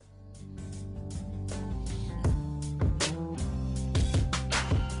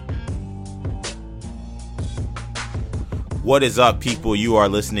What is up, people? You are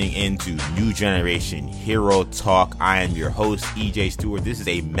listening into New Generation Hero Talk. I am your host, EJ Stewart. This is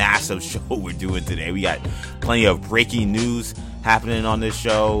a massive show we're doing today. We got plenty of breaking news happening on this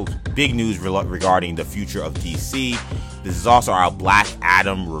show. Big news regarding the future of DC. This is also our Black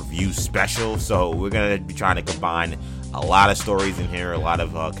Adam review special. So we're going to be trying to combine a lot of stories in here, a lot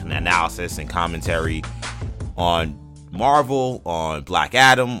of analysis and commentary on Marvel, on Black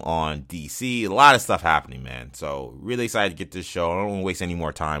Adam, on DC, a lot of stuff happening, man. So really excited to get this show. I don't want to waste any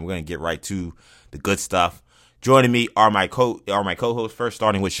more time. We're gonna get right to the good stuff. Joining me are my co-hosts. First,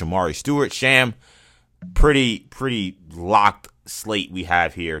 starting with Shamari Stewart. Sham, pretty locked slate we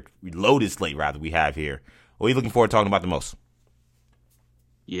have here, loaded slate rather we have here. What are you looking forward to talking about the most?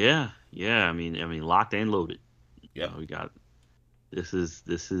 Yeah. I mean, locked and loaded. Yeah, we got this is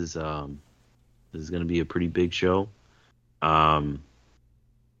going to be a pretty big show. I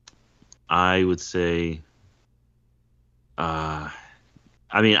would say,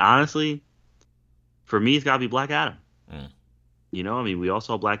 honestly, for me, it's got to be Black Adam. You know, we all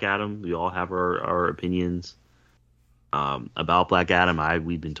saw Black Adam. We all have our opinions about Black Adam.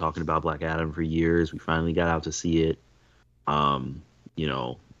 We've been talking about Black Adam for years. We finally got out to see it. You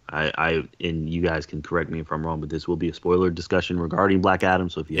know, I and you guys can correct me if I'm wrong, but this will be a spoiler discussion regarding Black Adam.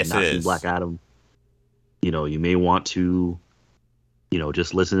 So if you have not seen Black Adam, you know, you may want to, you know,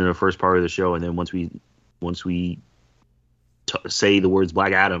 just listen to the first part of the show, and then once we say the words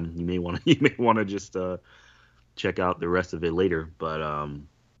Black Adam, you may want to just check out the rest of it later. But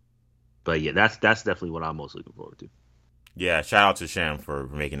yeah, that's definitely what I'm most looking forward to. Yeah, shout out to Sham for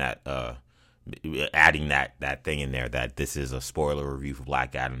making that, adding that thing in there, that this is a spoiler review for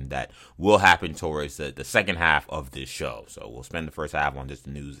Black Adam that will happen towards the second half of this show. So we'll spend the first half on just the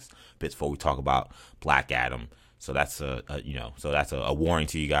news bits before we talk about Black Adam. So that's a warning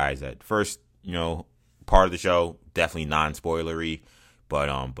to you guys that first, you know, part of the show definitely non-spoilery,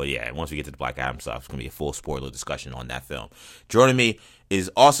 but yeah, once we get to the Black Adam stuff, it's gonna be a full spoiler discussion on that film. Joining me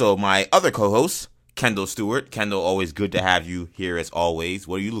is also my other co-host, Kendall Stewart. Kendall, always good to have you here as always.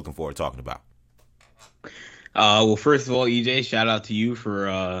 What are you looking forward to talking about? Well, first of all, EJ, shout out to you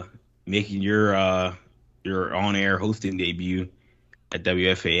for making your on-air hosting debut at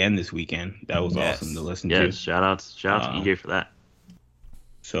WFAN this weekend. That was awesome to listen to. Shout out to EJ for that.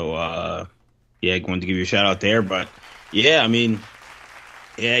 So, yeah, going to give you a shout out there. But yeah,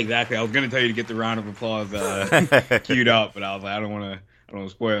 yeah, exactly. I was gonna tell you to get the round of applause queued up, but I was like, I don't want to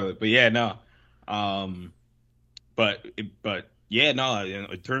spoil it. But yeah, no. But yeah, no.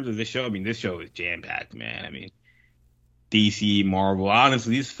 In terms of this show, this show is jam packed, man. DC, Marvel.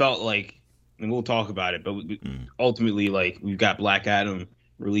 Honestly, this felt like, and we'll talk about it, but ultimately, like, we've got Black Adam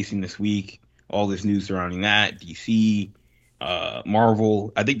releasing this week, all this news surrounding that, DC,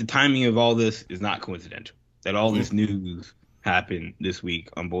 Marvel. I think the timing of all this is not coincidental, that all this news happened this week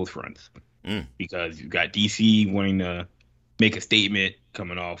on both fronts. Because you've got DC wanting to make a statement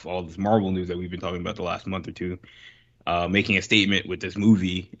coming off all this Marvel news that we've been talking about the last month or two, making a statement with this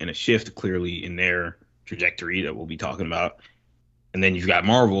movie and a shift clearly in their trajectory that we'll be talking about. And then you've got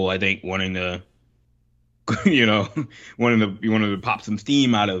Marvel, I think, wanting to, wanting to pop some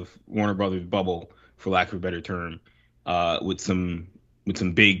steam out of Warner Brothers bubble, for lack of a better term, with some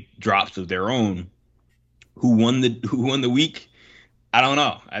big drops of their own. Who won the week? I don't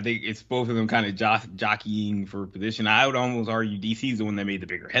know. I think it's both of them kind of jockeying for position. I would almost argue DC's the one that made the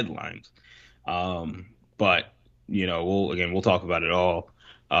bigger headlines. But you know, we'll talk about it all.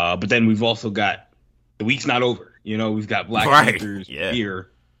 But then we've also got, the week's not over. You know, we've got Black Panthers here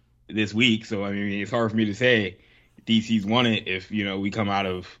this week. So, it's hard for me to say DC's won it if, we come out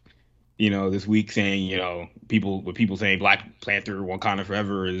of, this week saying, people saying Black Panther Wakanda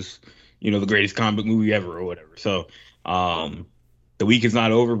Forever is, the greatest comic book movie ever or whatever. So, the week is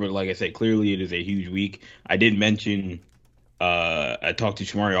not over, but like I said, clearly it is a huge week. I did mention, I talked to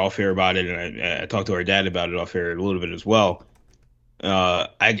Shamari off air about it, and I talked to our dad about it off air a little bit as well.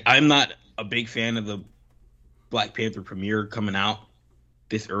 I'm not a big fan of the Black Panther premiere coming out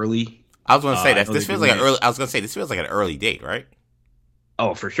this early. I was going to say this feels like an early date, right?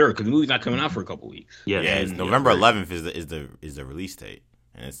 Oh, for sure, because the movie's not coming out for a couple weeks. Yeah, and November 11th is the release date,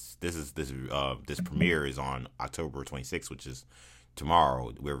 and this premiere is on October 26th, which is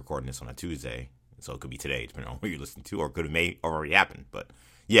tomorrow. We're recording this on a Tuesday, so it could be today, depending on where you're listening to, or it could have already happened. But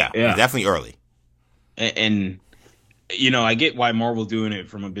yeah, it's definitely early. And I get why Marvel's doing it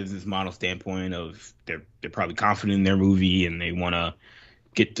from a business model standpoint of they're probably confident in their movie and they want to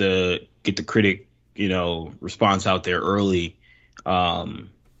get the critic, response out there early.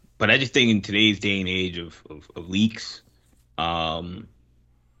 But I just think in today's day and age of leaks, I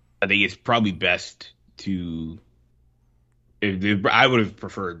think it's probably best to I would have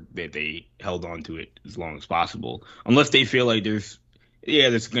preferred that they held on to it as long as possible, unless they feel like there's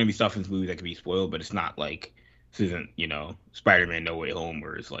going to be stuff in this movie that can be spoiled, but it's not like this isn't Spider-Man No Way Home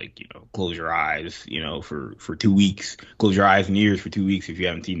where it's like close your eyes for 2 weeks, close your eyes and ears for 2 weeks if you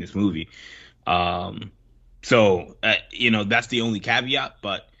haven't seen this movie. So that's the only caveat,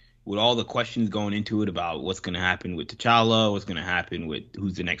 but with all the questions going into it about what's going to happen with T'Challa, what's going to happen with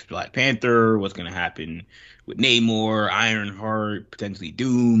who's the next Black Panther, what's going to happen with Namor, Ironheart, potentially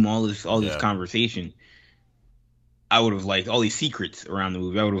Doom, all this conversation, I would have liked all these secrets around the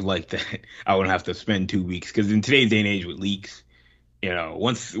movie. I would have liked that I wouldn't have to spend 2 weeks, because in today's day and age with leaks,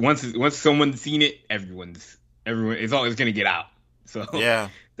 once someone's seen it, everyone it's always going to get out. So yeah,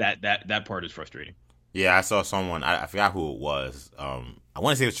 that part is frustrating. Yeah, I saw someone. I forgot who it was. I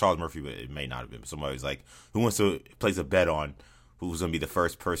want to say it was Charles Murphy, but it may not have been. Somebody was like, "Who wants to place a bet on who's going to be the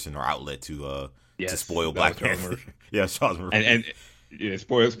first person or outlet to spoil Black Panther?" Yeah, Charles Murphy. And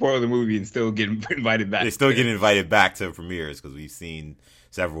spoil the movie and still get invited back. They still get invited back to premieres because we've seen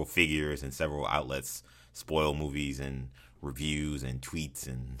several figures and several outlets spoil movies and reviews and tweets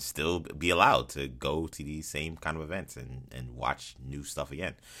and still be allowed to go to these same kind of events and watch new stuff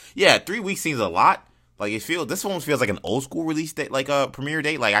again. Yeah, 3 weeks seems a lot. Like this almost feels like an old school release date, like a premiere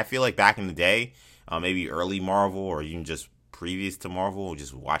date. Like I feel like back in the day, maybe early Marvel or even just previous to Marvel,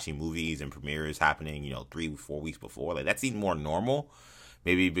 just watching movies and premieres happening, 3-4 weeks before. Like that seemed more normal.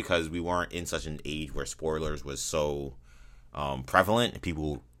 Maybe because we weren't in such an age where spoilers was so prevalent and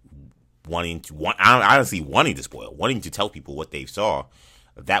people wanting to spoil, wanting to tell people what they saw.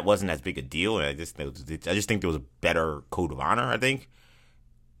 That wasn't as big a deal, and I just think there was a better code of honor. I think.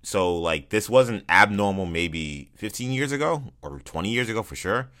 So, like, this wasn't abnormal maybe 15 years ago or 20 years ago for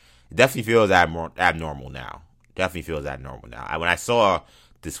sure. It definitely feels abnormal now. When I saw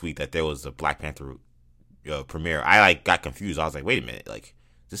this week that there was a Black Panther premiere, I, got confused. I was like, wait a minute. Like,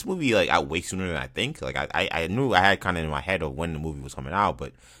 this movie, out way sooner than I think. Like, I knew I had kind of in my head of when the movie was coming out,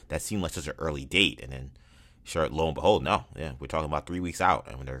 but that seemed like such an early date. And then, sure, lo and behold, no. Yeah, we're talking about 3 weeks out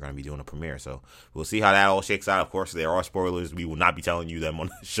and when they're going to be doing a premiere. So we'll see how that all shakes out. Of course, there are spoilers. We will not be telling you them on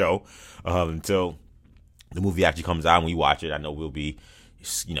the show until the movie actually comes out and we watch it. I know we'll be,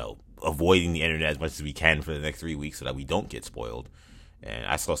 avoiding the internet as much as we can for the next 3 weeks so that we don't get spoiled. And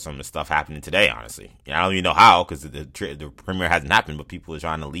I saw some of the stuff happening today, honestly. I don't even know how because the premiere hasn't happened, but people are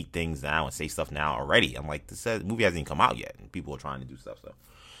trying to leak things now and say stuff now already. I'm like, the movie hasn't even come out yet, and people are trying to do stuff.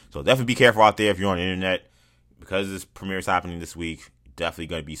 So definitely be careful out there if you're on the internet. Because this premiere is happening this week, definitely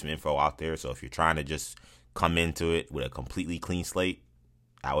going to be some info out there. So if you're trying to just come into it with a completely clean slate,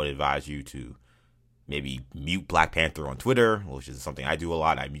 I would advise you to maybe mute Black Panther on Twitter, which is something I do a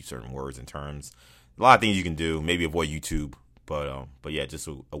lot. I mute certain words and terms. A lot of things you can do. Maybe avoid YouTube. But yeah, just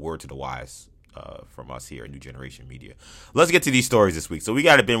a word to the wise from us here at New Generation Media. Let's get to these stories this week. So we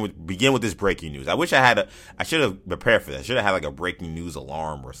got to begin with this breaking news. I wish I should have prepared for that. I should have had a breaking news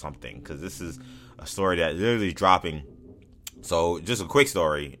alarm or something because this is a story that literally is dropping. So just a quick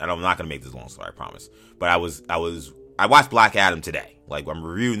story, and I'm not going to make this long story, I promise. But I watched Black Adam today. Like I'm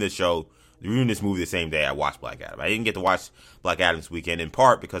reviewing this movie the same day I watched Black Adam. I didn't get to watch Black Adam this weekend in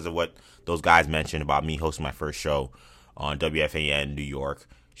part because of what those guys mentioned about me hosting my first show on WFAN New York.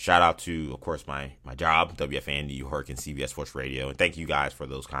 Shout out to, of course, my job, WFAN New York and CBS Sports Radio. And thank you guys for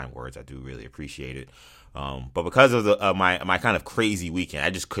those kind words. I do really appreciate it. But because of my kind of crazy weekend, I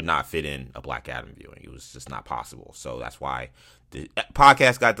just could not fit in a Black Adam viewing. It was just not possible. So that's why the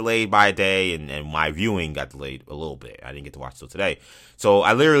podcast got delayed by a day and my viewing got delayed a little bit. I didn't get to watch till today. So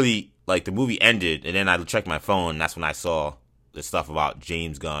I literally, the movie ended and then I checked my phone and that's when I saw the stuff about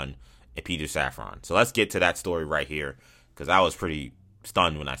James Gunn and Peter Safran. So let's get to that story right here because I was pretty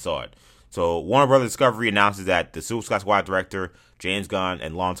stunned when I saw it. So Warner Brothers Discovery announces that the Suicide Squad director James Gunn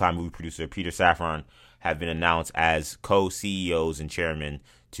and longtime movie producer Peter Safran have been announced as co-CEOs and chairmen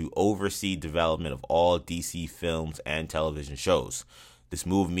to oversee development of all DC films and television shows. This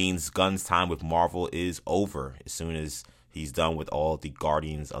move means Gunn's time with Marvel is over as soon as he's done with all the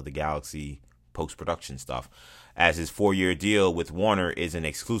Guardians of the Galaxy post-production stuff, as his 4-year deal with Warner is an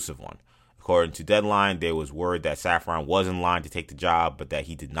exclusive one. According to Deadline, there was word that Safran was in line to take the job, but that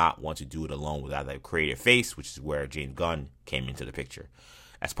he did not want to do it alone without a creative face, which is where James Gunn came into the picture.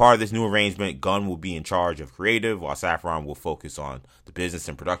 As part of this new arrangement, Gunn will be in charge of creative, while Safran will focus on the business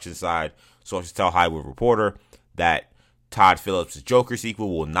and production side. Sources tell Hollywood Reporter that Todd Phillips' Joker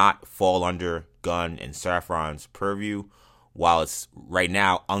sequel will not fall under Gunn and Safran's purview, while it's right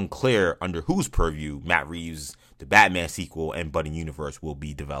now unclear under whose purview Matt Reeves' The Batman sequel and Budding Universe will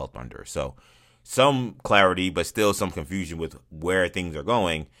be developed under. So some clarity, but still some confusion with where things are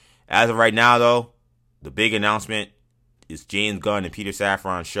going. As of right now, though, the big announcement it's James Gunn and Peter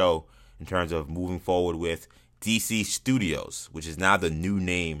Safran's show in terms of moving forward with DC Studios, which is now the new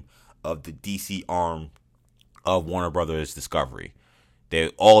name of the DC arm of Warner Brothers Discovery.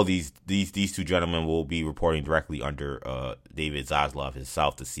 All these two gentlemen will be reporting directly under David Zaslav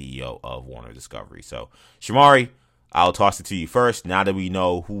himself, the CEO of Warner Discovery. So, Shamari, I'll toss it to you first. Now that we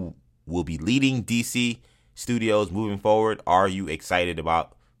know who will be leading DC Studios moving forward, are you excited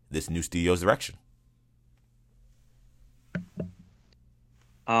about this new studio's direction?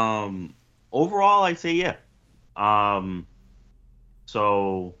 Overall, I'd say yeah.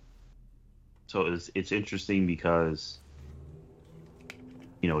 So it's interesting because,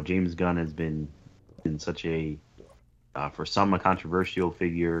 you know, James Gunn has been such a for some a controversial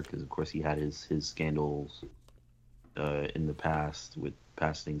figure because of course he had his scandals in the past with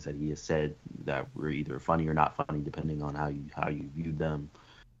past things that he has said that were either funny or not funny depending on how you viewed them.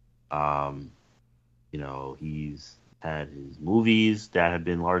 You know, he's had his movies that have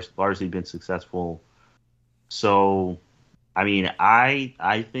been largely been successful. So, I mean,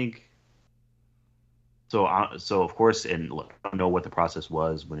 I think so. Of course, and look, I don't know what the process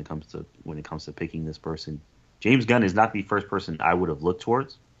was when it comes to picking this person. James Gunn is not the first person I would have looked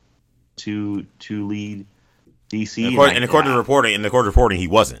towards to lead DC. In the court of reporting, he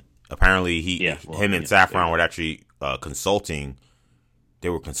wasn't. Apparently, him and Safran were actually consulting. They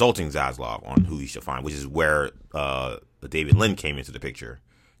were consulting Zaslav on who he should find, which is where David Lin came into the picture,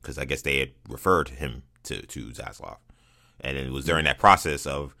 because I guess they had referred him to Zaslav, and it was during that process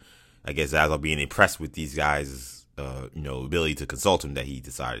of, I guess, Zaslav being impressed with these guys' ability to consult him that he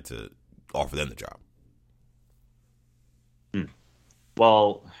decided to offer them the job.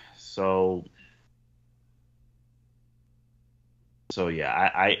 Well, so yeah,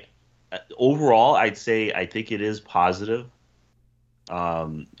 I overall I'd say I think it is positive.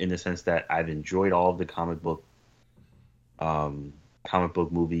 In the sense that I've enjoyed all of the comic book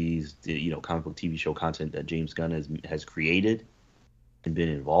movies, comic book TV show content that James Gunn has created and been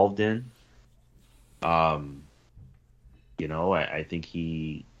involved in. I think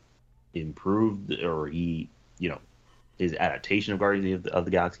he improved, or his adaptation of Guardians of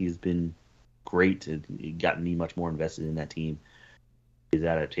the Galaxy has been great. It got me much more invested in that team. His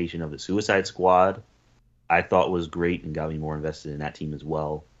adaptation of the Suicide Squad, I thought was great and got me more invested in that team as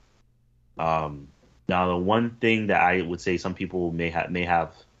well. Now, the one thing that I would say some people may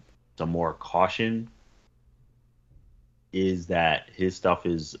have some more caution is that his stuff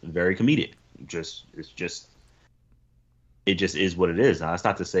is very comedic. It just is what it is. Now, that's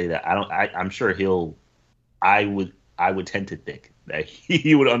not to say that I'm sure I would tend to think that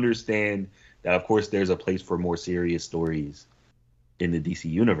he would understand that, of course, there's a place for more serious stories in the DC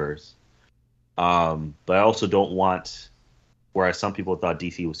universe. But I also don't want, whereas some people thought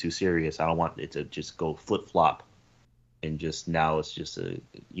DC was too serious, I don't want it to just go flip flop and just now it's just a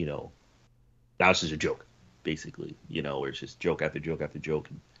joke, basically, where it's just joke after joke after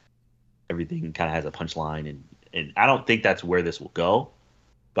joke and everything kind of has a punchline, and I don't think that's where this will go,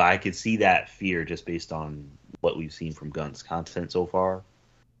 but I could see that fear just based on what we've seen from Gunn's content so far.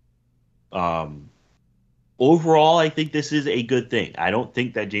 Overall, I think this is a good thing. I don't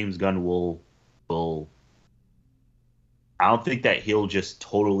think that James Gunn I don't think that he'll just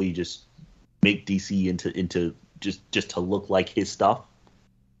totally just make DC into just to look like his stuff.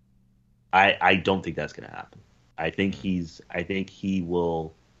 I don't think that's going to happen. I think he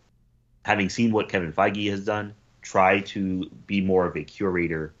will, having seen what Kevin Feige has done, try to be more of a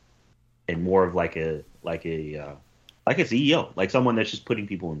curator and more of like a CEO, like someone that's just putting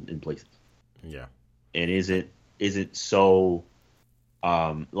people in places. Yeah. And isn't so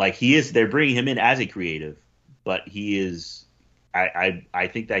like he is. They're bringing him in as a creative, but he is. I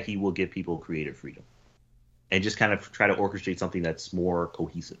think that he will give people creative freedom, and just kind of try to orchestrate something that's more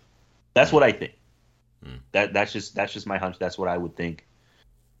cohesive. That's what I think. That's just my hunch. That's what I would think.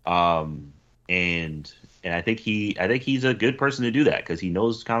 And I think he's a good person to do that because he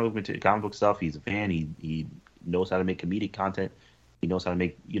knows comic book stuff. He's a fan. He knows how to make comedic content. He knows how to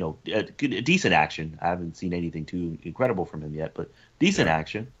make, a decent action. I haven't seen anything too incredible from him yet, but decent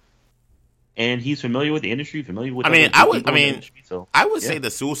action. And he's familiar with the industry, familiar with. I would say the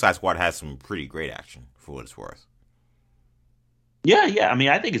Suicide Squad has some pretty great action for what it's worth. Yeah. I mean,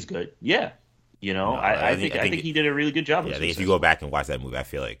 I think it's good. Yeah. I think he did a really good job. Yeah, I think if you go back and watch that movie, I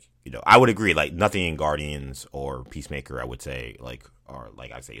feel like, I would agree. Like nothing in Guardians or Peacemaker, I would say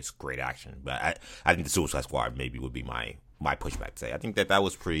I'd say it's great action. But I think the Suicide Squad maybe would be my pushback to say. I think that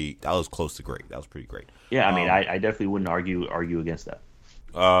was close to great. That was pretty great. Yeah, I mean, I definitely wouldn't argue against that.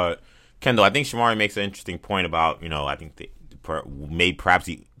 Kendall, I think Shamari makes an interesting point about, I think perhaps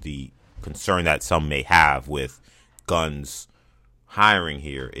the concern that some may have with Gunn's hiring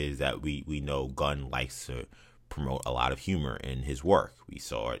here is that we know Gunn likes to promote a lot of humor in his work. We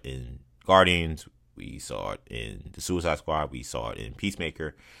saw it in Guardians, we saw it in the Suicide Squad, we saw it in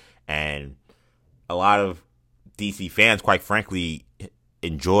Peacemaker, and a lot of DC fans, quite frankly,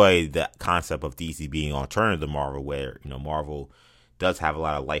 enjoy the concept of DC being alternative to Marvel, where Marvel does have a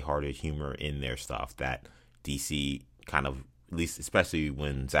lot of lighthearted humor in their stuff that DC kind of, at least especially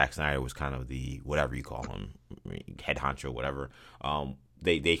when Zack Snyder was kind of the whatever you call him, head honcho, whatever.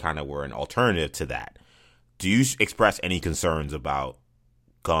 They kind of were an alternative to that. Do you express any concerns about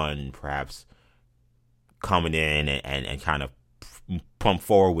Gunn perhaps coming in and kind of pump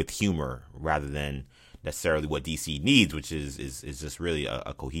forward with humor rather than necessarily what DC needs, which is just really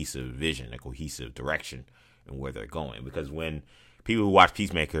a cohesive vision, a cohesive direction and where they're going? Because when people who watch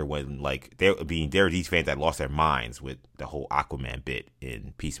Peacemaker, when there are these fans that lost their minds with the whole Aquaman bit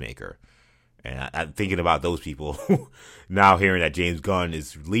in Peacemaker, and I'm thinking about those people now hearing that James Gunn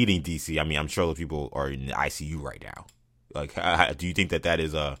is leading DC. I mean, I'm sure those people are in the ICU right now. Do you think that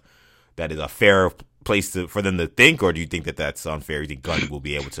is a fair place for them to think, or do you think that that's unfair? You think Gunn will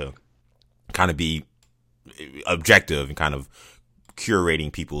be able to kind of be objective and kind of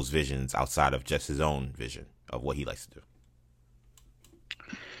curating people's visions outside of just his own vision of what he likes to do?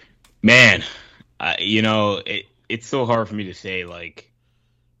 Man, it's so hard for me to say.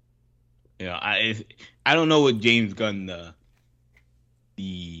 I don't know what James Gunn,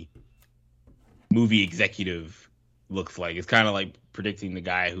 the movie executive, looks like. It's kind of like predicting the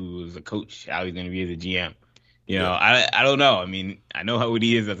guy who was a coach, how he's going to be as a GM. I don't know. I mean, I know how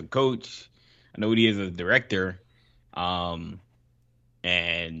he is as a coach. I know what he is as a director. And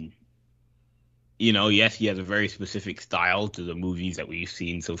yes, he has a very specific style to the movies that we've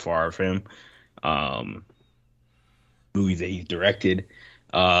seen so far of him. Movies that he's directed.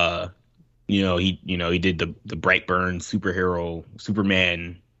 He did the Brightburn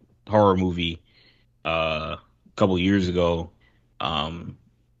Superman horror movie a couple years ago. I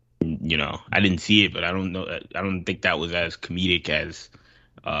didn't see it, but I don't know. I don't think that was as comedic as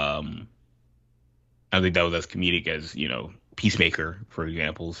Peacemaker, for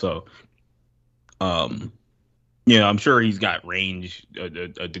example. So, I'm sure he's got range,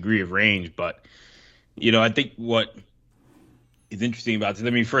 a degree of range, but I think what is interesting about this. I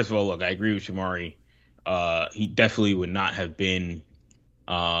mean, first of all, look, I agree with Shamari. He definitely would not have been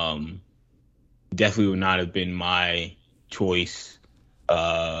my choice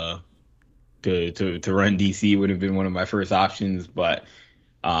to run DC. Would have been one of my first options, but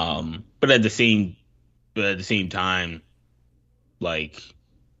at the same time,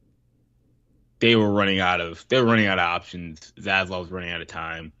 they were running out of options. Zaslav was running out of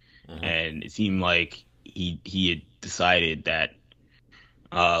time, and it seemed like he had decided that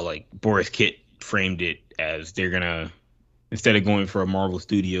Boris Kitt framed it as they're gonna, instead of going for a Marvel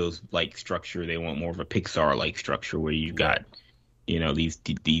Studios like structure, they want more of a Pixar like structure where you've got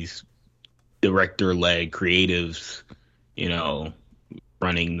these director led creatives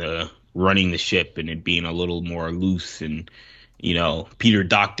running the ship, and it being a little more loose. And Peter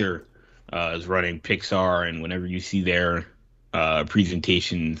Docter is running Pixar, and whenever you see their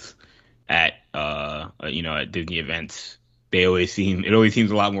presentations at Disney events, it always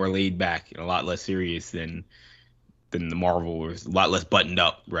seems a lot more laid back and a lot less serious than the Marvel, or a lot less buttoned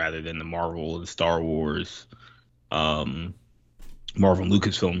up rather than the Marvel and Star Wars, Marvel and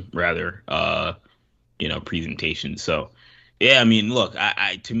Lucasfilm rather, presentation. So yeah, I mean, look,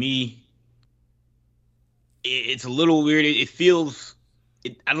 to me, it's a little weird. It feels,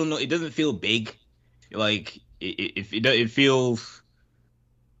 I don't know, it doesn't feel big. It feels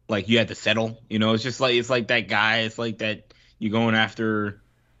like you had to settle. It's just it's like that guy. It's like that you're going after,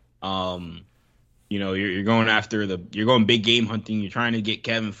 you're going big game hunting. You're trying to get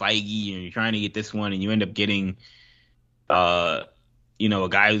Kevin Feige, and you're trying to get this one, and you end up getting, a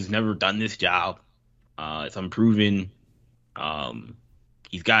guy who's never done this job. It's unproven.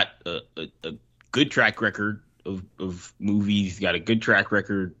 He's got a good track record of movies. He's got a good track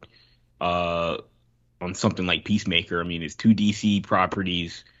record on something like Peacemaker. I mean, it's 2 DC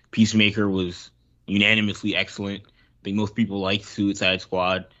properties. Peacemaker was unanimously excellent. I think most people liked Suicide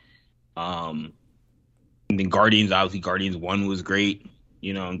Squad. And then Guardians 1 was great.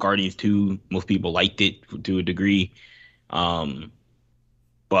 And Guardians 2, most people liked it to a degree.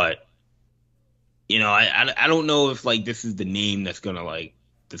 But I don't know if this is the name that's gonna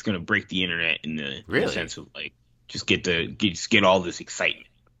break the internet in the sense of just get all this excitement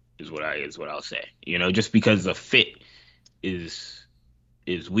is what I'll say. Just because the fit is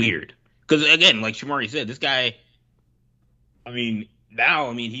weird. Because again, like Shamari said, this guy,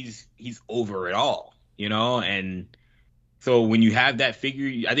 he's over it all. And so when you have that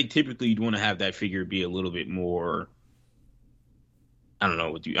figure, I think typically you'd want to have that figure be a little bit more, I don't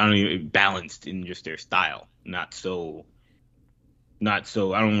know, balanced in just their style, not so. I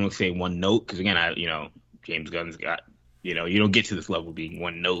don't want to say one note because again, James Gunn's got, you don't get to this level being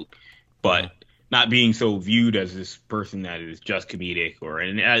one note, but not being so viewed as this person that is just comedic,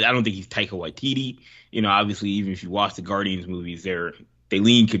 and I don't think he's Taika Waititi. Obviously, even if you watch the Guardians movies, they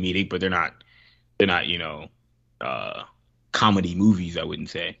lean comedic, but they're not, comedy movies, I wouldn't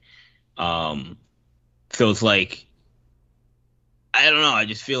say. So it's like, I don't know. I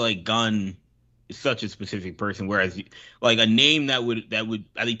just feel like Gunn is such a specific person, whereas like a name that would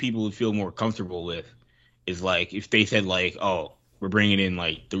I think people would feel more comfortable with is like if they said like, oh, we're bringing in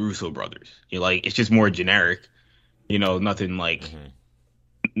like the Russo brothers. Like it's just more generic. Nothing like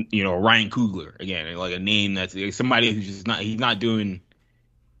Ryan Coogler again, like a name that's like somebody who's just not. He's not doing.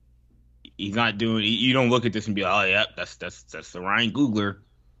 You don't look at this and be like, oh yeah, that's the Ryan Coogler.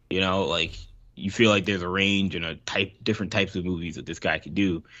 Like you feel like there's a range and different types of movies that this guy could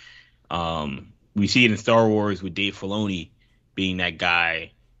do. We see it in Star Wars with Dave Filoni being that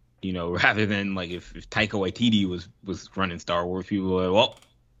guy, rather than like if Taika Waititi was running Star Wars, people were like, well,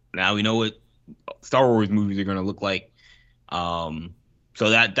 now we know what Star Wars movies are going to look like. So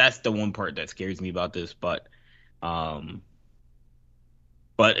that's the one part that scares me about this. But and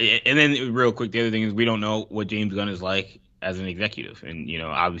then real quick, the other thing is we don't know what James Gunn is like as an executive, and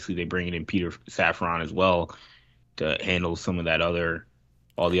obviously they bring in Peter Safran as well to handle some of that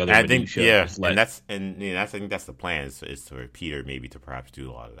all the other. I think I think that's the plan is for Peter maybe to perhaps do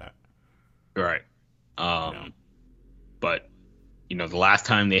a lot of that. Right. But the last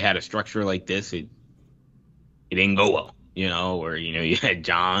time they had a structure like this, it didn't go well. Where you had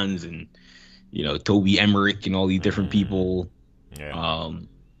Johns and Toby Emmerich and all these different people. Yeah.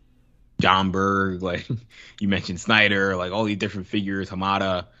 John Berg, like you mentioned Snyder, like all these different figures,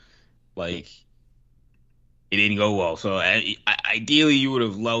 Hamada, like it didn't go well. So ideally, you would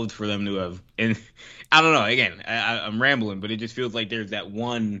have loved for them to have. And I don't know. Again, I'm rambling, but it just feels like there's that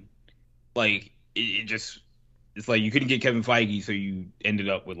one, like it's like you couldn't get Kevin Feige, so you ended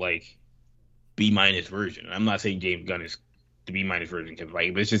up with like B- version. I'm not saying James Gunn is the B- version of Kevin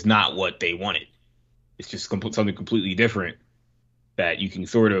Feige, but it's just not what they wanted. It's just something completely different that you can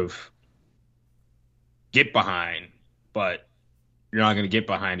sort of get behind, but you're not going to get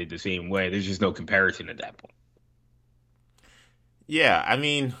behind it the same way. There's just no comparison at that point. Yeah, I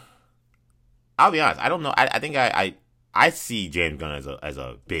mean, I'll be honest. I don't know. I think I see James Gunn as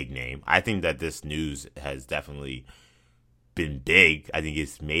a big name. I think that this news has definitely been big. I think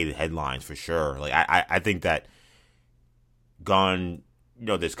it's made headlines for sure. Like I think that Gunn,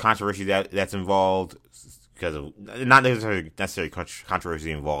 there's controversy that's involved because of not necessarily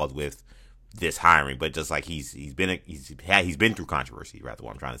controversy involved with this hiring, but just like he's been through controversy, rather,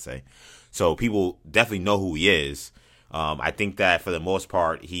 what I'm trying to say. So people definitely know who he is. I think that for the most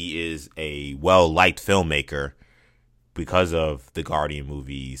part, he is a well-liked filmmaker because of the Guardian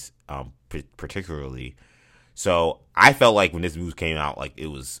movies, particularly. So I felt like when this news came out, like it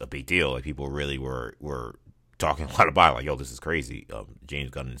was a big deal. Like people really were talking a lot about it. Like, yo, this is crazy.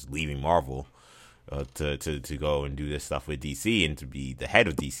 James Gunn is leaving Marvel to go and do this stuff with DC and to be the head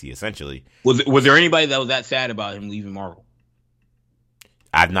of DC, essentially. Was there anybody that was that sad about him leaving Marvel?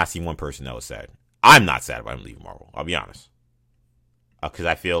 I've not seen one person that was sad. I'm not sad about him leaving Marvel. I'll be honest, because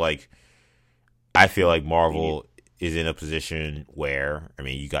I feel like Marvel is in a position where, I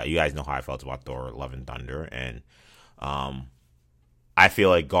mean, you guys know how I felt about Thor: Love and Thunder, and I feel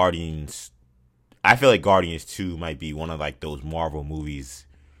like Guardians 2 might be one of like those Marvel movies.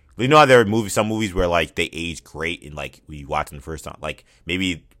 You know how there are some movies where like they age great and like we watch them the first time, like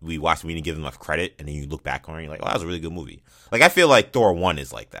maybe we watch them, we didn't give them enough credit, and then you look back on it and you're like, oh, that was a really good movie. Like I feel like Thor 1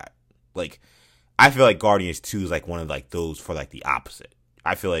 is like that. Like I feel like Guardians 2 is like one of like those for like the opposite.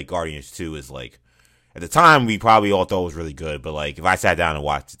 I feel like Guardians 2 is like, at the time we probably all thought it was really good, but like if I sat down and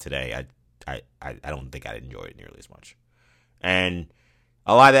watched it today, I don't think I'd enjoy it nearly as much. And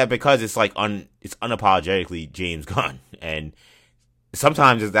a lot of that because it's like it's unapologetically James Gunn, and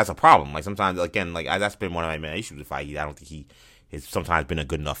sometimes that's a problem. Like sometimes, again, like that's been one of my main issues with Feige. I don't think he has sometimes been a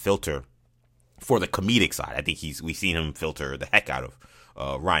good enough filter for the comedic side. I think we've seen him filter the heck out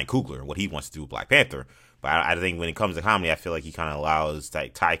of Ryan Coogler and what he wants to do with Black Panther. But I think when it comes to comedy, I feel like he kind of allows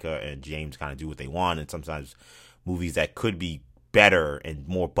Taika and James kind of do what they want, and sometimes movies that could be better and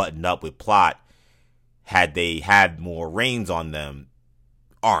more buttoned up with plot, had they had more reins on them,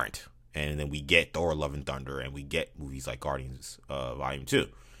 aren't. And then we get Thor: Love and Thunder, and we get movies like Guardians Volume 2.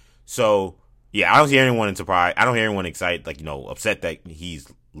 So, yeah, I don't hear anyone in surprise. I don't hear anyone excited, like, upset that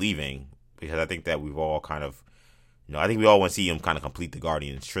he's leaving. because I think that we've all kind of, I think we all want to see him kind of complete the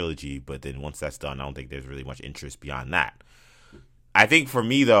Guardians trilogy, but then once that's done, I don't think there's really much interest beyond that. I think for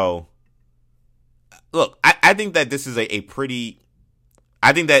me, though, look, I think that this is a pretty,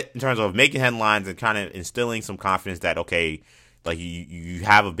 I think that in terms of making headlines and kind of instilling some confidence that, okay, like you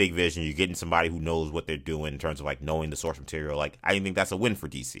have a big vision, you're getting somebody who knows what they're doing in terms of like knowing the source material. Like, I think that's a win for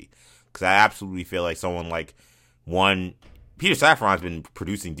DC, because I absolutely feel like someone like Peter Safran's been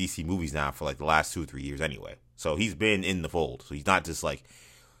producing DC movies now for like the last 2 or 3 years anyway. So he's been in the fold. So he's not just like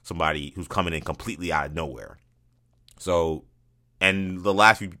somebody who's coming in completely out of nowhere. So, and the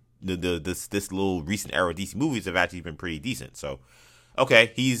last few, this little recent era of DC movies have actually been pretty decent. So,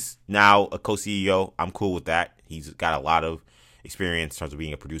 okay, he's now a co-CEO. I'm cool with that. He's got a lot of experience in terms of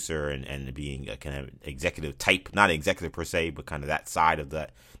being a producer and being a kind of executive type, not executive per se, but kind of that side of the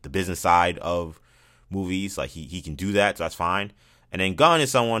business side of movies. Like he can do that, so that's fine. And then Gunn is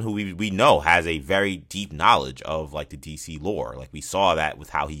someone who we know has a very deep knowledge of like the DC lore. Like we saw that with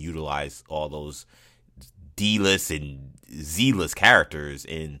how he utilized all those D-list and Z-list characters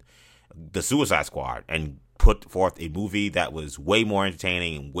in the Suicide Squad and put forth a movie that was way more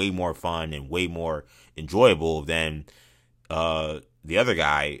entertaining and way more fun and way more enjoyable than the other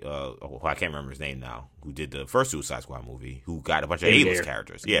guy, I can't remember his name now, who did the first Suicide Squad movie, who got a bunch of A-list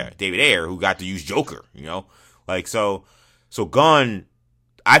characters. Yeah, David Ayer, who got to use Joker, Like, so Gunn,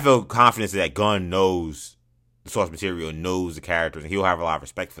 I feel confident that Gunn knows the source material, knows the characters, and he'll have a lot of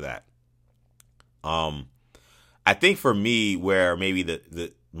respect for that. I think for me, where maybe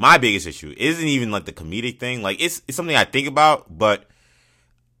my biggest issue isn't even like the comedic thing. Like it's something I think about, but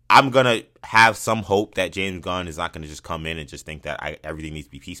I'm gonna have some hope that James Gunn is not gonna just come in and just think that everything needs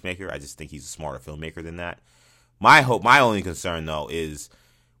to be Peacemaker. I just think he's a smarter filmmaker than that. My only concern though is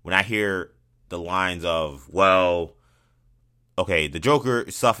when I hear the lines of, well, okay, the Joker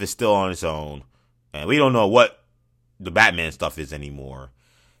stuff is still on its own, and we don't know what the Batman stuff is anymore.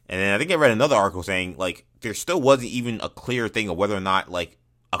 And then I think I read another article saying, like, there still wasn't even a clear thing of whether or not, like,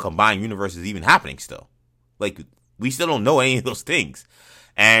 a combined universe is even happening still. Like, we still don't know any of those things.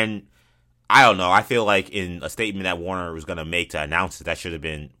 And I don't know. I feel like in a statement that Warner was going to make to announce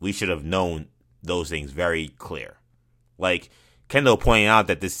it, we should have known those things very clear. Like, Kendall pointing out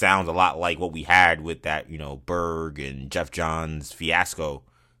that this sounds a lot like what we had with that, Berg and Jeff Johns fiasco.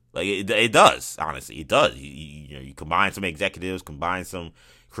 Like, it does, honestly. It does. You combine some executives, combine some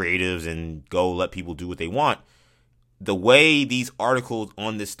creatives, and go let people do what they want. The way these articles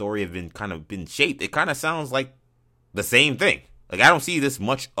on this story have been shaped, it kind of sounds like the same thing. Like, I don't see this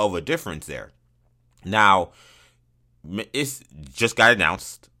much of a difference there. Now, it's just got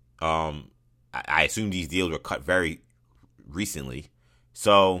announced. I assume these deals were cut very recently.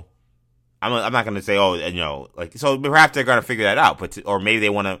 So I'm not going to say, so perhaps they're going to figure that out, or maybe they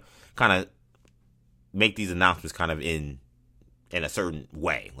want to kind of make these announcements kind of in a certain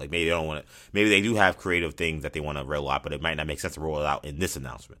way. Like maybe they do have creative things that they want to roll out, but it might not make sense to roll it out in this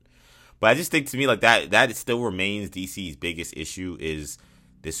announcement. But I just think to me like that still remains DC's biggest issue is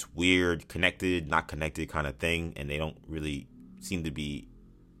this weird connected, not connected kind of thing. And they don't really seem to be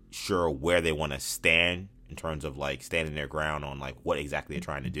sure where they want to stand in terms of like standing their ground on like what exactly they're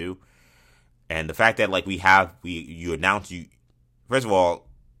trying to do. And the fact that like you announced first of all,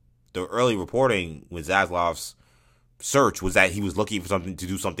 the early reporting with Zaslav's search was that he was looking for something to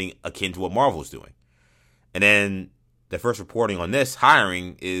do something akin to what Marvel was doing. And then the first reporting on this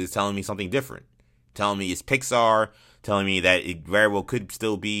hiring is telling me something different. Telling me it's Pixar, telling me that it very well could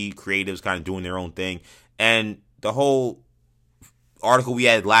still be creatives kind of doing their own thing. And the whole article we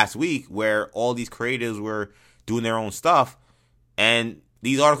had last week where all these creatives were doing their own stuff, and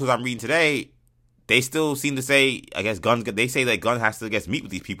these articles I'm reading today, they still seem to say, I guess they say that Gunn has to, I guess, meet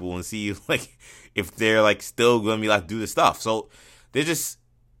with these people and see like if they're like still going to be like do this stuff. So they're just,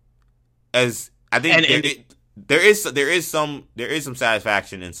 as I think there is some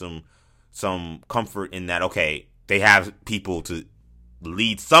satisfaction and some comfort in that. Okay, they have people to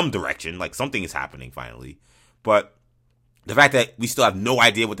lead some direction, like something is happening finally. But the fact that we still have no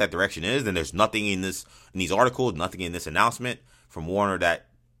idea what that direction is, and there's nothing in these articles, nothing in this announcement from Warner that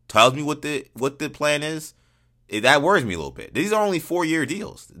tells me what the plan is, that worries me a little bit. These are only 4-year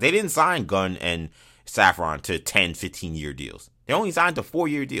deals. They didn't sign Gunn and Safran to 10, 15-year deals. They only signed to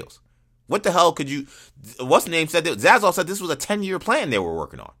 4-year deals. What the hell what's the name said? Zaslav said this was a 10-year plan they were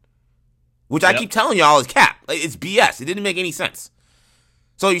working on, which I keep telling y'all is cap. Like, it's BS. It didn't make any sense.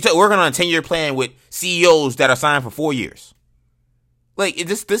 So you're working on a 10-year plan with CEOs that are signed for 4 years. Like,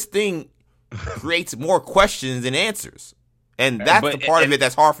 this thing creates more questions than answers. And that's the part of it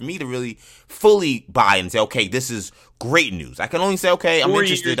that's hard for me to really fully buy and say, okay, this is great news. I can only say, okay, I'm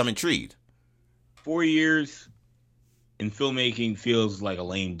interested, I'm intrigued. 4 years in filmmaking feels like a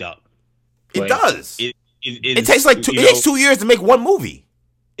lame duck. It does. It takes it takes 2 years to make one movie.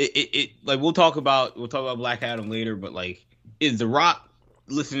 It like we'll talk about Black Adam later, but like, is The Rock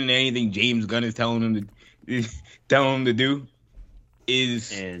listening to anything James Gunn is telling him to do?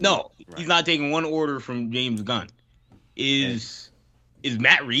 No, he's not taking one order from James Gunn. Is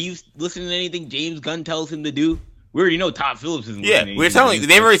Matt Reeves listening to anything James Gunn tells him to do? We already know Todd Phillips isn't. Yeah, we're telling you.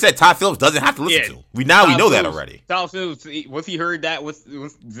 They've already said Todd Phillips doesn't have to listen to. We know that already. Todd Phillips, once he heard that, once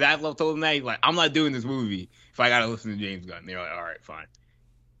Zaslav told him that, he's like, I'm not doing this movie if I gotta listen to James Gunn. They're like, all right, fine.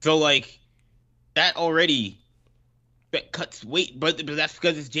 So like, that already cuts weight, but that's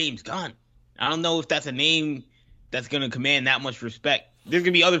because it's James Gunn. I don't know if that's a name that's gonna command that much respect. There's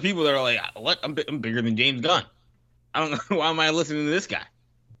gonna be other people that are like, what? I'm bigger than James Gunn. I don't know. Why am I listening to this guy?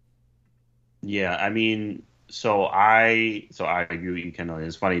 Yeah, I mean, so I agree with you, Kendall.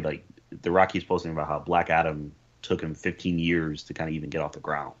 It's funny, like, The Rock keeps posting about how Black Adam took him 15 years to kind of even get off the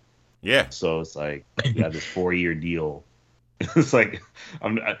ground. Yeah. So it's like, you have this 4-year deal. It's like,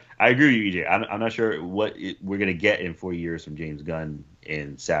 I agree with you, EJ. I'm not sure what we're going to get in 4 years from James Gunn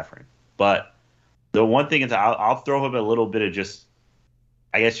and Safran. But the one thing is, I'll throw him a little bit of just,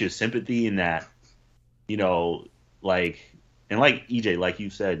 I guess, just sympathy in that, you know, like, and like EJ, like you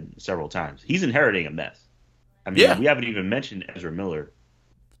said several times, he's inheriting a mess. I mean, we haven't even mentioned Ezra Miller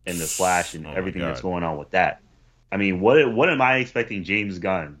and the Flash and everything that's going on with that. I mean, what am I expecting James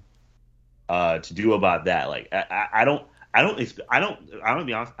Gunn to do about that? Like, I don't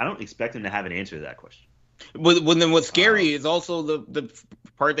be honest, I don't expect him to have an answer to that question. But then what's scary is also the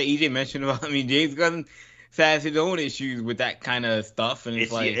part that EJ mentioned about, I mean, James Gunn has his own issues with that kind of stuff, and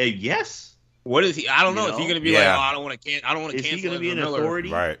it's like, yes. What is he? I don't know. Is he going to be like, oh, I don't want to cancel? Is he going to be an authority?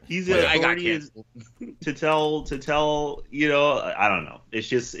 Right. He's an authority to tell. You know, I don't know. It's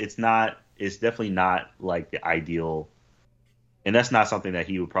just, it's definitely not like the ideal, and that's not something that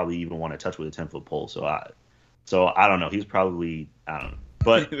he would probably even want to touch with a 10-foot pole. So I don't know. He's probably, I don't know.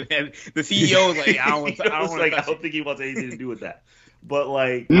 But the CEO is like, I don't think he wants anything to do with that. But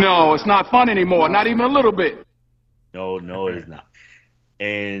like, no, it's not fun anymore. Not even a little bit. No, it is not.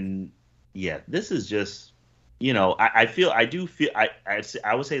 And yeah, this is just, you know, I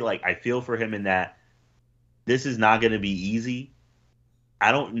would say, like, I feel for him in that this is not going to be easy.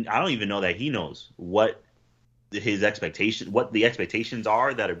 I don't even know that he knows what the expectations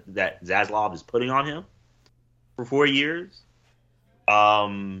are that Zaslav is putting on him for 4 years. You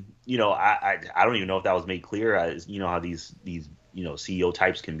know, I don't even know if that was made clear. As you know, how these you know, CEO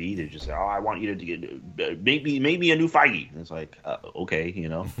types can be. They just say, "Oh, I want you to get maybe a new Feige." And it's like, okay, you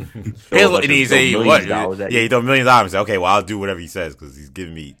know. He throw $1 million. Say, okay, well, I'll do whatever he says because he's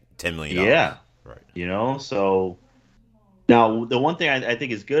giving me $10 million. Yeah, right. You know, so now the one thing I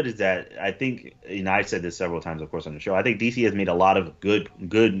think is good is that I think, you know, I've said this several times, of course, on the show. I think DC has made a lot of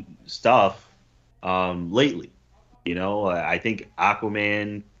good stuff lately. You know, I think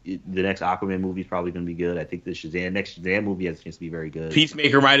Aquaman. The next Aquaman movie is probably going to be good. I think the next Shazam movie has a chance to be very good.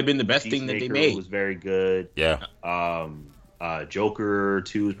 Peacemaker might have been the best thing that they made. Was very good. Yeah. Joker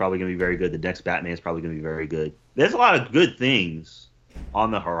 2 is probably going to be very good. The next Batman is probably going to be very good. There's a lot of good things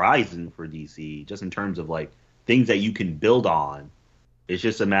on the horizon for DC, just in terms of like things that you can build on. It's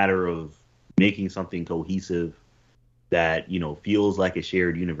just a matter of making something cohesive that, you know, feels like a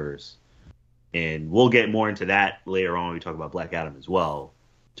shared universe. And we'll get more into that later on when we talk about Black Adam as well,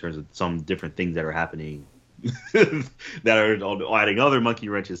 in terms of some different things that are happening that are adding other monkey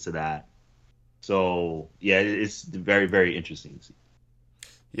wrenches to that. So yeah, it's very, very interesting to see.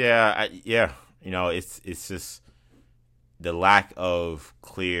 Yeah, you know, it's just the lack of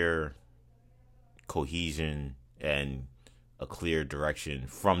clear cohesion and a clear direction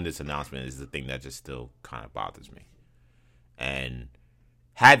from this announcement is the thing that just still kind of bothers me. And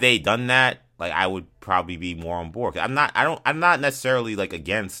had they done that, like, I would probably be more on board. I'm not necessarily like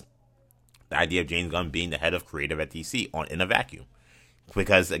against the idea of James Gunn being the head of creative at DC in a vacuum,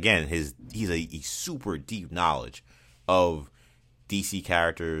 because again, he's a super deep knowledge of DC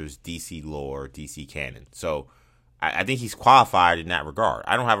characters, DC lore, DC canon. So I think he's qualified in that regard.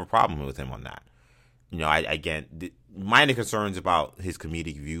 I don't have a problem with him on that. You know, minor concerns about his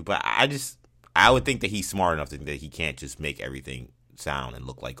comedic view, but I would think that he's smart enough to think that he can't just make everything sound and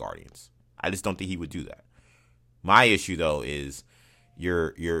look like Guardians. I just don't think he would do that. My issue, though, is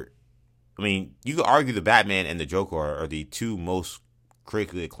I mean, you could argue the Batman and the Joker are the two most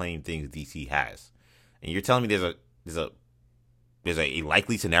critically acclaimed things DC has, and you're telling me there's a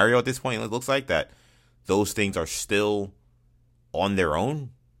likely scenario at this point. It looks like that those things are still on their own.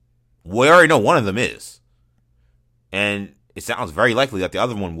 We already know one of them is, and it sounds very likely that the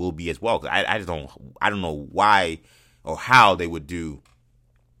other one will be as well. I don't know why or how they would do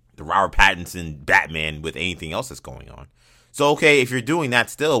the Robert Pattinson Batman with anything else that's going on. So, okay, if you're doing that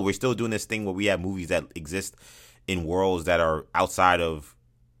still, we're still doing this thing where we have movies that exist in worlds that are outside of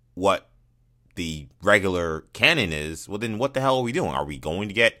what the regular canon is. Well, then what the hell are we doing? Are we going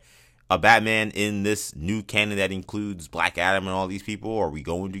to get a Batman in this new canon that includes Black Adam and all these people? Or are we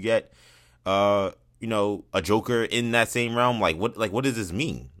going to get, a Joker in that same realm? What does this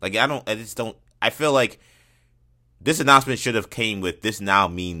mean? I feel like this announcement should have came with this now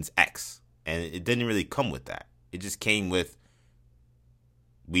means X. And it didn't really come with that. It just came with,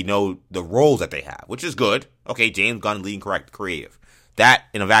 we know the roles that they have, which is good. Okay, James Gunn leading creative. That,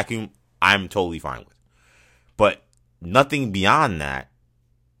 in a vacuum, I'm totally fine with. But nothing beyond that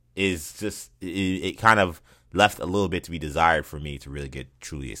is just, it kind of left a little bit to be desired for me to really get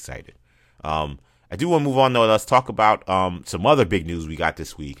truly excited. I do want to move on, though. Let's talk about some other big news we got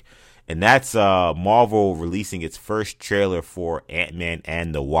this week. And that's Marvel releasing its first trailer for Ant-Man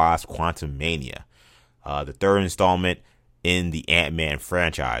and the Wasp: Quantumania, the third installment in the Ant-Man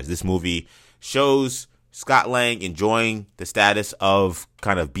franchise. This movie shows Scott Lang enjoying the status of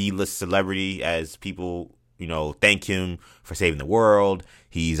kind of B-list celebrity as people, thank him for saving the world.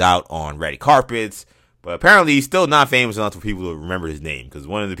 He's out on red carpets, but apparently he's still not famous enough for people to remember his name, because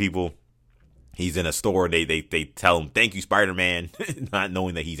one of the people, he's in a store, they tell him, thank you, Spider-Man, not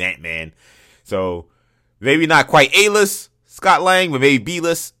knowing that he's Ant-Man. So maybe not quite A-list Scott Lang, but maybe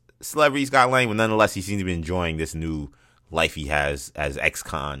B-list celebrity Scott Lang, but nonetheless, he seems to be enjoying this new life he has as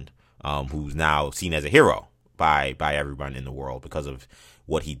ex-con, who's now seen as a hero by everyone in the world because of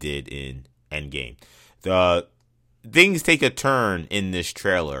what he did in Endgame. The things take a turn in this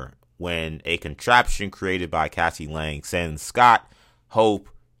trailer when a contraption created by Cassie Lang sends Scott, Hope,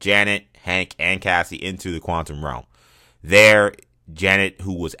 Janet, Hank, and Cassie into the quantum realm. There, Janet,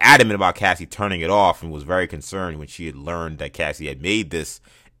 who was adamant about Cassie turning it off and was very concerned when she had learned that Cassie had made this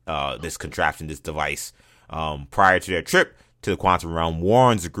contraption, this device, prior to their trip to the quantum realm,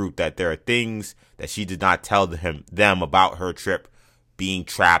 warns the group that there are things that she did not tell them about her trip being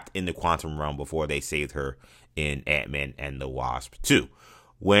trapped in the quantum realm before they saved her in Ant-Man and the Wasp 2.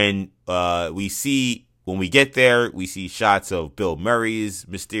 When we get there, we see shots of Bill Murray's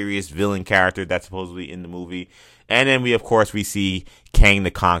mysterious villain character that's supposedly in the movie. And then we see Kang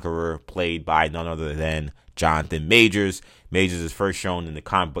the Conqueror, played by none other than Jonathan Majors. Majors is first shown in the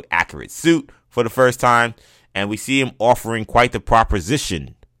comic book accurate suit for the first time. And we see him offering quite the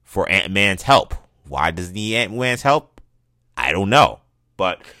proposition for Ant-Man's help. Why does he need Ant-Man's help? I don't know.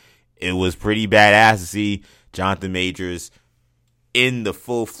 But it was pretty badass to see Jonathan Majors in the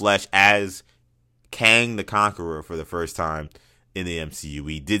full flesh as Kang the Conqueror for the first time in the MCU.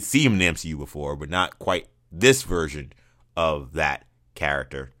 We did see him in the MCU before, but not quite this version of that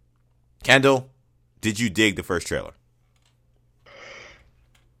character. Kendall, did you dig the first trailer?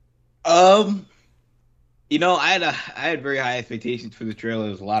 I had very high expectations for the trailer.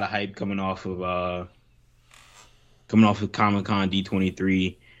 There's a lot of hype coming off of Comic-Con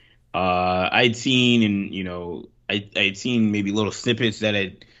D23. I'd seen I'd seen maybe little snippets that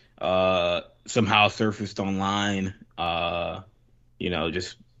had somehow surfaced online,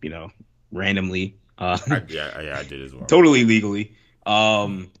 randomly. I did as well. Totally legally.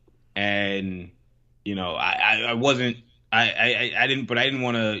 I didn't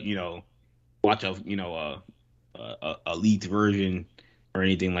want to, watch a leaked version or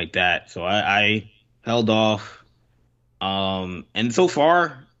anything like that. So I held off. And so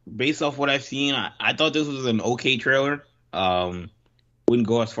far, based off what I've seen, I thought this was an okay trailer. Wouldn't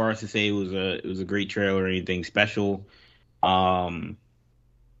go as far as to say it was a great trailer or anything special. I'm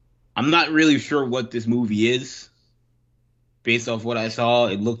not really sure what this movie is. Based off what I saw,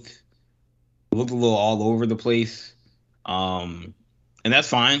 it looked a little all over the place. And that's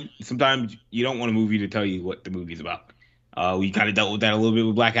fine. Sometimes you don't want a movie to tell you what the movie's about. We kind of dealt with that a little bit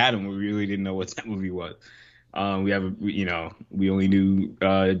with Black Adam, where we really didn't know what that movie was. We only knew,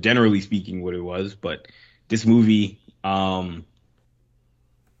 generally speaking, what it was. But this movie,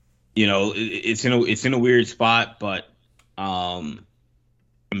 it's in a weird spot. But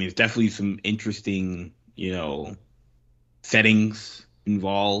it's definitely some interesting, settings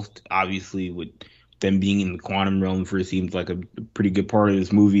involved. Obviously, with them being in the quantum realm seems like a pretty good part of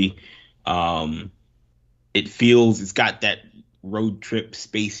this movie. It's got that road trip,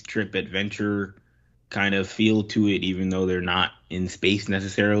 space trip adventure kind of feel to it, even though they're not in space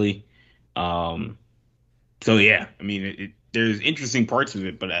necessarily. So yeah, there's interesting parts of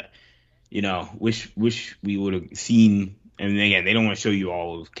it, but wish we would have seen. And again, they don't want to show you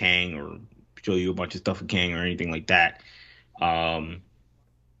all of Kang or show you a bunch of stuff of Kang or anything like that. But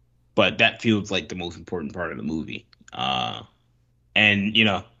that feels like the most important part of the movie. And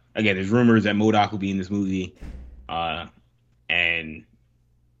again, there's rumors that MODOK will be in this movie, and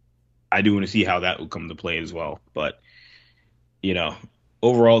I do want to see how that will come to play as well. But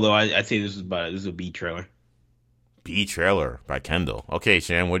overall, though, I'd say this is a B trailer. B trailer by Kendall. Okay,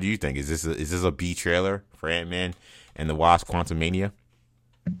 Shan, what do you think? Is this a B trailer for Ant-Man and the Wasp: Quantumania?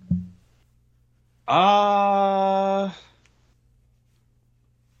 I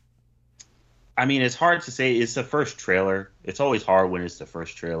mean, it's hard to say. It's the first trailer. It's always hard when it's the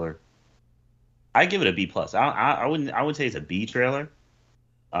first trailer. I give it a B plus. I wouldn't say it's a B trailer.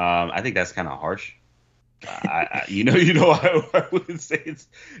 I think that's kind of harsh. I wouldn't say it's.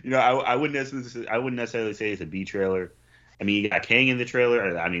 I wouldn't necessarily say it's a B trailer. I mean, you got Kang in the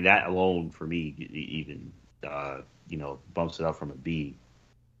trailer. I mean, that alone for me even bumps it up from a B.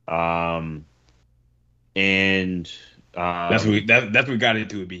 And that's what got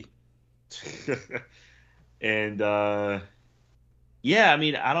into a B. And yeah, I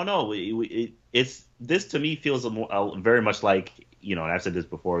mean, I don't know. It's this to me feels very much like and I've said this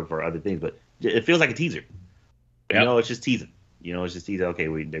before for other things, but it feels like a teaser. Yep. It's just teasing. It's just teasing. Okay,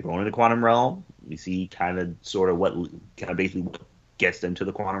 they're going to the quantum realm. We see kind of sort of what gets them to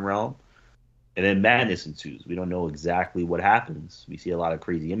the quantum realm, and then madness ensues. We don't know exactly what happens. We see a lot of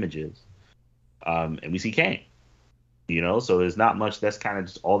crazy images, and we see Kang. So there's not much. That's kind of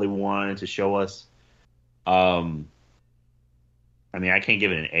just all they wanted to show us. I mean, I can't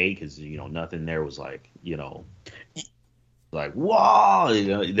give it an A because nothing there was like whoa.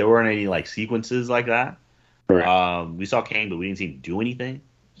 There weren't any like sequences like that. Right. We saw Kang, but we didn't see him do anything.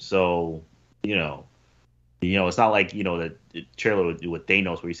 So it's not like the trailer with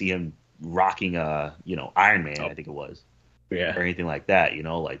Thanos where you see him rocking Iron Man. I think it was. Yeah. Or anything like that,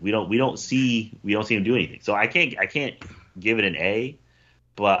 like we don't see him do anything. So I can't give it an A,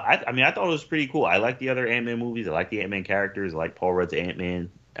 but I thought it was pretty cool. I like the other Ant-Man movies. I like the Ant-Man characters. I like Paul Rudd's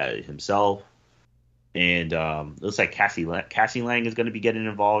Ant-Man himself, and it looks like Cassie Lang is going to be getting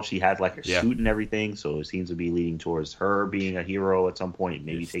involved. She has like her suit and everything, so it seems to be leading towards her being a hero at some point,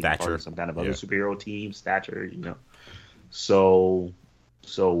 maybe taking part in some kind of other superhero team. Stature, So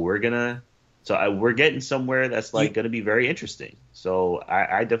we're getting somewhere that's like going to be very interesting. So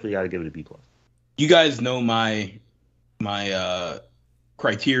I definitely got to give it a B plus. You guys know my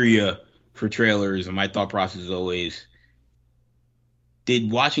criteria for trailers, and my thought process is always: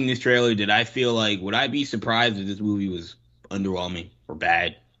 watching this trailer, did I feel like, would I be surprised if this movie was underwhelming or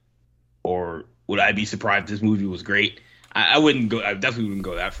bad, or would I be surprised if this movie was great? I wouldn't go. I definitely wouldn't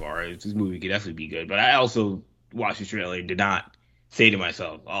go that far. This movie could definitely be good, but I also watched this trailer and did not say to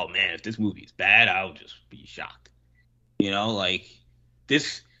myself, oh man, if this movie is bad, I'll just be shocked. Like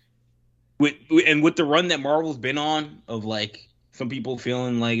this with the run that Marvel's been on, of like some people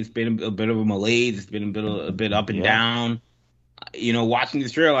feeling like it's been a bit of a malaise, it's been a bit up and down. Watching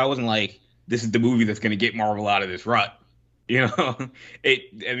this trailer, I wasn't like, this is the movie that's going to get Marvel out of this rut. I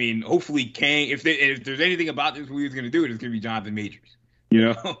mean, hopefully Kang, if there's anything about this movie that's going to do it, it's going to be Jonathan Majors.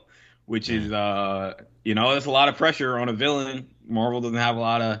 Which is that's a lot of pressure on a villain. Marvel doesn't have a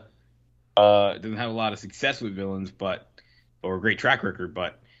lot of success with villains, or a great track record,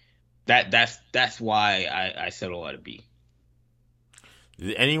 but that's why I settle at a B.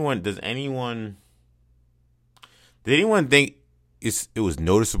 Did anyone think it was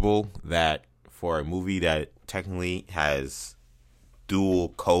noticeable that for a movie that technically has dual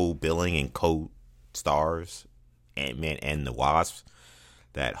co-billing and co-stars, Ant-Man and the Wasp,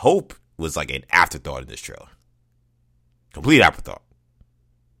 that Hope was like an afterthought in this trailer? Complete afterthought.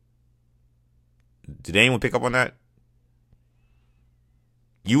 Did anyone pick up on that?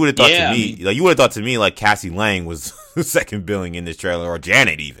 You would have thought to me like Cassie Lang was second billing in this trailer, or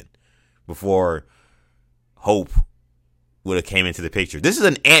Janet even, before Hope would have came into the picture. This is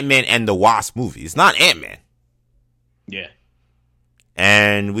an Ant-Man and the Wasp movie. It's not Ant-Man. Yeah.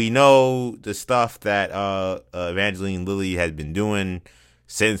 And we know the stuff that Evangeline Lilly had been doing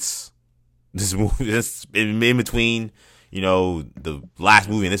since this movie, in between, the last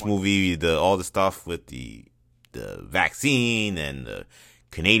movie and this movie, all the stuff with the vaccine and the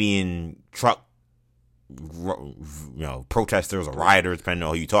Canadian truck, protesters or rioters, depending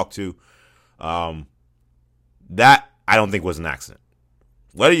on who you talk to. That I don't think was an accident.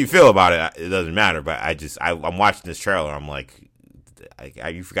 Whether you feel about it, it doesn't matter. But I'm watching this trailer. I'm like,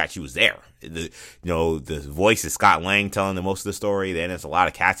 you forgot she was there. The voice is Scott Lang telling most of the story. Then there's a lot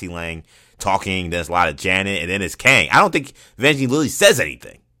of Cassie Lang talking. There's a lot of Janet, and then it's Kang. I don't think Evangeline Lilly says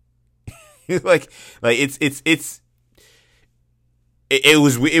anything. like it's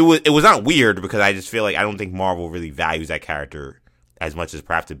it was not weird because I just feel like I don't think Marvel really values that character as much as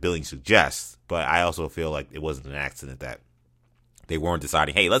perhaps the billing suggests. But I also feel like it wasn't an accident that they weren't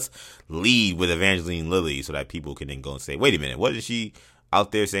deciding, hey, let's lead with Evangeline Lilly so that people can then go and say, wait a minute, what is she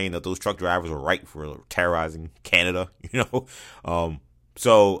out there saying that those truck drivers were right for terrorizing Canada? You know,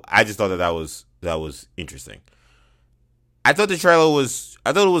 so I just thought that was interesting. I thought the trailer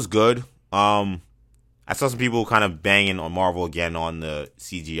was good. I saw some people kind of banging on Marvel again on the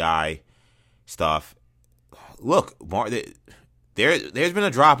CGI stuff. Look, there's been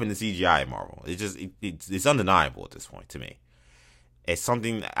a drop in the CGI at Marvel. It's undeniable at this point to me. It's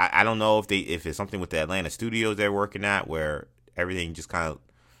something I don't know if it's something with the Atlanta studios they're working at where everything just kind of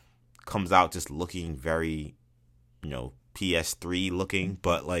comes out just looking very, PS3 looking.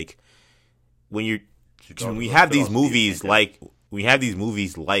 But like when we have these movies like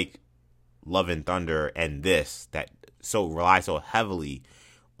Love and Thunder and this that rely so heavily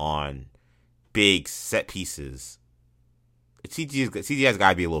on big set pieces, CGI's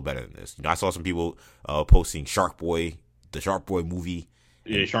got to be a little better than this. I saw some people posting the Shark Boy movie.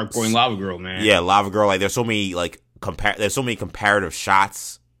 Yeah, Shark Boy and Lava Girl, man. Yeah, Lava Girl. Like, there's so many there's so many comparative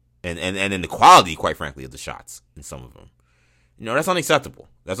shots, and in the quality, quite frankly, of the shots in some of them. That's unacceptable.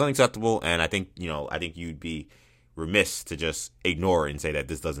 And I think you'd be remiss to just ignore it and say that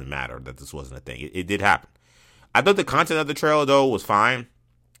this doesn't matter, that this wasn't a thing. It did happen. I thought the content of the trailer though was fine.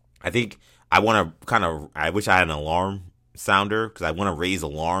 I think I wish I had an alarm sounder because I want to raise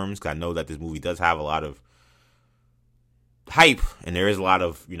alarms because I know that this movie does have a lot of hype and there is a lot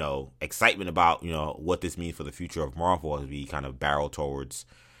of excitement about what this means for the future of Marvel as we kind of barrel towards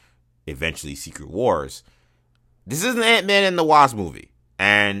eventually Secret Wars. This is an Ant-Man and the Wasp movie,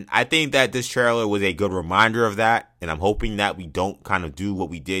 and I think that this trailer was a good reminder of that, and I'm hoping that we don't kind of do what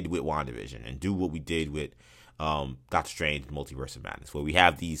we did with WandaVision and do what we did with Doctor Strange Multiverse of Madness, where we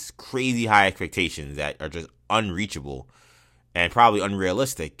have these crazy high expectations that are just unreachable and probably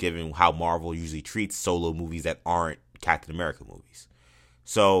unrealistic given how Marvel usually treats solo movies that aren't Captain America movies.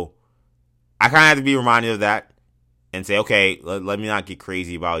 So I kind of have to be reminded of that and say, okay, let me not get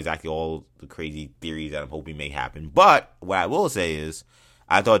crazy about exactly all the crazy theories that I'm hoping may happen. But what I will say is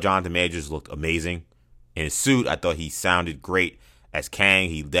I thought Jonathan Majors looked amazing in his suit. I thought he sounded great as Kang.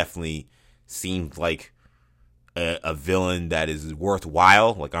 He definitely seemed like a villain that is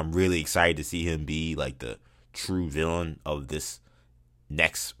worthwhile. Like, I'm really excited to see him be like the true villain of this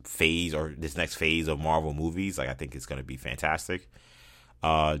next phase of Marvel movies. Like, I think it's going to be fantastic.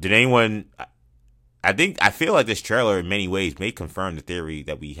 I feel like this trailer in many ways may confirm the theory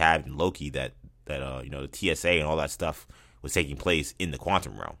that we had in Loki that the TSA and all that stuff was taking place in the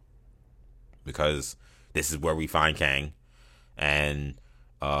quantum realm, because this is where we find Kang and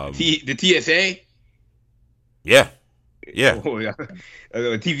the TSA. Yeah. TVA.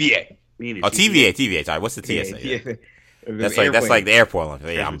 TVA. Sorry, what's the TSA? Yeah. That's like the airport.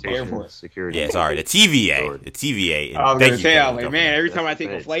 Yeah, I'm airport security. Yeah, sorry, the TVA. The TVA. I was gonna say, I was like, man, every time I take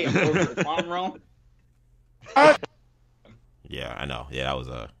a flight, I'm over to the quantum realm. Yeah, I know. Yeah, that was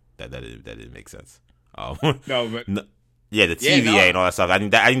that didn't make sense. No, but yeah, the TVA and all that stuff. I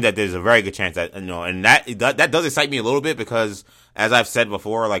think that there's a very good chance that and that does excite me a little bit because, as I've said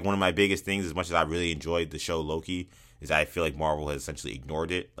before, like one of my biggest things, as much as I really enjoyed the show Loki, is I feel like Marvel has essentially ignored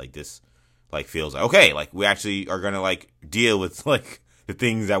it. Like this, like feels like okay, like we actually are gonna like deal with like the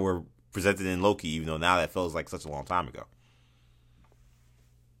things that were presented in Loki, even though now that feels like such a long time ago.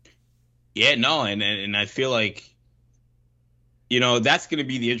 Yeah, no, and I feel like that's gonna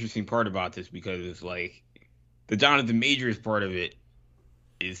be the interesting part about this, because it's like the Jonathan Majors part of it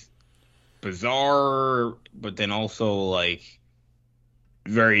is bizarre, but then also like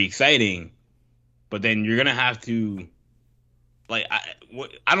very exciting. But then you're gonna have to like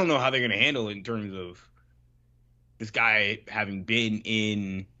I don't know how they're gonna handle it in terms of this guy having been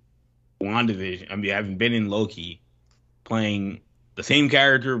in WandaVision. I mean, having been in Loki, playing the same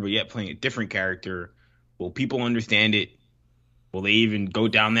character but yet playing a different character. Will people understand it? Will they even go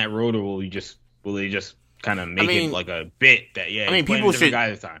down that road, or will they just kind of make it like a bit that people should guy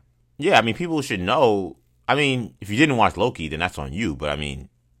this time? Yeah, I mean, people should know. I mean, if you didn't watch Loki, then that's on you. But I mean,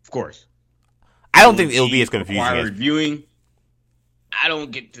 of course, I don't think it'll be as confusing as viewing. I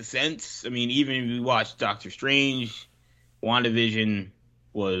don't get the sense. I mean, even if you watch Doctor Strange, WandaVision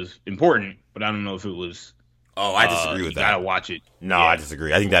was important, but I don't know if it was. Oh, I disagree with that. You gotta watch it. No, yeah. I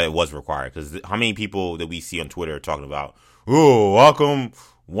disagree. I think that it was required, because how many people that we see on Twitter are talking about, oh, how come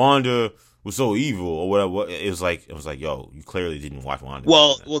Wanda was so evil or whatever? It was like, yo, you clearly didn't watch Wanda.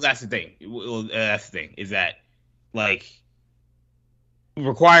 Well, that's the thing. That's the thing is that, like,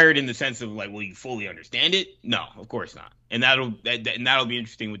 required in the sense of like, will you fully understand it? No, of course not. And that'll be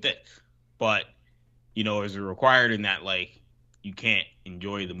interesting with this. But is it required in that like you can't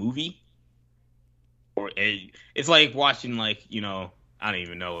enjoy the movie? Or it's like watching like I don't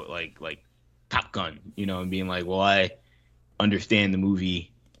even know like Top Gun, and being like, well, I understand the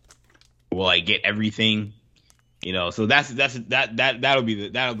movie. Will I get everything? So that'll be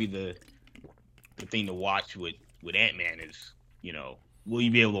the thing to watch with Ant-Man is, will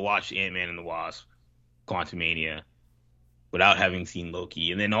you be able to watch Ant-Man and the Wasp, Quantumania, without having seen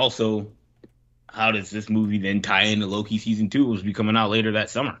Loki? And then also, how does this movie then tie into Loki season 2, which will be coming out later that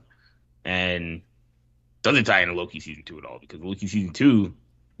summer? And doesn't tie into Loki season 2 at all, because Loki season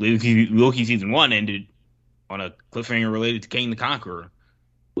 1 ended on a cliffhanger related to Kang the Conqueror.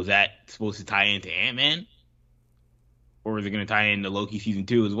 Was that supposed to tie into Ant-Man? Or is it going to tie into Loki season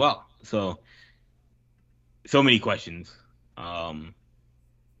 2 as well? So many questions. And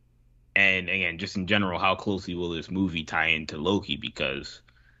again, just in general, how closely will this movie tie into Loki? Because,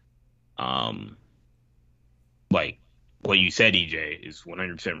 like what you said, EJ, is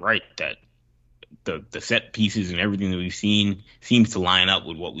 100% right. That the set pieces and everything that we've seen seems to line up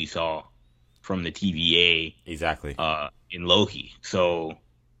with what we saw from the TVA. Exactly. In Loki. So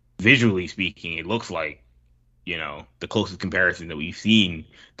visually speaking, it looks like, the closest comparison that we've seen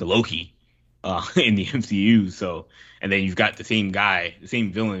to Loki in the MCU. So, and then you've got the same guy, the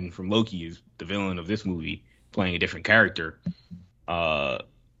same villain from Loki is the villain of this movie, playing a different character.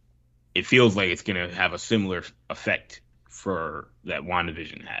 It feels like it's going to have a similar effect for that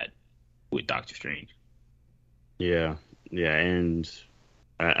WandaVision had with Doctor Strange. Yeah, and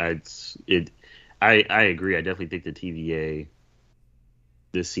I agree. I definitely think the TVA.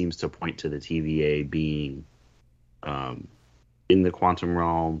 This seems to point to the TVA being in the quantum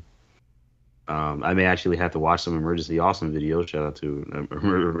realm. I may actually have to watch some Emergency Awesome videos. Shout out to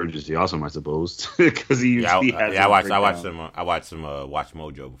Emergency Awesome, I suppose, because he I watched some Watch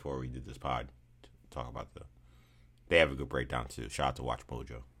Mojo before we did this pod to talk about They have a good breakdown too. Shout out to Watch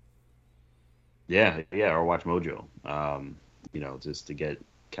Mojo. Yeah, or Watch Mojo. Just to get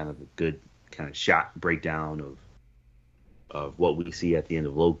kind of a good kind of shot breakdown of what we see at the end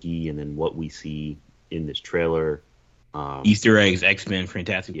of Loki, and then what we see in this trailer. Easter eggs, X-Men,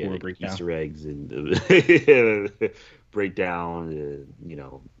 Fantastic Four breakdown. Easter eggs and breakdown.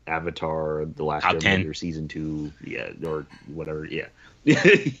 Avatar, The Last Airbender season 2, or whatever. Yeah,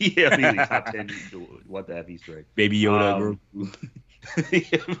 yeah. Top 10. What the F Easter egg? Baby Yoda.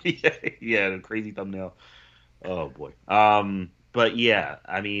 Yeah, the crazy thumbnail. Oh boy. But yeah,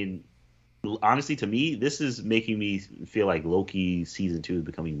 I mean, honestly, to me, this is making me feel like Loki season 2 is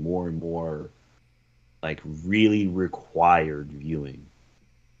becoming more and more like really required viewing.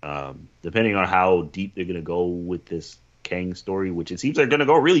 Depending on how deep they're gonna go with this Kang story, which it seems they're gonna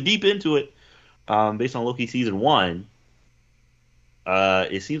go really deep into it, based on Loki season 1.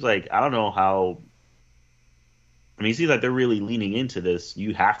 It seems like, I don't know how. I mean, it seems like they're really leaning into this.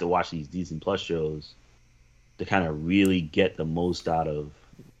 You have to watch these Disney Plus shows to kind of really get the most out of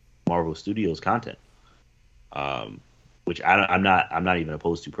Marvel Studios content, which I'm not even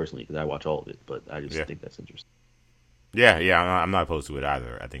opposed to personally, because I watch all of it. But I just think that's interesting. Yeah, I'm not opposed to it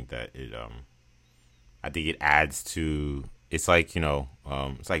either. I think that it adds to. It's like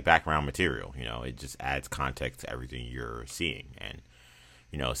it's like background material. It just adds context to everything you're seeing, and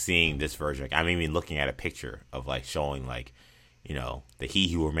seeing this version. Like, I'm even looking at a picture of like showing like the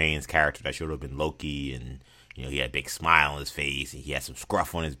He Who Remains character that should have been Loki, and he had a big smile on his face, and he had some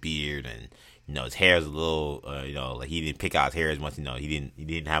scruff on his beard, and his hair is a little like he didn't pick out his hair as much. He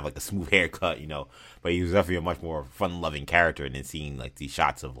didn't have like a smooth haircut, but he was definitely a much more fun loving character. And then seeing like these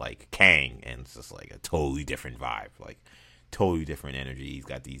shots of like Kang, and it's just like a totally different vibe, like totally different energy. He's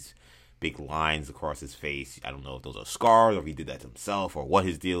got these big lines across his face. I don't know if those are scars or if he did that to himself or what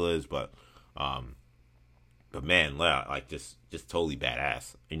his deal is, but man, like just totally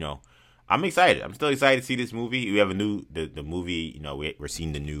badass. I'm excited. I'm still excited to see this movie. We have a new the movie. We're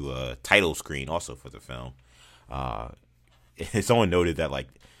seeing the new title screen also for the film. Someone noted that like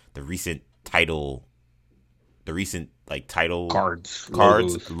the recent title cards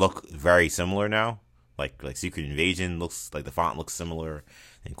look very similar now. Like Secret Invasion looks like the font looks similar,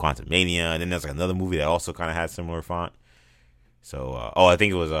 and Quantumania, and then there's like another movie that also kind of has similar font. So I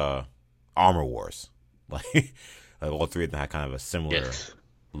think it was Armor Wars. Like all three of them had kind of a similar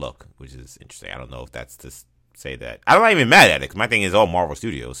look, which is interesting. I don't know if that's to say that. I'm not even mad at it, because my thing is all Marvel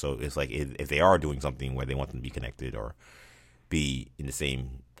Studios, so it's like if they are doing something where they want them to be connected or be in the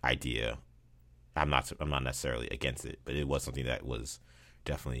same idea, I'm not necessarily against it, but it was something that was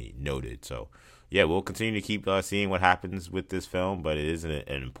definitely noted. So yeah, we'll continue to keep seeing what happens with this film, but it is an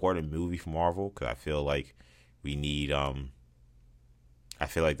important movie for Marvel because I feel like we need I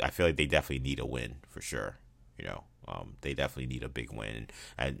feel like they definitely need a win for sure. They definitely need a big win,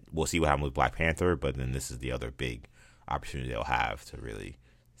 and we'll see what happens with Black Panther. But then this is the other big opportunity they'll have to really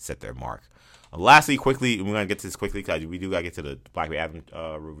set their mark. Lastly, quickly, we're gonna get to this quickly because we do gotta get to the Black Adam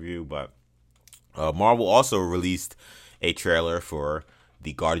review. But Marvel also released a trailer for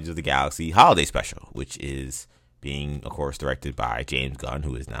the Guardians of the Galaxy holiday special, which is being, of course, directed by James Gunn,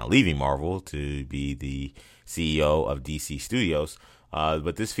 who is now leaving Marvel to be the CEO of DC Studios.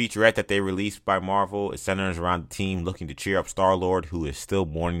 But this featurette that they released by Marvel is centered around the team looking to cheer up Star-Lord, who is still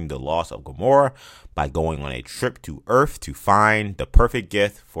mourning the loss of Gamora, by going on a trip to Earth to find the perfect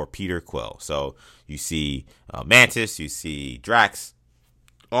gift for Peter Quill. So you see Mantis, you see Drax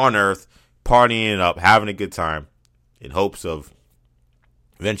on Earth, partying it up, having a good time, in hopes of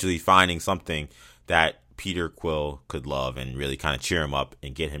eventually finding something that Peter Quill could love and really kind of cheer him up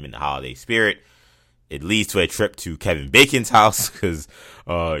and get him in the holiday spirit. It leads to a trip to Kevin Bacon's house because,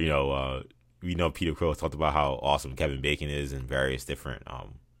 we know Peter Quill has talked about how awesome Kevin Bacon is in various different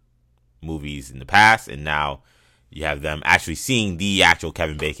movies in the past. And now you have them actually seeing the actual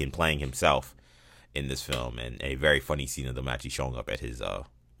Kevin Bacon playing himself in this film. And a very funny scene of them actually showing up at his,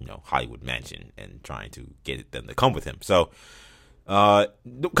 Hollywood mansion and trying to get them to come with him. So, kind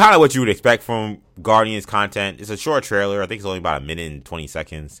of what you would expect from Guardians content. It's a short trailer. I think it's only about 1 minute and 20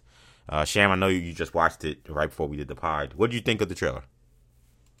 seconds. Sham, I know you just watched it right before we did the pod. What did you think of the trailer?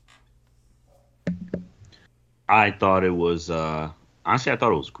 I thought it was honestly, I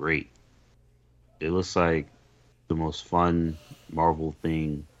thought it was great. It looks like the most fun Marvel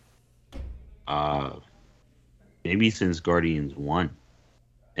thing maybe since Guardians 1.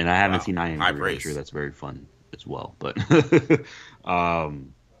 And I haven't seen Iron Man. I'm sure that's very fun as well. But but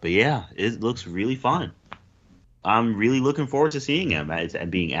yeah, it looks really fun. I'm really looking forward to seeing him and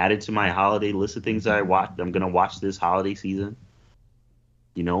being added to my holiday list of things that I watch. I'm going to watch this holiday season,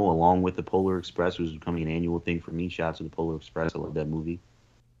 along with the Polar Express, which is becoming an annual thing for me. Shout out to the Polar Express. I love that movie.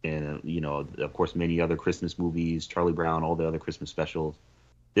 And, of course, many other Christmas movies, Charlie Brown, all the other Christmas specials.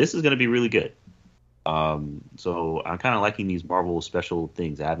 This is going to be really good. So I'm kind of liking these Marvel special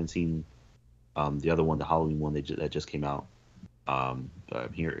things. I haven't seen the other one, the Halloween one that just came out. But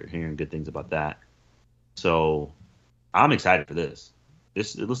I'm hearing good things about that. So I'm excited for this.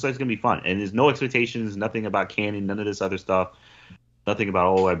 It looks like it's going to be fun. And there's no expectations, nothing about canon, none of this other stuff. Nothing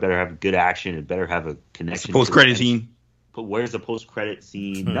about, I better have good action. It better have a connection. Post-credit scene. But where's the post-credit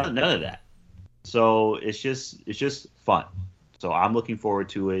scene? None of that. So it's just fun. So I'm looking forward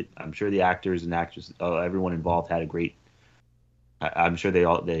to it. I'm sure the actors and actresses, everyone involved had a great. I'm sure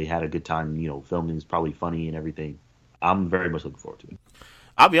they had a good time. Filming is probably funny and everything. I'm very much looking forward to it.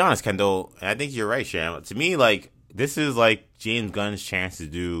 I'll be honest, Kendall, and I think you're right, Sham. To me, this is James Gunn's chance to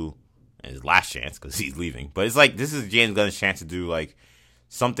do, and his last chance because he's leaving. But it's this is James Gunn's chance to do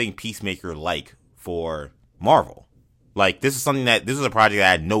something Peacemaker for Marvel. This is a project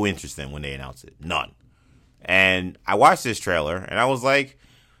I had no interest in when they announced it, none. And I watched this trailer and I was like,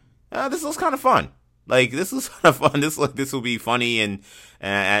 this looks kind of fun. This looks kind of fun. This will be funny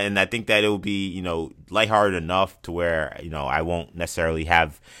and I think that it will be, lighthearted enough to where, I won't necessarily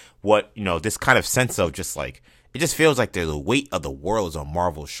have this kind of sense of just it just feels like the weight of the world is on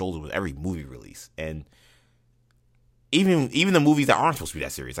Marvel's shoulders with every movie release. And even the movies that aren't supposed to be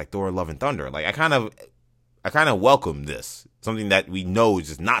that serious, like Thor: Love and Thunder, I kind of welcome this. Something that we know is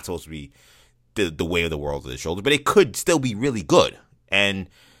just not supposed to be the weight of the world on the shoulder, but it could still be really good. And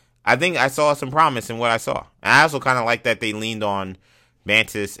I think I saw some promise in what I saw. And I also kind of like that they leaned on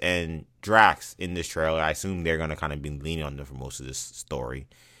Mantis and Drax in this trailer. I assume they're going to kind of be leaning on them for most of this story.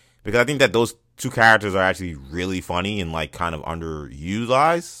 Because I think that those two characters are actually really funny and kind of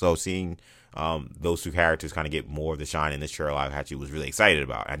underutilized. So seeing those two characters kind of get more of the shine in this trailer, I actually was really excited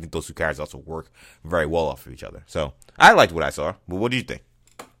about. I think those two characters also work very well off of each other. So I liked what I saw. But what do you think?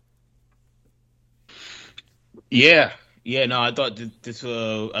 Yeah, no, I thought this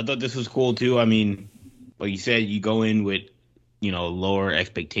was cool too. I mean, like you said, you go in with lower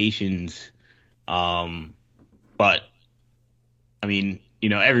expectations, but I mean,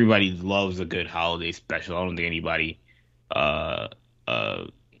 everybody loves a good holiday special. I don't think anybody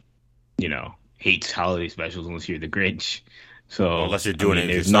hates holiday specials unless you're the Grinch. So unless you're doing it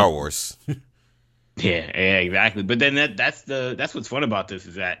in Star Wars. Yeah, exactly. But then that's what's fun about this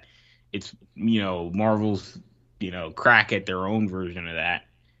is that it's Marvel's crack at their own version of that.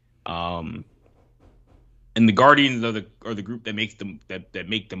 And the Guardians are the group that makes them that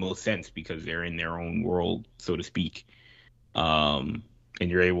make the most sense because they're in their own world, so to speak. And and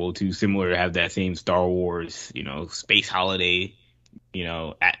you're able to similar to have that same Star Wars, space holiday,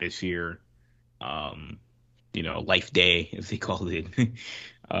 atmosphere, Life Day as they called it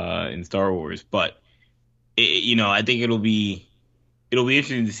in Star Wars. But I think it'll be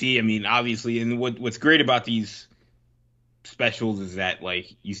interesting to see. I mean, obviously, and what's great about these specials is that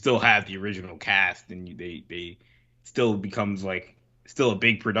like you still have the original cast, and they still becomes like still a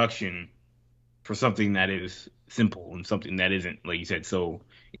big production for something that is simple and something that isn't, like you said, so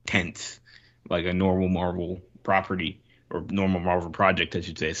intense like a normal Marvel property or normal Marvel project, I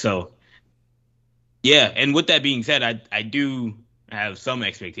should say. So yeah, and with that being said, I do have some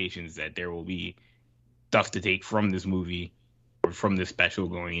expectations that there will be stuff to take from this movie or from this special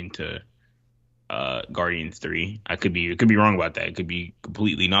going into Guardians 3. I could be wrong about that. It could be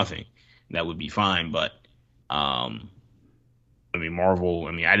completely nothing. That would be fine, but I mean, Marvel,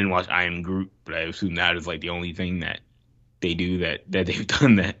 I didn't watch I Am Groot, but I assume that is like the only thing that they do that they've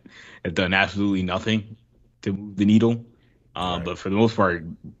done that have done absolutely nothing to move the needle. Right. But for the most part,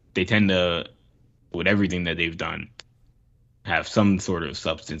 they tend to, with everything that they've done, have some sort of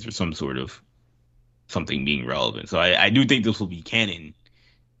substance or some sort of something being relevant. So I do think this will be canon,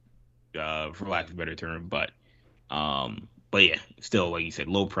 for lack of a better term. But yeah, still, like you said,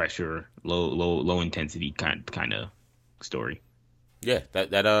 low pressure, low intensity kind of story. Yeah,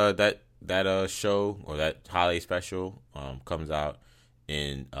 that show or that holiday special comes out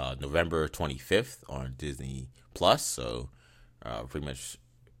in November 25th on Disney Plus. So pretty much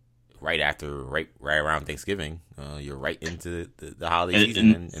right around Thanksgiving, you're right into the holiday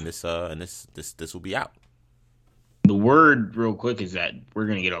season, and this will be out. The word, real quick, is that we're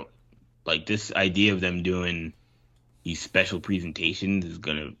gonna get this idea of them doing these special presentations is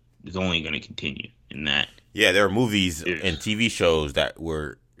only gonna continue in that. Yeah, there are movies and TV shows that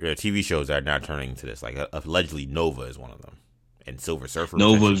are now turning into this. Like allegedly, Nova is one of them, and Silver Surfer.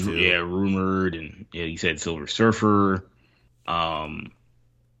 Nova's rumored, and he said Silver Surfer. And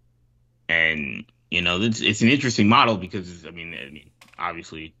it's an interesting model because I mean,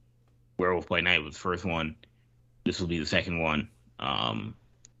 obviously, Werewolf by Night was the first one. This will be the second one. But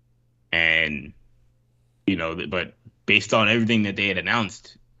based on everything that they had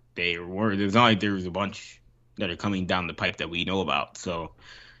announced, there's not like there was a bunch that are coming down the pipe that we know about. So,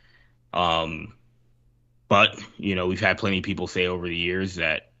 but we've had plenty of people say over the years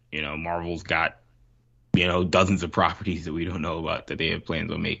that Marvel's got dozens of properties that we don't know about that they have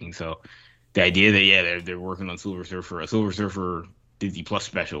plans on making. So the idea that they're working on Silver Surfer Disney Plus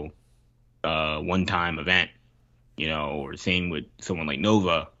special, one-time event, or same with someone like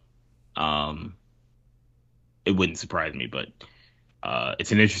Nova, it wouldn't surprise me, but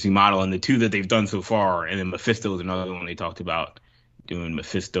it's an interesting model. And the two that they've done so far, and then Mephisto is another one they talked about doing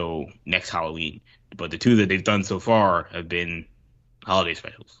Mephisto next Halloween. But the two that they've done so far have been holiday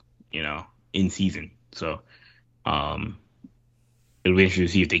specials, in season. So it'll be interesting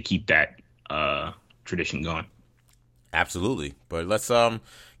to see if they keep that tradition going. Absolutely. But let's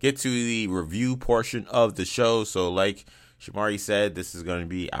get to the review portion of the show. So like Shamari said, this is going to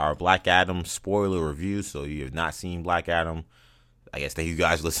be our Black Adam spoiler review. So you have not seen Black Adam, I guess thank you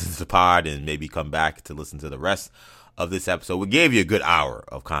guys listen to the pod and maybe come back to listen to the rest of this episode. We gave you a good hour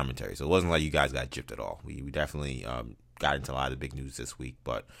of commentary, so it wasn't like you guys got gypped at all. We definitely got into a lot of the big news this week,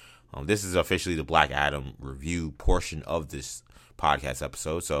 but this is officially the Black Adam review portion of this podcast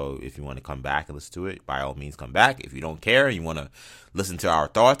episode. So if you want to come back and listen to it, by all means come back. If you don't care and you want to listen to our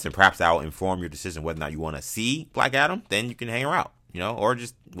thoughts and perhaps that will inform your decision whether or not you want to see Black Adam, then you can hang around, or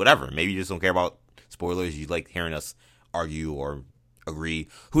just whatever. Maybe you just don't care about spoilers. You like hearing us argue or agree.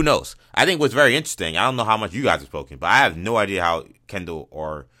 Who knows? I think what's very interesting, I don't know how much you guys have spoken, but I have no idea how Kendall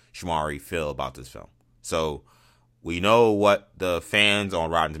or Shamari feel about this film. So we know what the fans on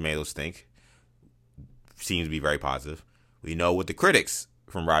Rotten Tomatoes think. Seems to be very positive. We know what the critics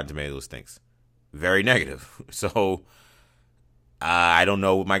from Rotten Tomatoes thinks. Very negative. So I don't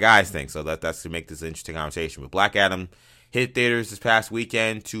know what my guys think. So that's to make this an interesting conversation. But Black Adam hit theaters this past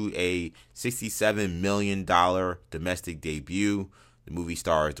weekend to a $67 million domestic debut. The movie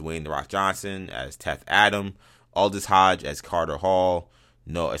stars Dwayne "The Rock" Johnson as Teth Adam, Aldous Hodge as Carter Hall,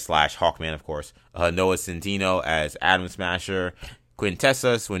 Hawkman, of course, Noah Centineo as Atom Smasher,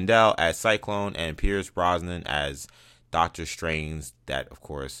 Quintessa Swindell as Cyclone, and Pierce Brosnan as Doctor Strange. That, of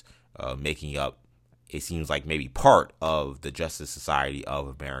course, making up, it seems like maybe part of the Justice Society of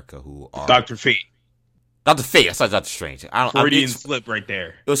America, who are Dr. Fate. Dr. Fate. I saw Dr. Strange. Freudian slip right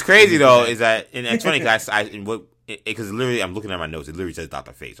there. It was crazy though, is that, and it's funny because literally I'm looking at my notes. It literally says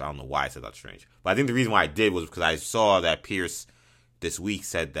Dr. Fate, so I don't know why it said Dr. Strange. But I think the reason why I did was because I saw that Pierce this week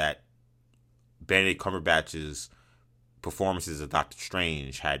said that Benedict Cumberbatch's performances of Doctor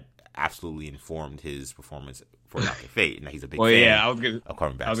Strange had absolutely informed his performance for Dr. Fate, and he's a big fan. Yeah, of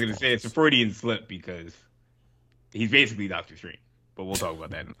Cumberbatch's. I was gonna say it's a Freudian slip because he's basically Doctor Strange, but we'll talk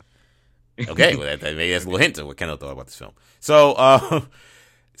about that. Okay, well, maybe that's a little hint of what Kendall thought about this film. So,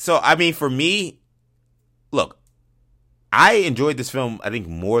 I mean, for me, look, I enjoyed this film, I think,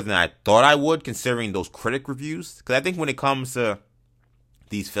 more than I thought I would, considering those critic reviews. Because I think when it comes to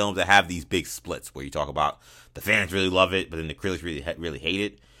these films that have these big splits, where you talk about the fans really love it, but then the critics really hate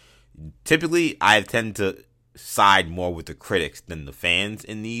it, typically I tend to side more with the critics than the fans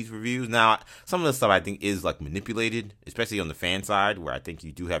in these reviews. Now, some of the stuff I think is like manipulated, especially on the fan side, where I think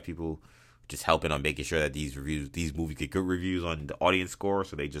you do have people just helping on making sure that these movies get good reviews on the audience score,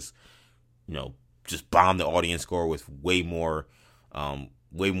 so they just bomb the audience score with way more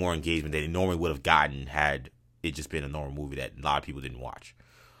engagement than they normally would have gotten had it just been a normal movie that a lot of people didn't watch.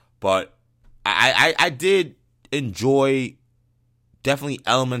 But I did enjoy definitely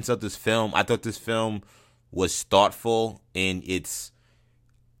elements of this film. I thought this film was thoughtful in its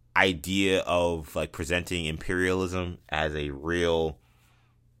idea of like presenting imperialism as a real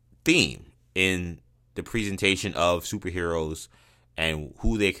theme in the presentation of superheroes and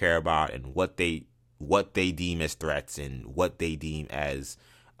who they care about and what they deem as threats and what they deem as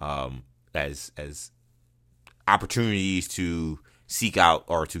opportunities to seek out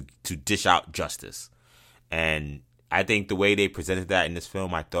or to dish out justice. And I think the way they presented that in this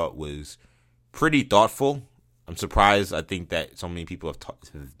film, I thought was pretty thoughtful. I'm surprised. I think that so many people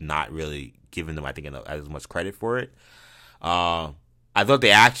have not really given them, I think, as much credit for it. I thought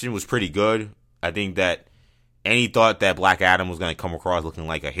the action was pretty good. I think that any thought that Black Adam was going to come across looking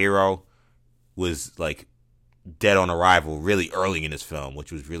like a hero was like dead on arrival really early in this film,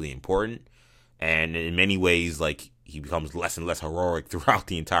 which was really important. And in many ways, like, he becomes less and less heroic throughout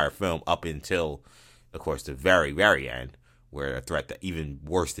the entire film up until, of course, the very, very end, where a threat that even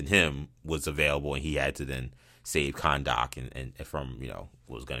worse than him was available and he had to then save Kahndaq and from,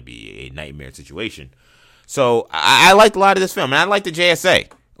 what was going to be a nightmare situation. So I liked a lot of this film, and I liked the JSA.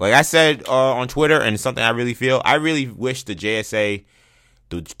 Like I said on Twitter, and it's something I really feel, I really wish the JSA,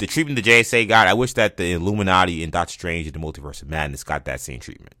 the treatment the JSA got, I wish that the Illuminati and Doctor Strange and the Multiverse of Madness got that same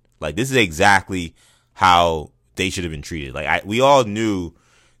treatment. Like, this is exactly how they should have been treated. Like, we all knew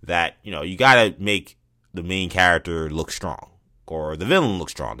that, you gotta make the main character look strong, or the villain look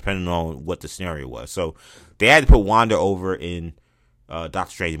strong, depending on what the scenario was. So they had to put Wanda over in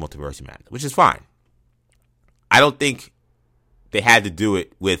Doctor Strange and Multiverse of Madness, which is fine. I don't think they had to do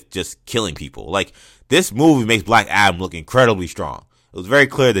it with just killing people. Like, this movie makes Black Adam look incredibly strong. It was very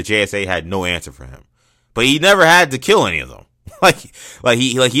clear that JSA had no answer for him, but he never had to kill any of them.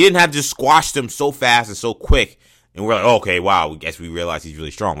 He didn't have to just squash them so fast and so quick, and we're like, oh, okay, wow, I guess we realize he's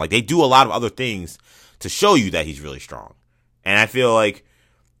really strong. Like, they do a lot of other things to show you that he's really strong, and I feel like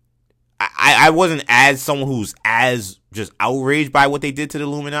I wasn't as someone who's as just outraged by what they did to the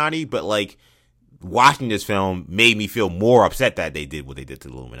Illuminati, but like, watching this film made me feel more upset that they did what they did to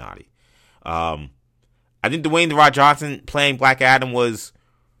the Illuminati. I think Dwayne "The Rock" Johnson playing Black Adam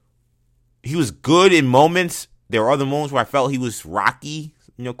he was good in moments. There were other moments where I felt he was rocky,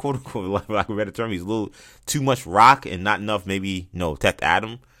 quote unquote, like a better term. He's a little too much rock and not enough maybe, Teth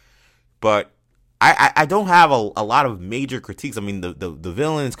Adam. But I don't have a lot of major critiques. I mean, the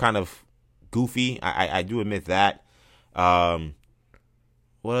villain is kind of goofy. I do admit that.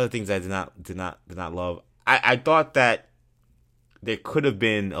 What other things I did not love? I thought that there could have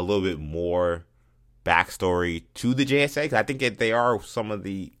been a little bit more backstory to the JSA, 'cause I think that they are some of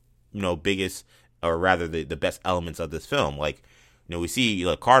the biggest, or rather the best elements of this film. Like, we see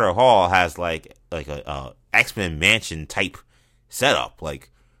Carter Hall has like a X-Men mansion type setup.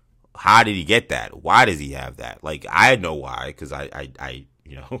 Like, how did he get that? Why does he have that? Like, I know why, because I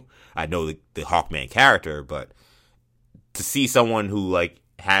know the Hawkman character, but to see someone who like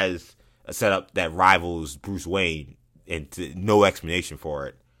has a setup that rivals Bruce Wayne and no explanation for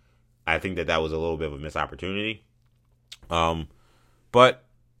it, I think that was a little bit of a missed opportunity. But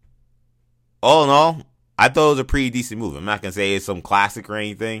all in all, I thought it was a pretty decent movie. I'm not going to say it's some classic or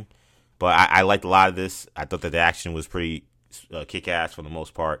anything, but I liked a lot of this. I thought that the action was pretty kick-ass for the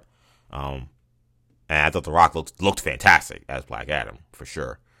most part. And I thought The Rock looked fantastic as Black Adam, for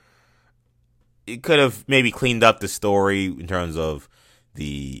sure. It could have maybe cleaned up the story in terms of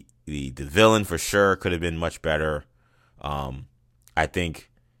the villain, for sure, could have been much better. I think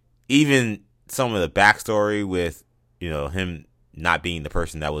even some of the backstory with, him not being the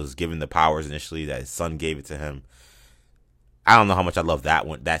person that was given the powers initially, that his son gave it to him. I don't know how much I love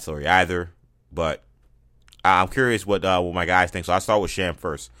that story either, but I'm curious what my guys think. So I'll start with Sham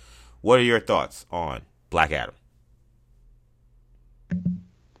first. What are your thoughts on Black Adam?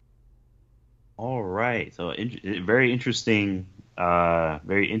 All right. So very interesting.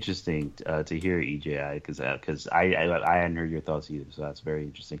 Very interesting to hear EJ because I hadn't heard your thoughts either. So that's very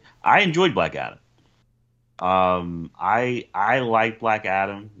interesting. I enjoyed Black Adam. I liked Black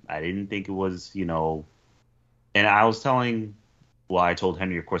Adam. I didn't think it was, and I was I told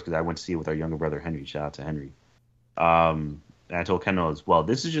Henry, of course, because I went to see it with our younger brother Henry. Shout out to Henry. And I told Kendall as well.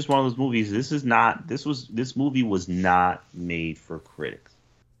 This is just one of those movies. This movie was not made for critics.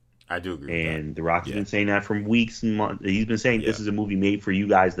 I do agree. And The Rock has been saying that from weeks and months. He's been saying this is a movie made for you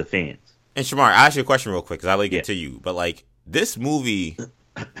guys, the fans. And Shamar, I'll ask you a question real quick because I'll get to you. But like this movie,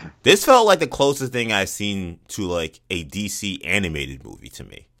 this felt like the closest thing I've seen to like a DC animated movie to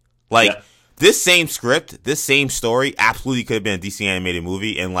me. Like this same script, this same story, absolutely could have been a DC animated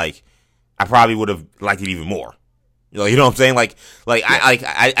movie, and like I probably would have liked it even more. You know what I'm saying?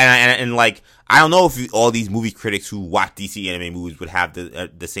 I don't know if all these movie critics who watch DC anime movies would have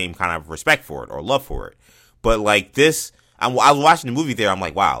the same kind of respect for it or love for it. But like this, I was watching the movie there. I'm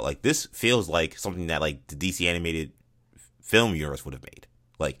like, wow, like this feels like something that like the DC animated film universe would have made.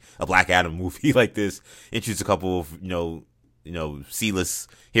 Like a Black Adam movie like this, introduce a couple of C-list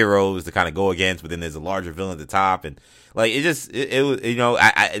heroes to kind of go against, but then there's a larger villain at the top, and like it was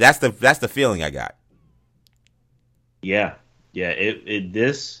that's the feeling I got. Yeah.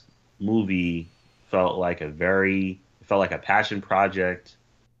 This movie felt like a passion project.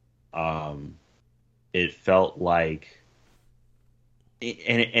 It felt like,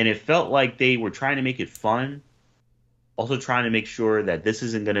 and it felt like they were trying to make it fun, also trying to make sure that this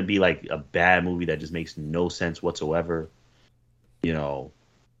isn't going to be like a bad movie that just makes no sense whatsoever,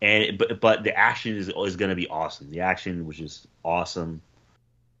 And but the action is going to be awesome. The action was just awesome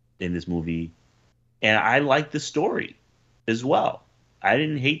in this movie. And I liked the story as well. I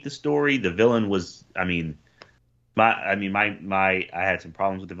didn't hate the story. The villain was, I had some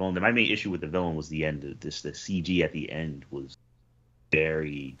problems with the villain. My main issue with the villain was the end of this. The CG at the end was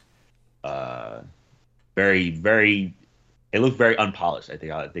very, very, very. It looked very unpolished. I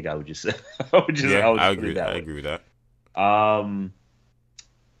think I would just. I agree with that.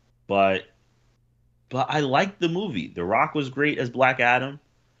 But I liked the movie. The Rock was great as Black Adam.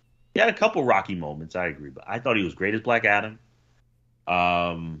 He had a couple Rocky moments, I agree, but I thought he was great as Black Adam.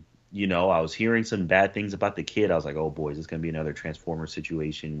 I was hearing some bad things about the kid. I was like, oh boy, is this going to be another Transformer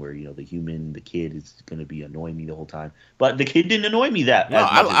situation where, the kid is going to be annoying me the whole time. But the kid didn't annoy me that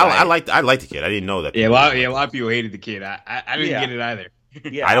much. I liked the kid. I didn't know that. A lot of people hated the kid. I didn't get it either.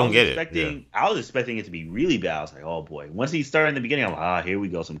 Yeah, I don't get it. Yeah. I was expecting it to be really bad. I was like, oh boy. Once he started in the beginning, I'm like, here we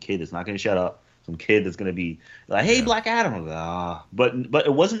go. Some kid that's not going to shut up. Some kid that's going to be like, hey, Black Adam. I was like, but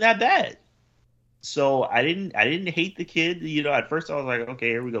it wasn't that bad. So I didn't hate the kid. At first I was like, okay,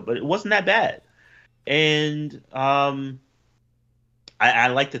 here we go. But it wasn't that bad. And I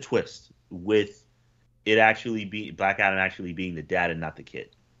like the twist with it actually Black Adam actually being the dad and not the kid.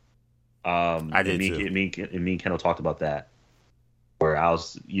 I did too. Me and Kendall talked about that. Where I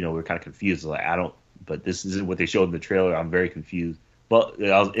was, we were kind of confused. Like, but this isn't what they showed in the trailer. I'm very confused. But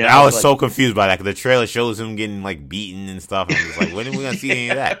I was so confused by that because the trailer shows him getting like beaten and stuff. And I'm just like, when are we gonna see any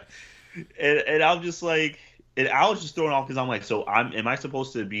of that? And I'm just like, and I was just thrown off because I'm like, so am I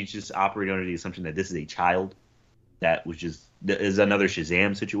supposed to be just operating under the assumption that this is a child that is another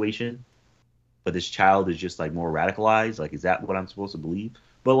Shazam situation, but this child is just like more radicalized? Like, is that what I'm supposed to believe?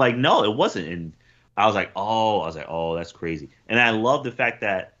 But like, no, it wasn't. And I was like, oh, that's crazy. And I love the fact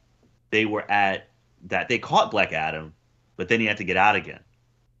that they caught Black Adam, but then he had to get out again.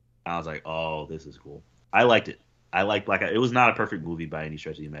 I was like, oh, this is cool. I liked it. I liked Black Adam. It was not a perfect movie by any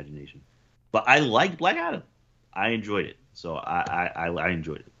stretch of the imagination, but I liked Black Adam. I enjoyed it. So I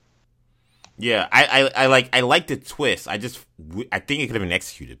enjoyed it. Yeah, I like the twist. I think it could have been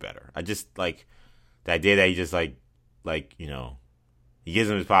executed better. I just like the idea that he just like he gives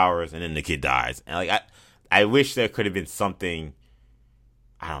him his powers and then the kid dies. And like I wish there could have been something.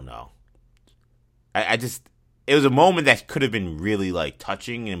 I don't know. It was a moment that could have been really like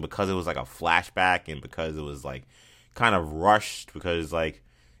touching, and because it was like a flashback, and because it was like kind of rushed, because like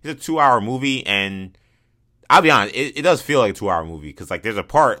it's a 2-hour movie, and I'll be honest, it does feel like a 2-hour movie because like there's a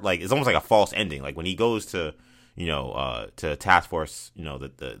part like it's almost like a false ending. Like when he goes to to Task Force,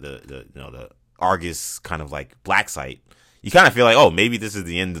 the Argus kind of like black site, you kind of feel like, oh, maybe this is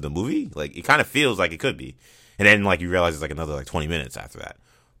the end of the movie. Like it kind of feels like it could be, and then like you realize it's like another like 20 minutes after that.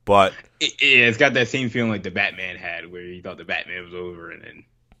 But it's got that same feeling like the Batman had, where you thought the Batman was over, and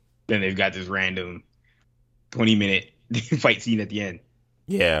then they've got this random 20-minute fight scene at the end.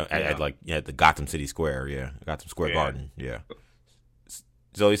 Yeah, at the Gotham City Square, Gotham Square Garden, yeah.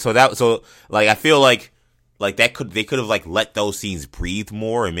 So I feel like like they could have like let those scenes breathe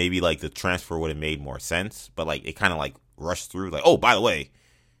more, and maybe like the transfer would have made more sense. But like it kind of like rushed through. Like, oh, by the way,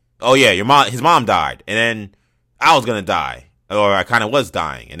 oh yeah, his mom died, and then I was gonna die, or I kind of was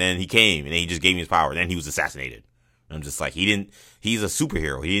dying, and then he came, and then he just gave me his power, and then he was assassinated. And I'm just like, he's a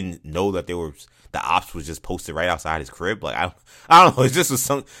superhero. He didn't know that the ops was just posted right outside his crib. Like I don't know. It just was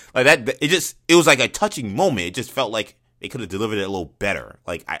some like that. It was like a touching moment. It just felt like they could have delivered it a little better.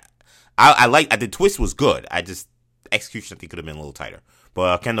 Like I like the twist was good. Execution I think could have been a little tighter.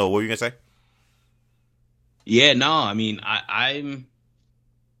 But Kendall, what were you gonna say? Yeah, no, I mean I'm,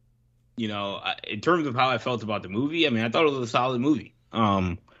 in terms of how I felt about the movie, I mean I thought it was a solid movie.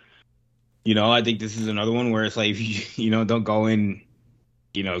 I think this is another one where it's like don't go in,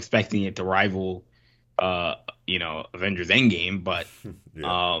 expecting it to rival, Avengers Endgame, but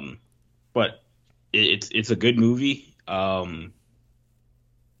yeah. But it's a good movie.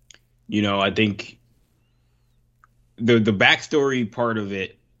 I think the backstory part of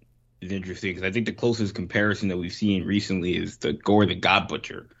it is interesting because I think the closest comparison that we've seen recently is the Gore the God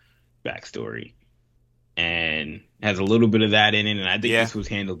Butcher backstory, and has a little bit of that in it. And I think this was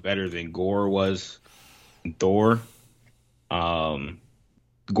handled better than Gore was in Thor.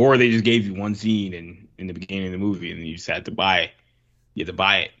 Gore, they just gave you one scene in the beginning of the movie, and you just had to buy it. You had to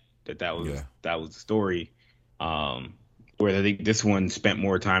buy it. That was the story. Where I think this one spent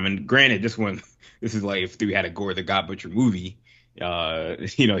more time. And granted, this is like if we had a Gore the God Butcher movie,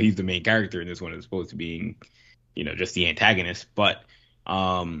 he's the main character in this one as opposed to being, just the antagonist. But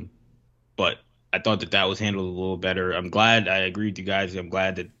I thought that was handled a little better. I'm glad. I agree with you guys. I'm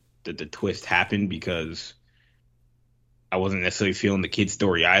glad that the twist happened because I wasn't necessarily feeling the kid's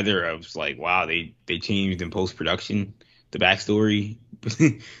story either. I was like, wow, they changed in post-production the backstory.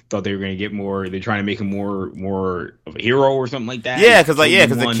 Thought they were going to get more. They're trying to make him more of a hero or something like that. Yeah, because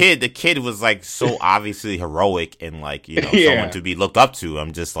the kid was like so obviously heroic and like someone to be looked up to.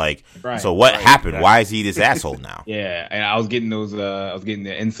 I'm just like, so what happened? Exactly. Why is he this asshole now? Yeah, and I was getting those. I was getting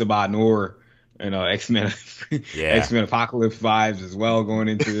the Ensaba Noor, X-Men, X-Men Apocalypse vibes as well going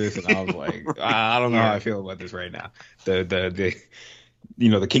into this, and I was like, I don't know how I feel about this right now. The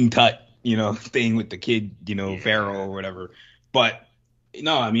King Tut thing with the kid Pharaoh or whatever, but.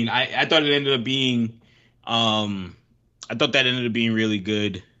 No, I mean, I thought it ended up being, really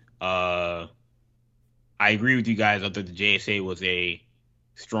good. I agree with you guys. I thought the JSA was a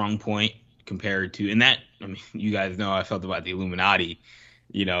strong point compared to, and that, I mean, you guys know how I felt about the Illuminati,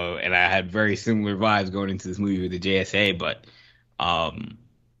 and I had very similar vibes going into this movie with the JSA, but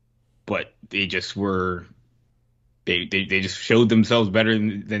they just were. They just showed themselves better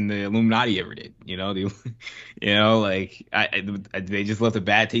than the Illuminati ever did. They just left a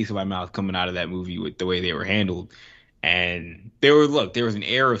bad taste in my mouth coming out of that movie with the way they were handled. And there was an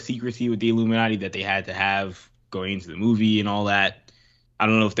air of secrecy with the Illuminati that they had to have going into the movie and all that. I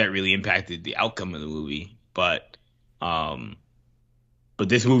don't know if that really impacted the outcome of the movie, but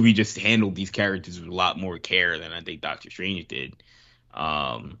this movie just handled these characters with a lot more care than I think Doctor Strange did.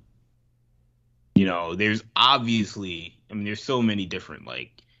 There's obviously, there's so many different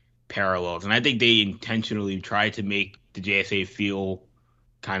like parallels, and I think they intentionally tried to make the JSA feel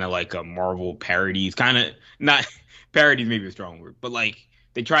kind of like a Marvel parodies, kind of not parodies, maybe a strong word, but like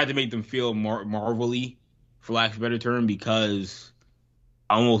they tried to make them feel more Marvel-y, for lack of a better term, because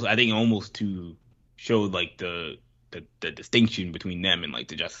I think almost to show like the distinction between them and like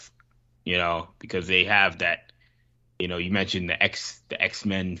because they have that. You mentioned the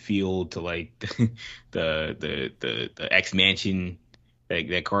X-Men feel to like the X Mansion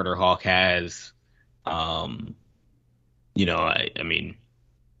that Carter Hawk has. I mean,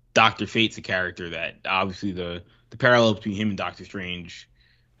 Dr. Fate's a character that obviously the parallels between him and Doctor Strange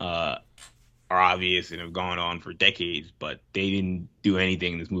are obvious and have gone on for decades, but they didn't do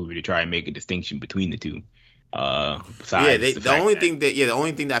anything in this movie to try and make a distinction between the two. The only thing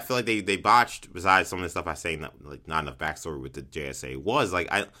that I feel like they botched, besides some of the stuff I say, not enough backstory with the JSA, was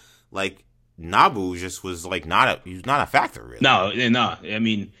Nabu just was like he was not a factor really. No. I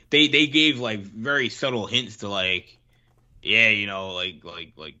mean, they gave like very subtle hints to like,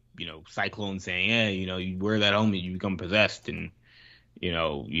 Cyclone saying, you wear that helmet, you become possessed, and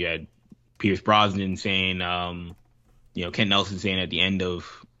you had Pierce Brosnan saying, Kent Nelson saying at the end of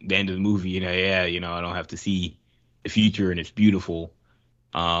the movie, I don't have to see the future and it's beautiful.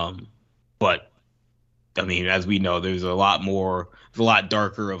 But I mean, as we know, there's a lot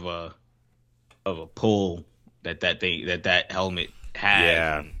darker of a pull that helmet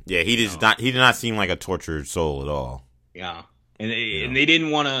had. Yeah. He did not seem like a tortured soul at all. Yeah. And they didn't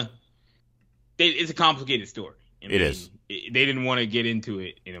want to, it's a complicated story. It is. They didn't want to get into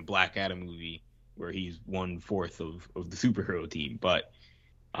it in a Black Adam movie where he's 1/4 of the superhero team. But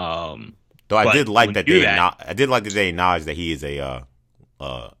though I did like that they acknowledged that he is he's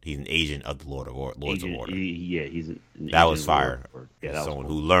an agent of the Lords of Order. He's that was fire. Yeah, that someone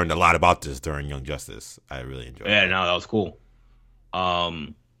was cool. Who learned a lot about this during Young Justice. I really enjoyed. Yeah, that was cool.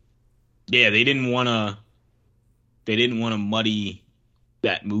 Yeah, they didn't want to muddy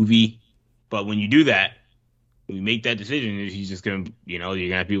that movie, but when you do that, when you make that decision, he's just gonna, you're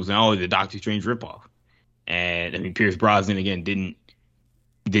gonna have people saying, "Oh, the Doctor Strange ripoff." And I mean, Pierce Brosnan again didn't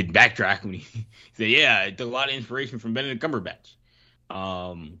backtrack when he said, "Yeah, it took a lot of inspiration from Benedict Cumberbatch."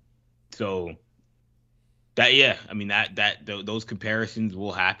 So that, yeah, I mean those comparisons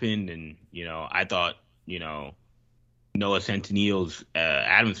will happen, and I thought Noah Centineo's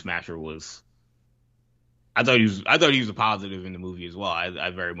Atom Smasher was. I thought he was a positive in the movie as well. I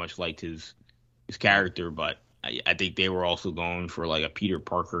very much liked his character, but I think they were also going for like a Peter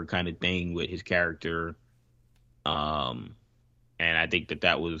Parker kind of thing with his character, and I think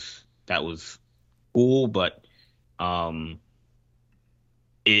that was cool. But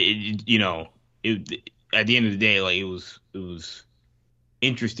it at the end of the day, like it was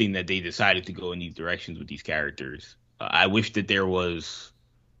interesting that they decided to go in these directions with these characters. I wish that there was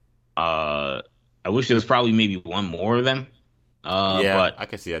probably maybe one more of them. But I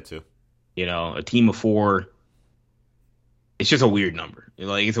can see that too. A team of 4. It's just a weird number.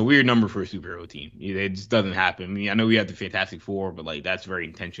 Like, it's a weird number for a superhero team. It just doesn't happen. I mean, I know we have the Fantastic Four, but like that's very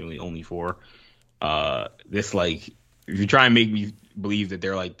intentionally only 4. This, like, if you try and make me believe that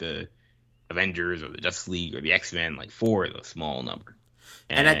they're like the Avengers or the Justice League or the X-Men, like 4 is a small number.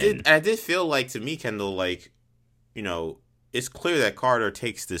 And I did feel like, to me, Kendall, like, it's clear that Carter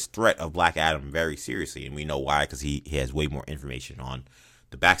takes this threat of Black Adam very seriously, and we know why, because he has way more information on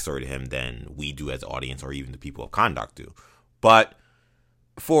the backstory to him than we do as an audience or even the people of Kahndaq do. But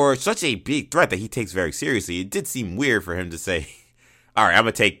for such a big threat that he takes very seriously, it did seem weird for him to say, all right, I'm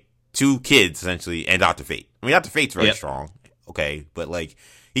going to take 2 kids, essentially, and Dr. Fate. I mean, Dr. Fate's very strong, okay, but, like,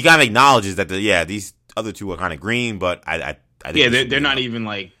 he kind of acknowledges that, these other 2 are kind of green, but I think they're not even,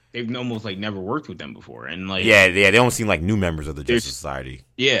 like, they've almost, like, never worked with them before, and, like... Yeah, they don't seem like new members of the Justice Society.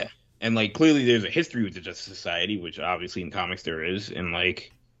 Yeah, and, like, clearly there's a history with the Justice Society, which obviously in comics there is, and,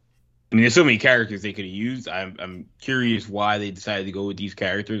 like... I mean, there's so many characters they could have used. I'm curious why they decided to go with these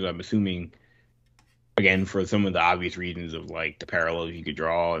characters. I'm assuming, again, for some of the obvious reasons of, like, the parallels you could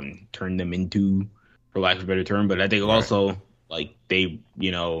draw and turn them into, for lack of a better term. But I think also, like, there's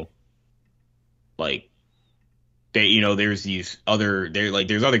these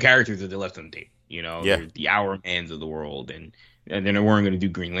there's other characters that they left on the table. There's the Hourmans of the world, and then they weren't going to do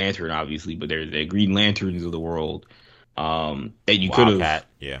Green Lantern, obviously, but there's the Green Lanterns of the world that you could have.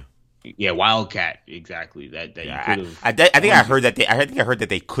 Yeah, Wildcat, exactly. That you could have. I think I heard that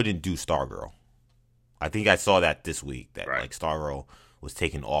they couldn't do Stargirl. I think I saw that this week that like Stargirl was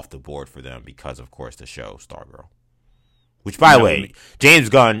taken off the board for them because, of course, the show Stargirl. Which, by the way, James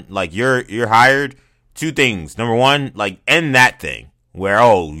Gunn, like you're hired. 2 things. Number 1, like end that thing where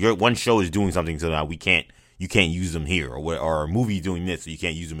your one show is doing something, so now you can't use them here, or a movie doing this, so you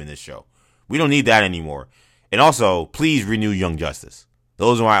can't use them in this show. We don't need that anymore. And also, please renew Young Justice.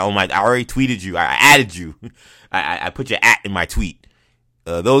 Those are I already tweeted you. I added you. I put your @ in my tweet.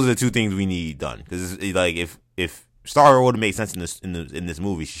 Those are the 2 things we need done. Because like if Stargirl would have made sense in this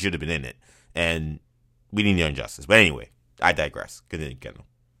movie, she should have been in it. And we need Young Justice. But anyway, I digress. Continue, Kendall.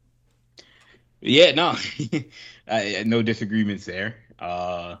 Yeah, no, no disagreements there.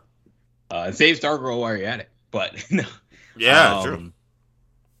 Save Stargirl while you're at it. But no. Yeah, true.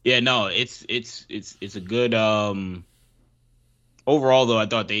 Yeah, no, it's a good. Overall, though, I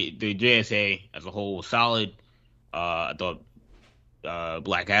thought the JSA as a whole was solid. I thought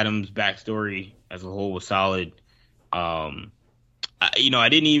Black Adam's backstory as a whole was solid. I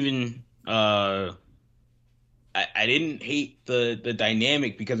didn't even I didn't hate the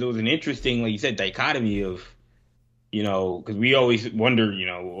dynamic, because it was an interesting, like you said, dichotomy of, because we always wonder,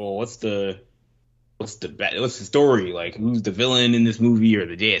 well, what's the story? Like, who's the villain in this movie, or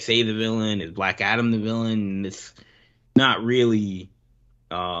the JSA the villain? Is Black Adam the villain? And it's not really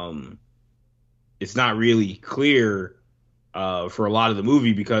clear for a lot of the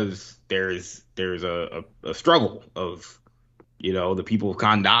movie, because there's a struggle of, the people of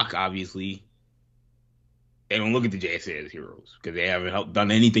Kahndaq, obviously. They don't look at the JSA as heroes because they haven't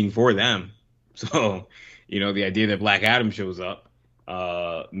done anything for them. So, the idea that Black Adam shows up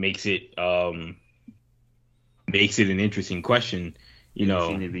makes it an interesting question.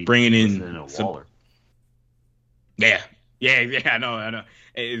 Bringing in Waller. Yeah, I know.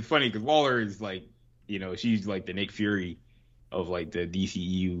 It's funny because Waller is like, she's like the Nick Fury of like the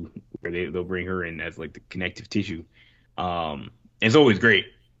DCEU where they'll bring her in as like the connective tissue. It's always great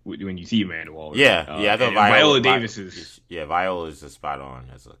when you see Amanda Waller. Yeah, I thought Viola Davis is. Yeah, Viola is spot on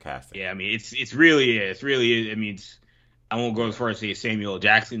as a casting. Yeah, I mean it's really. I mean I won't go as far as say Samuel L.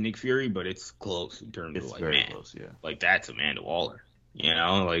 Jackson, Nick Fury, but it's close in terms of like very man, close, yeah. like that's Amanda Waller. You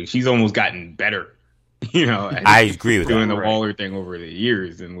know, like she's almost gotten better. You know, I agree with doing that. the Waller thing over the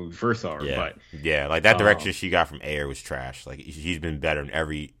years than when we first saw her. Yeah, but yeah, like that direction she got from Air was trash. Like she's been better in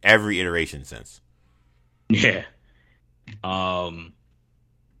every iteration since. Yeah. The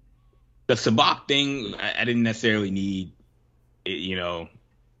Sabak thing, I didn't necessarily need. You know,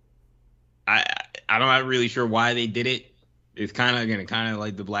 I'm not really sure why they did it. It's kind of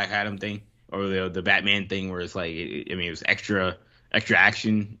like the Black Adam thing or the Batman thing, where it's like, it was extra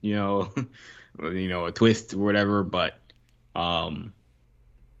action, you know, a twist or whatever, but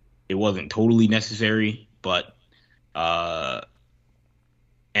it wasn't totally necessary. But and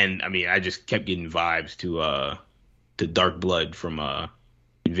I mean, I just kept getting vibes to Dark Blood from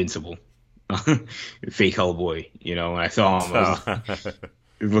Invincible, fake Hellboy. You know, when I saw him,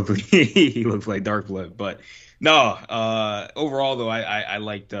 he looks like Dark Blood. But no, overall though, I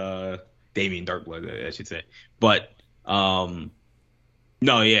liked Damien Darkblood, I should say. But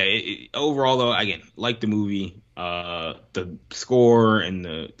no, yeah. Overall though, again, like the movie, the score and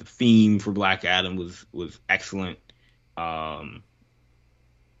the theme for Black Adam was excellent.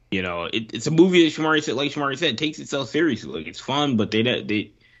 You know, it's a movie that Shamari said, takes itself seriously. Like, it's fun, but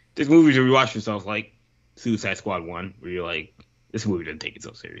there's movies where you watch yourself, like Suicide Squad 1, where you're like, this movie doesn't take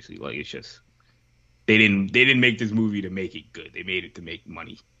itself seriously. Like, it's just they didn't make this movie to make it good. They made it to make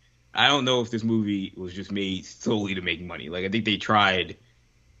money. I don't know if this movie was just made solely to make money. Like, I think they tried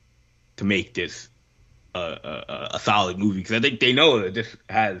to make this a solid movie, because I think they know that this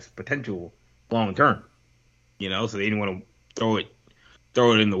has potential long term. You know, so they didn't want to throw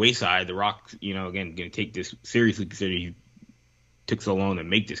it in the wayside. The Rock, you know, again, going to take this seriously, considering he took so long to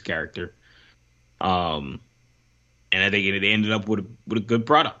make this character. And I think they ended up with a good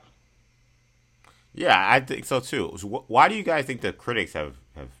product. Yeah, I think so too. So why do you guys think the critics have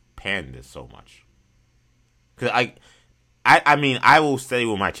panned this so much? Because I mean, I will say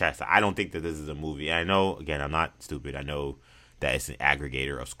with my chest, I don't think that this is a movie. I know, again, I'm not stupid. I know that it's an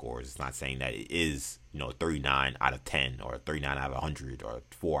aggregator of scores. It's not saying that it is, 39 out of 10 or 39 out of 100 or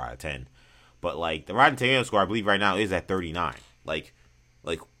 4 out of 10. But, like, the Rotten Tomatoes score, I believe right now, is at 39. Like,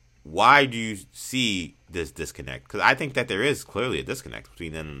 why do you see this disconnect? Because I think that there is clearly a disconnect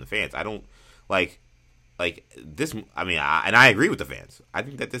between them and the fans. I don't, like this, I mean, and I agree with the fans. I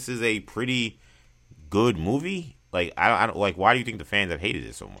think that this is a pretty good movie. Like, I don't like, why do you think the fans have hated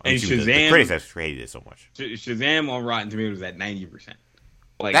it so much? And Shazam, the critics have hated it so much. Shazam on Rotten Tomatoes is at 90%.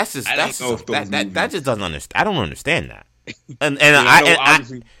 Like, that just doesn't understand. I don't understand that. And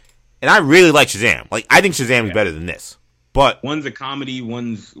I really like Shazam. Like, I think Shazam is better than this. But one's a comedy,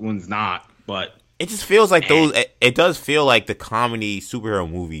 one's not. But it just feels like those. It does feel like the comedy superhero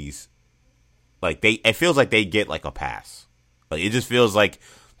movies, like it feels like they get like a pass. Like, it just feels like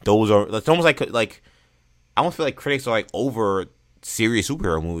those are. It's almost like I don't feel like critics are like over serious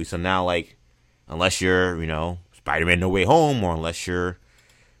superhero movies. So now, like, unless you're Spider-Man No Way Home, or unless you're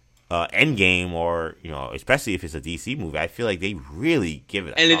Endgame, or especially if it's a DC movie, I feel like they really give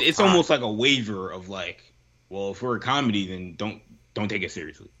it. It's almost like a waiver of like, well, if we're a comedy, then don't take it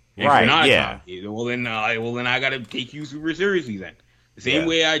seriously. And right? If we're not a comedy, well then I gotta take you super seriously. Then the same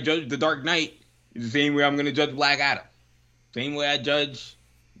way I judge The Dark Knight is the same way I'm gonna judge Black Adam. Same way I judge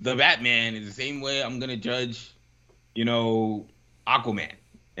the Batman is the same way I'm gonna judge, Aquaman.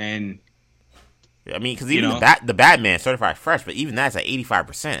 And I mean, because even the Batman Certified Fresh, but even that's at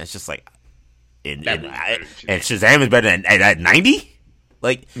 85%. It's just like, and Shazam is better than at 90.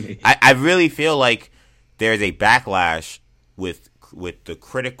 Like, I really feel like there's a backlash with the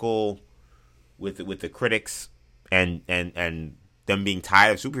critical, with the critics and them being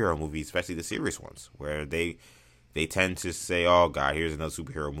tired of superhero movies, especially the serious ones, where they tend to say, "Oh God, here's another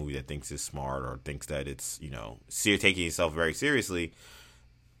superhero movie that thinks it's smart or thinks that it's taking itself very seriously,"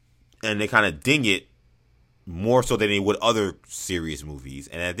 and they kind of ding it more so than they would other serious movies.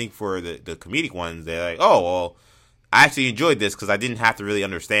 And I think for the comedic ones, they're like, "Oh well, I actually enjoyed this because I didn't have to really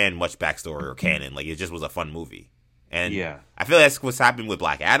understand much backstory or canon. Like, it just was a fun movie." And I feel like that's what's happened with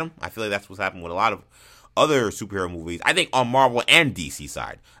Black Adam. I feel like that's what's happened with a lot of other superhero movies. I think on Marvel and DC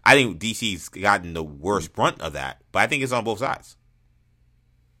side, I think DC's gotten the worst brunt of that, but I think it's on both sides.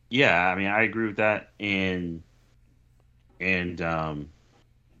 Yeah, I mean, I agree with that, and I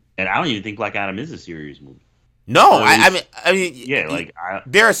don't even think Black Adam is a serious movie. No, I mean, yeah, like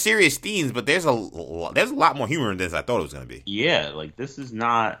there are serious themes, but there's a lot more humor in this than I thought it was going to be. Yeah, like this is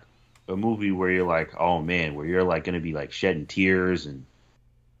not a movie where you're like, oh man, where you're like going to be like shedding tears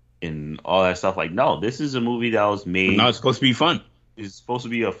and all that stuff. Like, no, this is a movie that was made. No, it's supposed to be fun. It's supposed to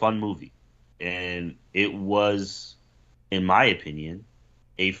be a fun movie, and it was, in my opinion,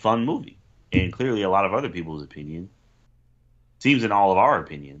 a fun movie, and clearly a lot of other people's opinion. Seems in all of our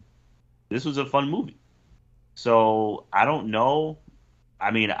opinion, this was a fun movie. So I don't know.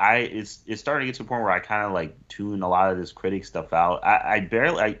 I mean, it's starting to get to a point where I kind of like tune a lot of this critic stuff out. I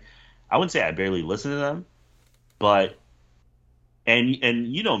wouldn't say I barely listen to them, but and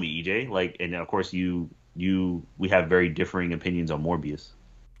you know me, EJ, like, and of course we have very differing opinions on Morbius.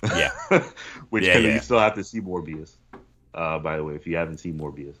 Yeah, which you still have to see Morbius. By the way, if you haven't seen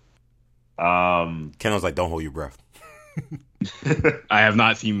Morbius, Ken was like, "Don't hold your breath." I have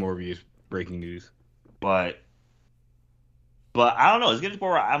not seen Morbius. Breaking news, but I don't know. It's getting to the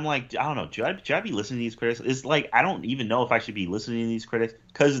point where I'm like, I don't know. Should I be listening to these critics? It's like I don't even know if I should be listening to these critics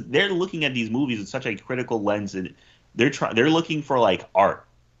because they're looking at these movies with such a critical lens, and they're looking for like art,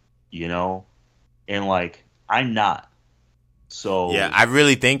 you know, and like I'm not. So yeah, I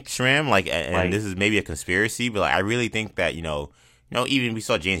really think Shram, and this is maybe a conspiracy, but like I really think that even we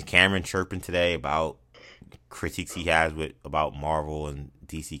saw James Cameron chirping today about critiques he has about Marvel and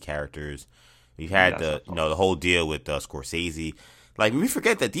DC characters. We've had the whole deal with Scorsese. Like we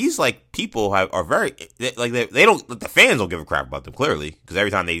forget that these like people are very like they don't, the fans don't give a crap about them clearly because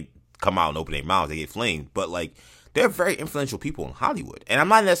every time they come out and open their mouths they get flamed. But like they're very influential people in Hollywood, and I'm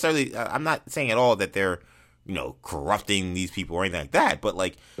not saying at all that they're corrupting these people or anything like that. But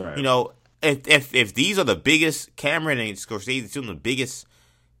like if these are the biggest, Cameron and Scorsese, two of the biggest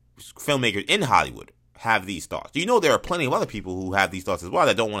filmmakers in Hollywood, have these thoughts. There are plenty of other people who have these thoughts as well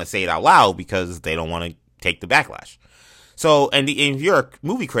that don't want to say it out loud because they don't want to take the backlash. So, and if you're a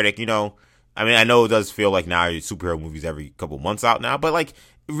movie critic, I mean, I know it does feel like now superhero movies every couple months out now, but like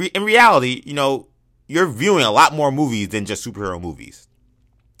in reality, you're viewing a lot more movies than just superhero movies,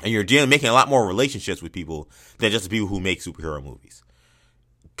 and you're making a lot more relationships with people than just the people who make superhero movies.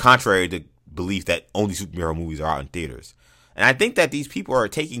 Contrary to belief that only superhero movies are out in theaters, and I think that these people are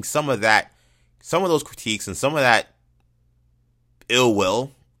taking some of those critiques and some of that ill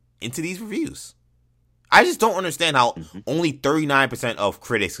will into these reviews. I just don't understand how only 39% of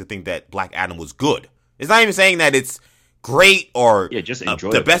critics could think that Black Adam was good. It's not even saying that it's great or just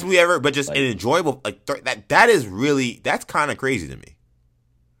enjoyable. The best movie ever, but just an enjoyable. Like that's kind of crazy to me.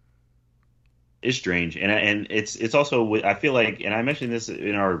 It's strange, and it's also, I feel like, and I mentioned this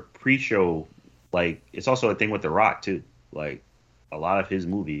in our pre-show, like it's also a thing with The Rock too. Like a lot of his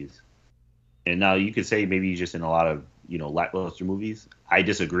movies. And now you could say maybe he's just in a lot of, lackluster movies. I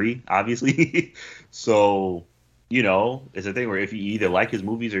disagree, obviously. So, it's a thing where if you either like his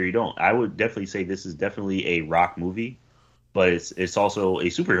movies or you don't. I would definitely say this is definitely a Rock movie, but it's also a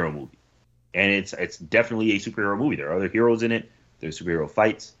superhero movie. And it's definitely a superhero movie. There are other heroes in it. There's superhero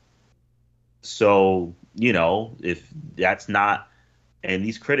fights. So, if that's not, and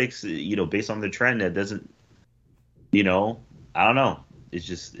these critics, based on the trend, that doesn't, I don't know.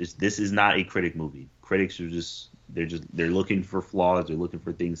 This is not a critic movie. Critics are they're looking for flaws. They're looking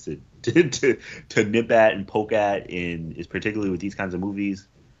for things to nip at and poke at, and it's particularly with these kinds of movies.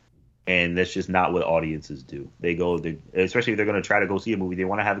 And that's just not what audiences do. Especially if they're going to try to go see a movie, they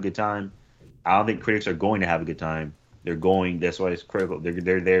want to have a good time. I don't think critics are going to have a good time. That's why it's critical.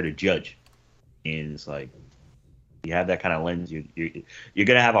 They're there to judge, and it's like you have that kind of lens. You're going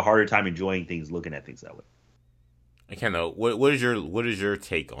to have a harder time enjoying things, looking at things that way. I kind of what is your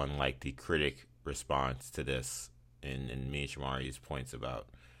take on like the critic response to this and me and Shamari's points about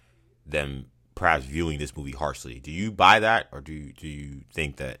them perhaps viewing this movie harshly? Do you buy that, or do you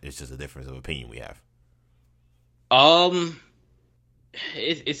think that it's just a difference of opinion we have?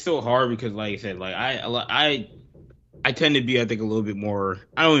 It's so hard because, like I said, like I tend to be, I think, a little bit more.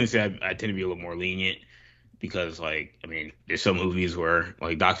 I don't even say I tend to be a little more lenient. Because, like, I mean, there's some movies where,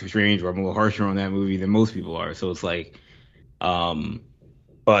 like Doctor Strange, where I'm a little harsher on that movie than most people are. So it's like,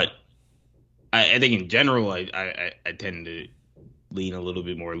 but I think in general, I tend to lean a little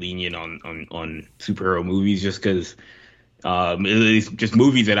bit more lenient on superhero movies just because, at least just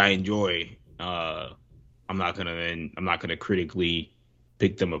movies that I enjoy. I'm not gonna critically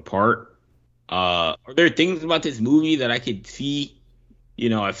pick them apart. Are there things about this movie that I could see?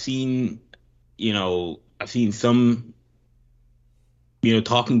 I've seen some,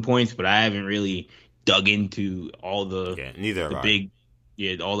 talking points, but I haven't really dug into all the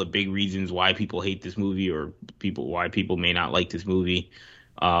all the big reasons why people hate this movie or why people may not like this movie.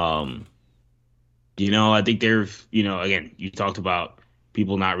 I think there's, again, you talked about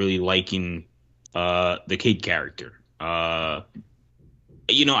people not really liking the Kate character.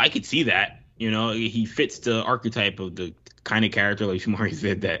 I could see that. He fits the archetype of the kind of character, like Shamari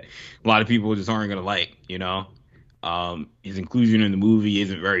said, that a lot of people just aren't gonna like. His inclusion in the movie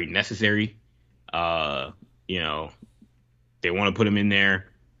isn't very necessary. They want to put him in there.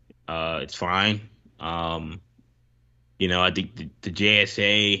 It's fine. I think the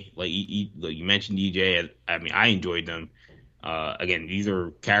JSA, like you mentioned, DJ. I mean, I enjoyed them. Again, these are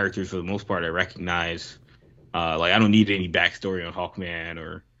characters for the most part I recognize. Like I don't need any backstory on Hawkman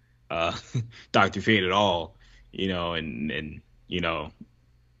or Dr. Fate at all. And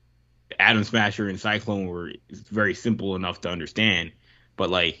Atom Smasher and Cyclone were very simple enough to understand, but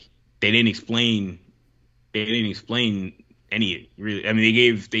like they didn't explain any really. I mean, they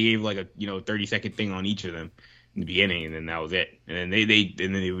gave like a 30-second thing on each of them in the beginning, and then that was it. And then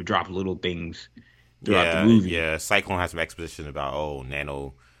they would drop little things throughout the movie. Yeah, Cyclone has some exposition about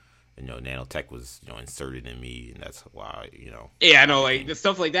nanotech was inserted in me, and that's why Yeah, I know, like the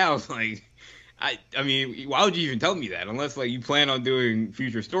stuff like that. I was like, I mean, why would you even tell me that unless like you plan on doing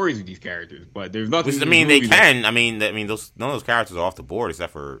future stories with these characters? But there's nothing. Which, I mean, they can. I mean, none of those characters are off the board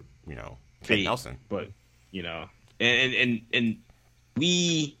except for Kate Nelson. But and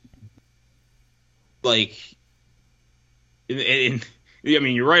we like, and I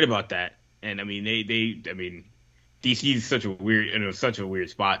mean, you're right about that. And I mean, I mean, DC is such a weird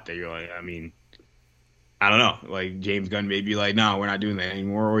spot that you're like, I mean, I don't know. Like James Gunn may be like, no, we're not doing that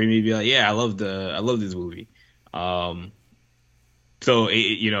anymore, or he may be like, yeah, I love this movie. So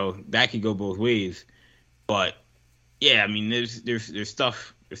that could go both ways. But yeah, I mean, there's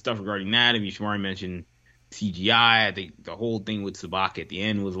stuff regarding that. I mean, Shamari mentioned CGI. I think the whole thing with Sabak at the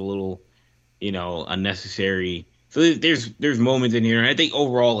end was a little, unnecessary. So there's moments in here, and I think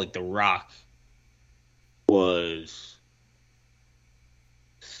overall, like The Rock was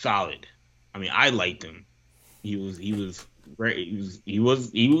solid. I mean, I liked him. He was great. He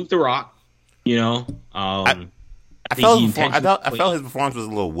was The Rock. I felt his performance was a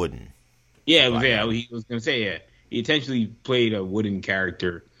little wooden. Yeah, he was gonna say he intentionally played a wooden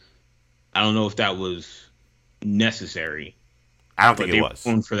character. I don't know if that was necessary. I don't think it was.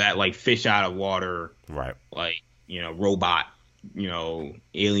 Going for that like fish out of water, right? Like robot,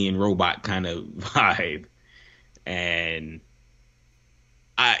 alien robot kind of vibe, and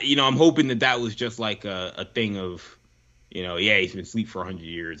I'm hoping that was just like a thing of, he's been asleep for 100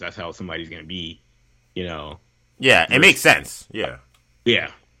 years. That's how somebody's gonna be, Yeah, it makes sense. Yeah.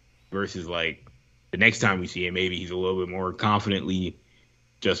 Yeah. Versus like the next time we see him, maybe he's a little bit more confidently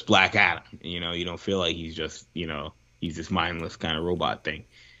just Black Adam. You don't feel like he's just, he's this mindless kind of robot thing.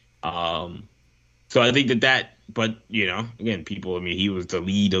 So I think that, but again, people. I mean, he was the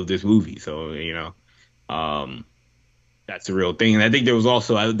lead of this movie, so that's the real thing. And I think there was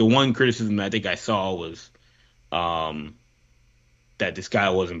also the one criticism that I think I saw was that this guy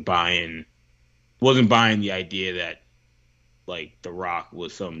wasn't buying the idea that like The Rock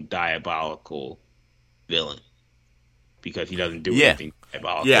was some diabolical villain because he doesn't do anything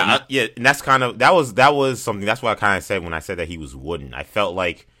diabolical. Yeah, and that's that was something. That's what I kind of said when I said that he was wooden. I felt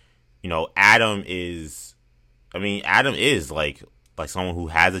like Adam is like someone who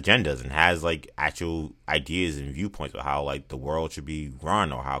has agendas and has like actual ideas and viewpoints of how like the world should be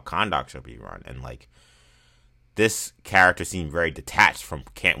run or how conduct should be run, and like this character seemed very detached from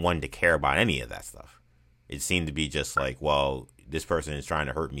wanting to care about any of that stuff. It seemed to be just like, well, this person is trying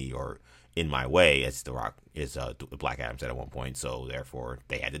to hurt me or in my way, as The Rock is Black Adam said at one point, so therefore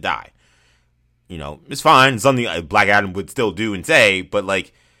they had to die. It's fine, something Black Adam would still do and say, but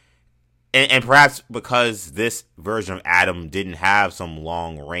like, and perhaps because this version of Adam didn't have some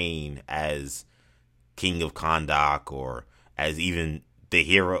long reign as King of Kahndaq or as even the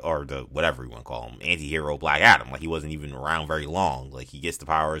hero or the whatever you want to call him, anti-hero Black Adam. Like he wasn't even around very long. Like he gets the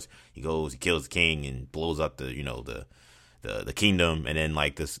powers, he goes, he kills the king and blows up the kingdom, and then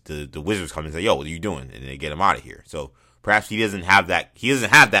like the wizards come and say, "Yo, what are you doing?" And they get him out of here. So perhaps he doesn't have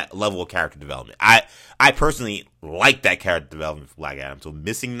that level of character development. I personally like that character development for Black Adam. So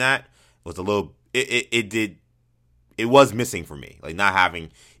missing that was a little. It was missing for me. Like not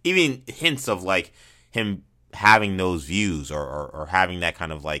having even hints of like him having those views or having that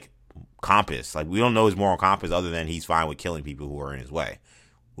kind of like compass. Like we don't know his moral compass other than he's fine with killing people who are in his way,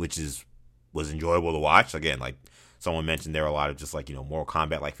 which was enjoyable to watch. Again, like someone mentioned, there were a lot of just like Mortal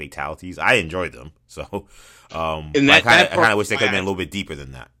Kombat like fatalities. I enjoyed them, so and I kind of wish they could have been a little bit deeper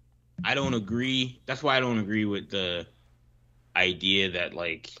than that. I don't agree. That's why I don't agree with the idea that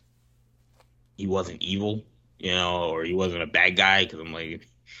like he wasn't evil, or he wasn't a bad guy. Because I'm like,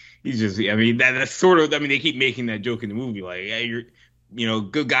 he's just. I mean, that's sort of. I mean, they keep making that joke in the movie, like, hey,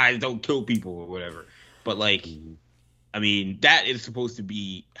 good guys don't kill people or whatever. But like, I mean, that is supposed to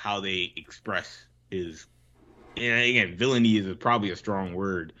be how they express his. And again, villainy is probably a strong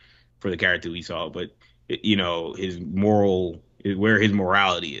word for the character we saw, but his where his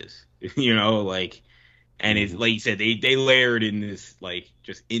morality is, like, and it's like you said, they layered in this like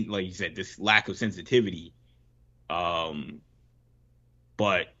like you said, this lack of sensitivity, but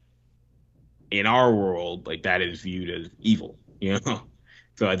in our world, like that is viewed as evil,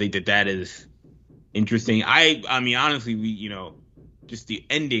 So I think that is interesting. I mean, honestly, just the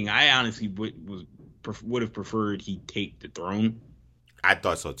ending. I honestly would have preferred he take the throne. I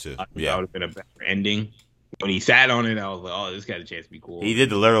thought so too. Yeah, that would have been a better ending. When he sat on it, I was like, "Oh, this got a chance to be cool." He did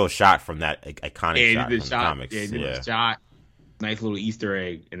the literal shot from that iconic shot from the comics. Yeah, he did the shot. Nice little Easter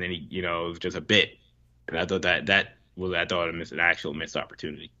egg, and then it was just a bit. And I thought that was an actual missed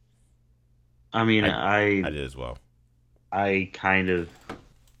opportunity. I mean, I did as well. I kind of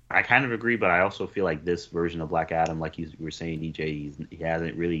agree, but I also feel like this version of Black Adam, like you were saying, EJ, he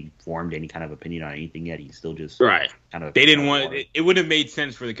hasn't really formed any kind of opinion on anything yet. He's still just right. Kind of. They didn't want it. It wouldn't have made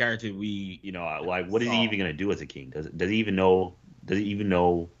sense for the character like what is he even going to do as a king? Does he even know? Does he even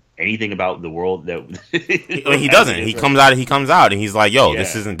know anything about the world that? He doesn't. He comes out, and he's like, "Yo,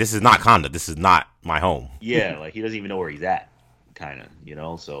 this is not Conda. This is not my home." Yeah, like he doesn't even know where he's at, kind of.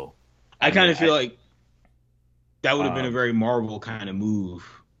 So I kind of feel like that would have been a very Marvel kind of move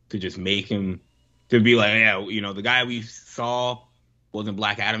to just make him to be like, the guy we saw wasn't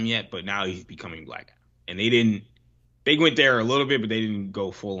Black Adam yet, but now he's becoming Black Adam. And they went there a little bit, but they didn't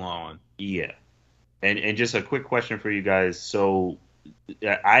go full on. Yeah. And just a quick question for you guys. So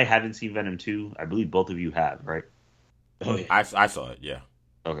I haven't seen Venom 2. I believe both of you have, right? Oh, yeah. I saw it, yeah.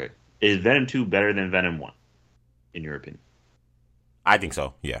 Okay. Is Venom 2 better than Venom 1, in your opinion? I think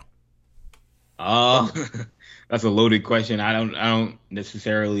so, yeah. That's a loaded question. I don't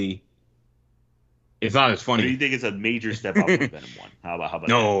necessarily. It's not as funny. Do you think it's a major step up from Venom 1? How about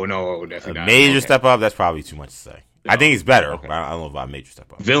no, definitely not. Major step up? That's probably too much to say. No. I think it's better. Okay. But I don't know about major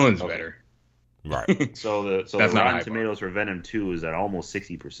step up. Villain's better. Right. So the Rotten Tomatoes for Venom 2 is at almost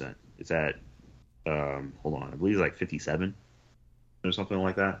 60%. It's at hold on, I believe it's like 57 or something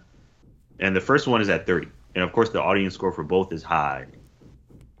like that. And the first one is at 30. And of course the audience score for both is high.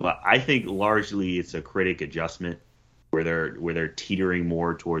 But I think largely it's a critic adjustment where they're teetering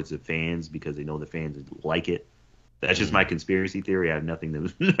more towards the fans because they know the fans like it. That's just my conspiracy theory. I have nothing to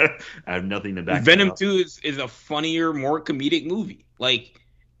back. Venom 2 is a funnier, more comedic movie. Like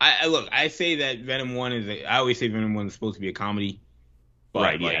I say that Venom 1 I always say Venom 1 is supposed to be a comedy.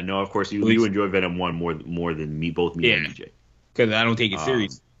 Right, like, yeah. No, of course you enjoy Venom 1 more than me and DJ. Because I don't take it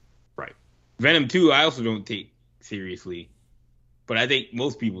seriously. Right. Venom 2 I also don't take seriously. But I think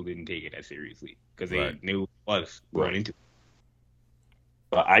most people didn't take it as seriously because they knew what was going into it.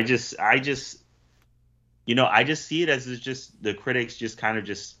 But I just see it as it's just the critics just kind of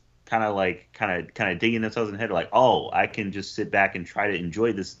digging themselves in the head like, oh, I can just sit back and try to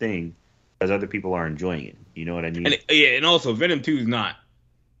enjoy this thing because other people are enjoying it. You know what I mean? And also Venom 2 is not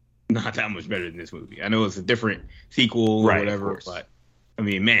that much better than this movie. I know it's a different sequel or whatever, but I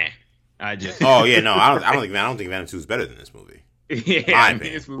mean, man, I just oh yeah, no, I don't think Venom 2 is better than this movie. Yeah,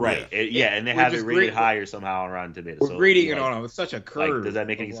 this movie, right. And they have it rated higher somehow on Rotten Tomatoes. We're rating it on it's such a curve. Like, does that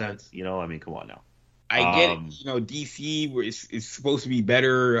make any sense? I mean, come on now. I get it. DC where it's supposed to be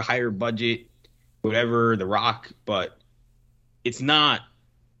better, higher budget, whatever, The Rock, but it's not.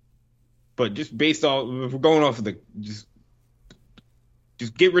 But just based off, if we're going off of just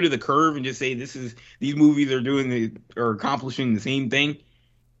get rid of the curve and just say these movies are accomplishing the same thing.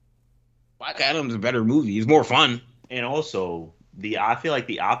 Black Adam's a better movie. It's more fun. And also, I feel like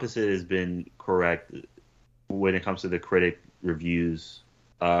the opposite has been correct when it comes to the critic reviews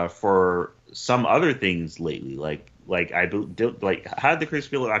for some other things lately. Like how did the critics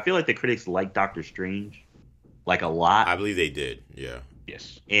feel? I feel like the critics like Doctor Strange like a lot. I believe they did. Yeah.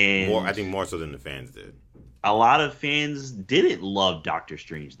 Yes. And I think more so than the fans did. A lot of fans didn't love Doctor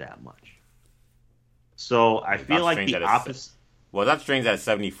Strange that much. So I feel like the opposite. Well, Doctor Strange at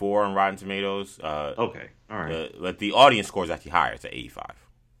 74 on Rotten Tomatoes. Okay, all right. But the audience score is actually higher. It's at 85.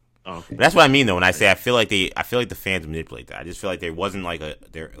 Okay. But that's what I mean though when I say I feel like the fans manipulate that. I just feel like there wasn't like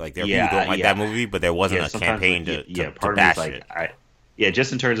their people don't like that movie, but there wasn't a campaign to bash it.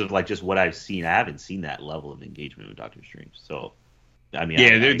 Just in terms of like just what I've seen, I haven't seen that level of engagement with Doctor Strange. So, I mean,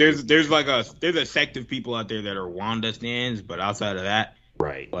 there's a sect of people out there that are Wanda stans, but outside of that,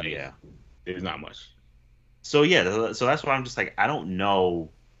 right? There's not much. So so that's why I'm just like I don't know.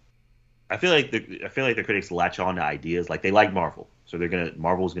 I feel like the critics latch on to ideas like they like Marvel, so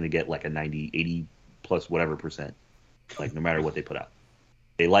Marvel's gonna get like a 90, 80 plus whatever %, like no matter what they put out.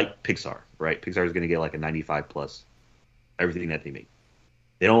 They like Pixar, right? Pixar is gonna get like a 95 plus. everything that they make.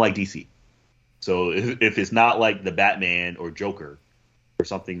 They don't like DC. So if it's not like the Batman or Joker or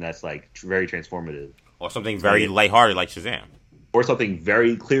something that's like very transformative, or something very lighthearted like Shazam, or something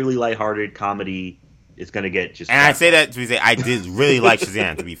very clearly lighthearted comedy, it's gonna get just. And I say that to say I did really like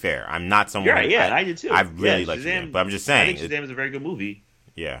Shazam. To be fair, I'm not someone. Right, yeah, I did too. I really like Shazam, but I'm just saying. I think Shazam is a very good movie.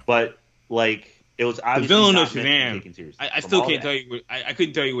 Yeah, but like it was obviously the villain not of meant to be taken Shazam. seriously I still can't that. tell you. I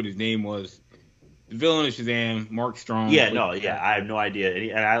couldn't tell you what his name was. The villain of Shazam, Mark Strong. Yeah, no, yeah, I have no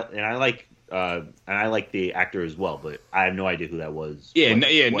idea, and I like the actor as well, but I have no idea who that was.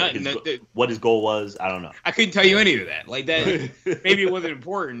 Yeah, what his goal was, I don't know. I couldn't tell you any of that. Like that, maybe it wasn't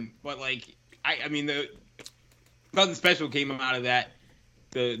important, but like I mean, nothing special came out of that.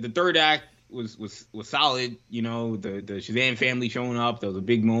 The third act was solid. You know, the Shazam family showing up, that was a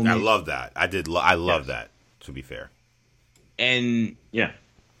big moment. I love that. I love that. To be fair, and yeah,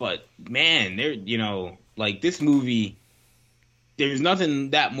 but man, there, you know, like this movie. There's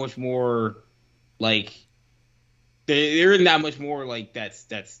nothing that much more like there isn't that much more like that's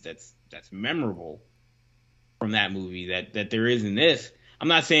memorable from that movie that there is in this. I'm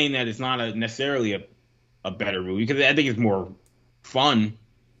not saying that it's not necessarily a better movie, because I think it's more fun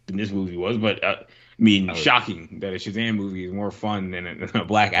than this movie was, but I mean, shocking that a Shazam movie is more fun than a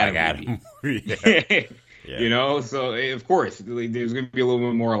Black Adam movie. Yeah. You know, so of course there's going to be a little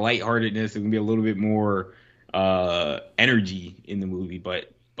bit more lightheartedness. There's going to be a little bit more energy in the movie,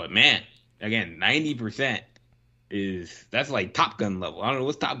 but man, again, 90% that's like Top Gun level. I don't know,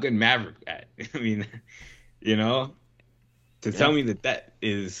 what's Top Gun Maverick at? I mean, you know, to tell me that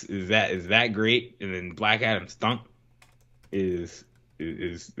is that great, and then Black Adam stunk is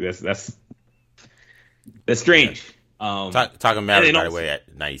that's strange. Talking Maverick, by the way,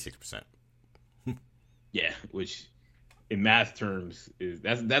 at 96%. Yeah, which in math terms is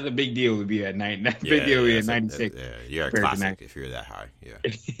that's a big deal to be at 9. That's a big deal to be at 96. Yeah, you're a classic if you're that high. Yeah.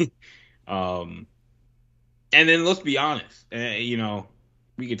 And then let's be honest. You know,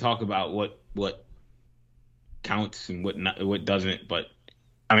 we could talk about what counts and what doesn't. But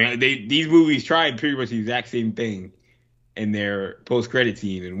I mean, these movies tried pretty much the exact same thing in their post-credit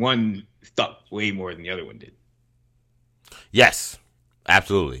scene, and one stuck way more than the other one did. Yes.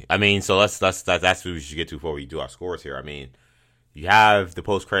 Absolutely. I mean, so that's what we should get to before we do our scores here. I mean, you have the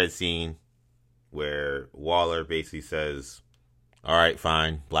post-credit scene where Waller basically says, all right,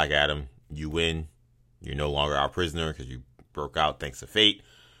 fine, Black Adam, you win. You're no longer our prisoner because you broke out thanks to fate.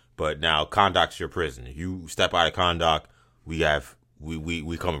 But now Kahndaq's your prison. If you step out of Kahndaq, we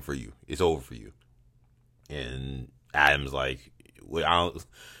coming for you. It's over for you. And Adam's like,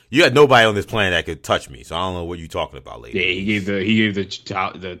 you had nobody on this planet that could touch me, so I don't know what you're talking about, lady. Yeah, he gave the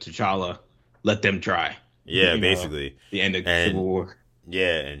T'Challa, let them try. Yeah, basically. The end of Civil War.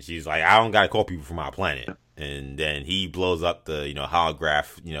 Yeah, and she's like, I don't gotta call people from our planet. And then he blows up the,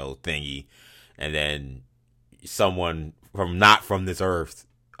 holograph, thingy, and then someone not from this earth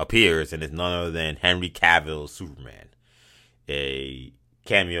appears, and it's none other than Henry Cavill's Superman. A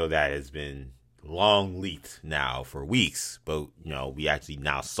cameo that has been long leaked now for weeks, but we actually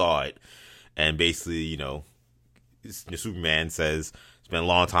now saw it. And basically, Superman says it's been a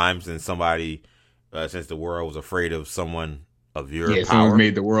long time since since the world was afraid of someone of your power. Someone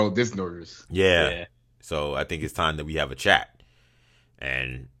made the world this notice. Yeah. So I think it's time that we have a chat.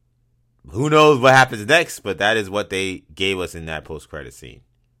 And who knows what happens next, but that is what they gave us in that post-credit scene.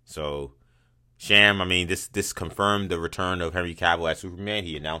 So, Sham, I mean, this confirmed the return of Henry Cavill as Superman.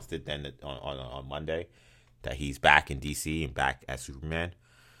 He announced it then on Monday that he's back in DC and back as Superman.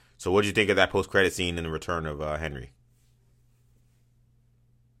 So what did you think of that post-credit scene and the return of Henry?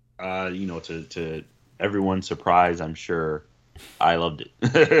 To everyone's surprise, I'm sure I loved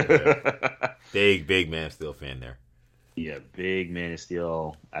it. Big Man of Steel fan there. Yeah, big Man of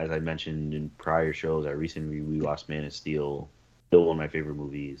Steel. As I mentioned in prior shows, I recently rewatched Man of Steel. Still one of my favorite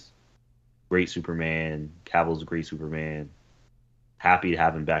movies. Great Superman. Cavill's a great Superman. Happy to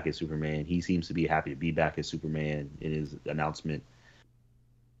have him back as Superman. He seems to be happy to be back as Superman in his announcement.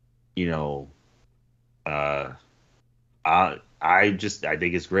 I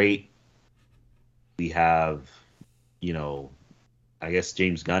think it's great. We have, I guess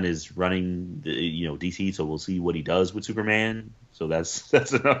James Gunn is running DC, so we'll see what he does with Superman. So that's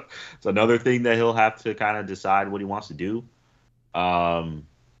another thing that he'll have to kind of decide what he wants to do.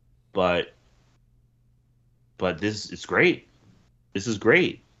 But this is great. This is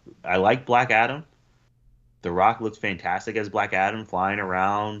great. I like Black Adam. The Rock looks fantastic as Black Adam, flying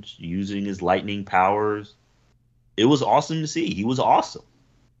around, using his lightning powers. It was awesome to see. He was awesome.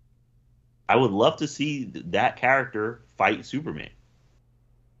 I would love to see that character fight Superman.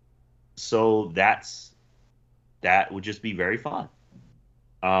 So that's that would just be very fun.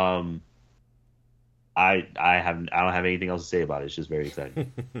 I don't have anything else to say about it. It's just very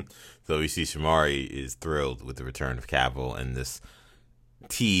exciting. So we see Shamari is thrilled with the return of Cavill and this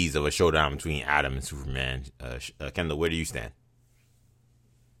tease of a showdown between Adam and Superman. Kendall, where do you stand?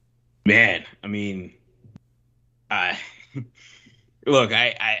 Man, I mean, look,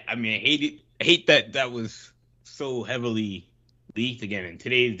 I hate that was so heavily leaked again in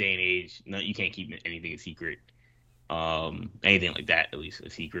today's day and age. No, you can't keep anything a secret. Anything like that, at least a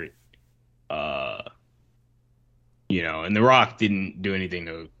secret. And The Rock didn't do anything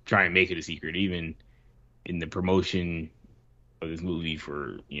to try and make it a secret, even in the promotion of this movie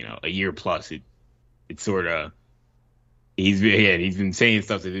for, a year plus. It's sort of, he's been saying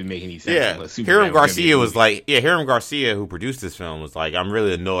stuff that didn't make any sense. Yeah, Hiram Garcia, who produced this film, was like, I'm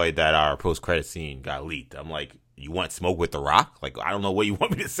really annoyed that our post-credit scene got leaked. I'm like, you want smoke with The Rock? Like, I don't know what you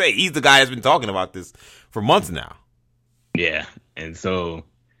want me to say. He's the guy that's been talking about this for months now. Yeah, and so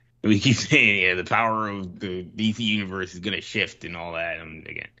we keep saying, the power of the DC universe is going to shift and all that. And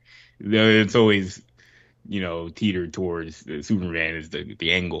again, it's always, teetered towards Superman is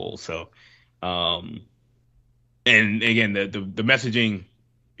the end goal. So, and again, the messaging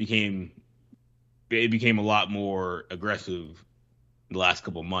became a lot more aggressive the last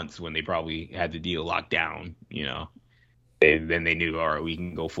couple of months when they probably had the deal locked down. Then they knew, all right, we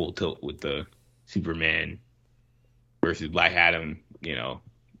can go full tilt with the Superman versus Black Adam,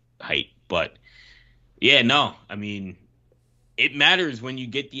 height. But yeah, no, I mean, it matters when you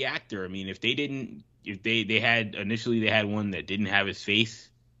get the actor. I mean, if they had one that didn't have his face,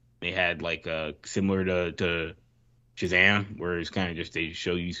 they had like similar to Shazam, where it's kind of just they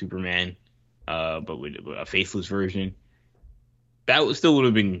show you Superman, but with a faceless version. That still would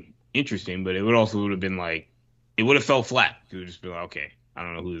have been interesting, but it would have been like, it would have fell flat. It would just be like, okay, I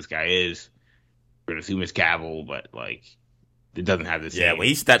don't know who this guy is. We're gonna assume it's Cavill, but like, it doesn't have the same. Yeah, when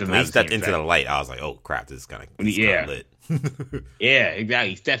he stepped into the light, I was like, "Oh crap, this is gonna lit." Yeah, exactly.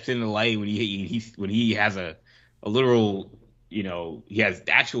 He steps into the light when he has a literal, he has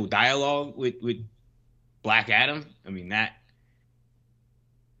actual dialogue with Black Adam. I mean that.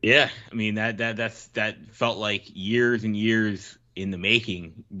 Yeah, I mean that felt like years and years in the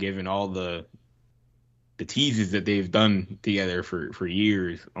making, given all the teases that they've done together for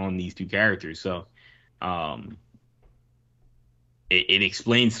years on these two characters. So, it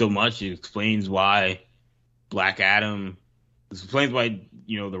explains so much. It explains why Black Adam. This explains why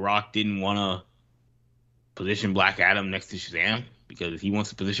The Rock didn't want to position Black Adam next to Shazam, because he wants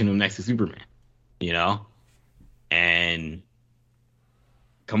to position him next to Superman. And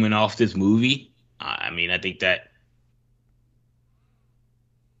coming off this movie, I mean, I think that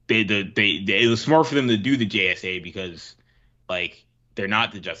it was smart for them to do the JSA, because like they're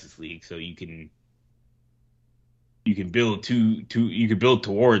not the Justice League, so you can build build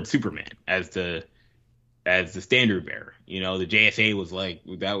towards Superman as the standard bearer. The JSA was like,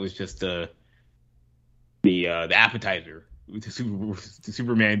 that was just the appetizer to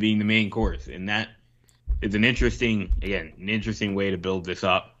Superman being the main course, and that is an interesting way to build this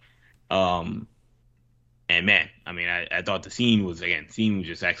up. And man, I mean, I thought the scene was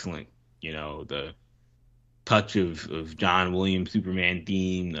just excellent. The touch of John Williams Superman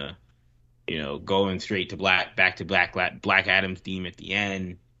theme, going straight to back to Black Adam's theme at the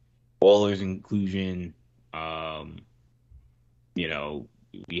end, Waller's inclusion. We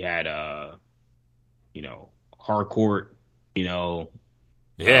had Harcourt. Shout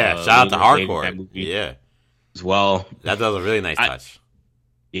out to Harcourt. Yeah, as well. That was a really nice touch.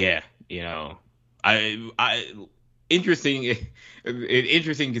 Yeah, interesting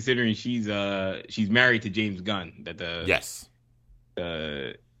considering she's married to James Gunn.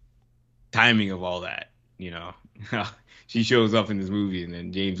 The timing of all that, she shows up in this movie, and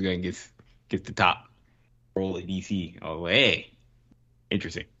then James Gunn gets the top role at DC. Oh, hey,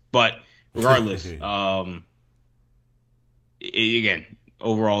 interesting. But regardless, again,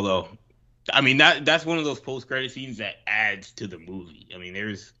 overall though, I mean that's one of those post-credit scenes that adds to the movie. I mean,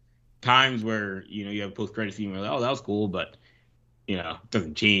 there's times where you have a post-credit scene where, oh, that was cool, but it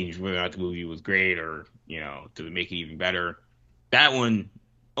doesn't change whether or not the movie was great or to make it even better. That one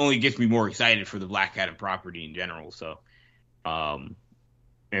only gets me more excited for the Black Adam property in general. So,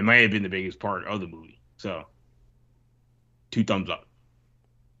 it might have been the biggest part of the movie. So, 2 thumbs up.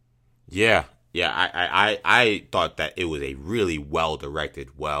 Yeah. I thought that it was a really well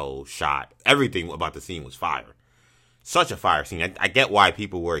directed, well shot. Everything about the scene was fire. Such a fire scene. I get why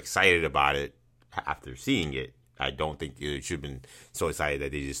people were excited about it after seeing it. I don't think it should have been so excited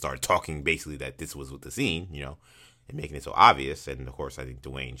that they just started talking basically that this was with the scene, and making it so obvious. And of course, I think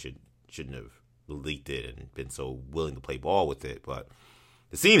Dwayne shouldn't have leaked it and been so willing to play ball with it. But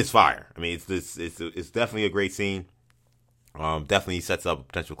the scene is fire. I mean, it's definitely a great scene. Definitely sets up a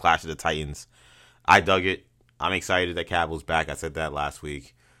potential clash of the Titans. I dug it. I'm excited that Cavill's back. I said that last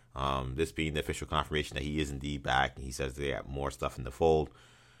week. This being the official confirmation that he is indeed back. He says they have more stuff in the fold.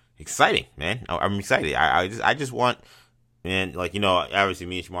 Exciting, man. I'm excited. I just want, man, like, you know, obviously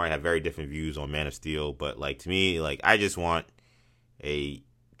me and Shamari have very different views on Man of Steel, but like to me, like I just want a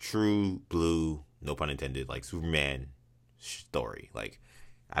true blue, no pun intended, like Superman story. Like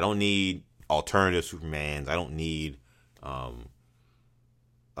I don't need alternative Supermans. I don't need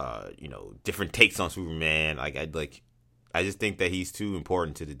you know, different takes on Superman. I just think that he's too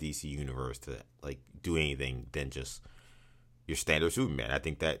important to the DC universe to like do anything than just your standard Superman. I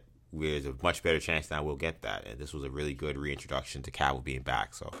think that there's a much better chance that we'll get that, and this was a really good reintroduction to Cavill being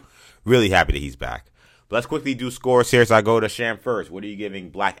back. So, really happy that he's back. But let's quickly do scores here. So I go to Sham first. What are you giving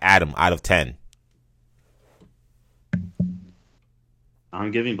Black Adam out of 10?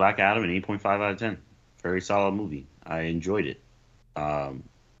 I'm giving Black Adam an 8.5 out of 10. Very solid movie. I enjoyed it.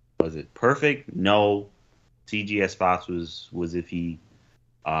 Was it perfect? No. CG as spots was iffy.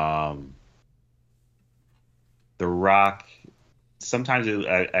 The Rock, sometimes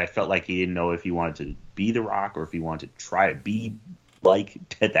I felt like he didn't know if he wanted to be The Rock or if he wanted to try to be like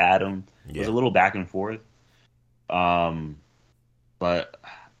Death Adam. It was a little back and forth. But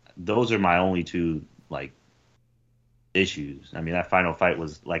those are my only two like issues. I mean, that final fight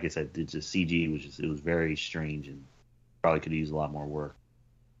was, like I said, the CG was it was very strange and probably could use a lot more work.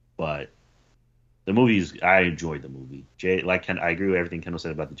 But the movies, I enjoyed the movie. I agree with everything Kendall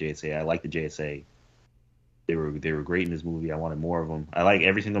said about the JSA. I like the JSA. They were great in this movie. I wanted more of them. I like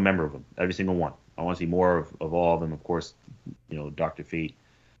every single member of them, every single one. I want to see more of all of them. Of course, you know, Dr. Fate.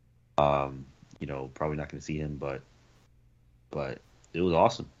 You know, probably not going to see him, but it was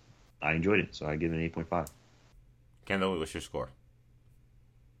awesome. I enjoyed it, so I give it an 8.5. Kendall, what's your score?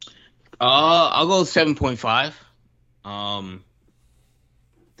 I'll go 7.5. I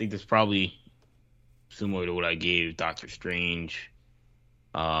think that's probably similar to what I gave Doctor Strange.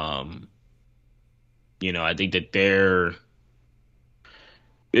 You know, I think that they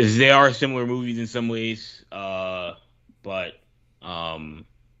are similar movies in some ways, but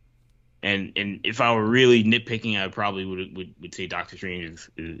and if I were really nitpicking, I probably would say Doctor Strange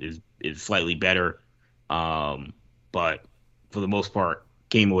is slightly better, but for the most part,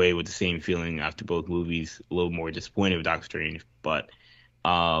 came away with the same feeling after both movies. A little more disappointed with Doctor Strange, but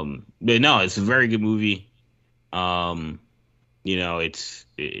no, it's a very good movie. You know, it's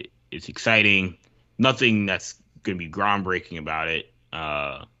exciting. Nothing that's going to be groundbreaking about it.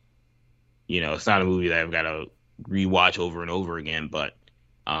 You know, it's not a movie that I've got to rewatch over and over again, but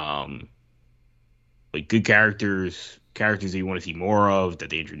like good characters that you want to see more of, that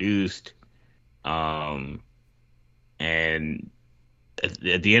they introduced. And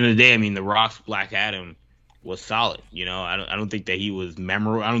at the end of the day, I mean, The Rock's Black Adam was solid. You know, I don't think that he was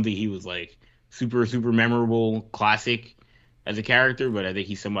memorable. I don't think he was like super memorable, classic as a character, but I think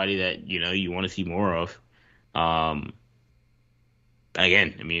he's somebody that, you know, you want to see more of.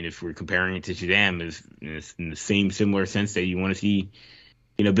 Again, I mean, if we're comparing it to Shazam, is in the same similar sense that you want to see,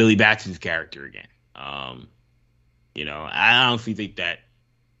 you know, Billy Batson's character again. You know, I honestly think that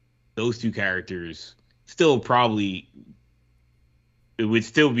those two characters still probably, it would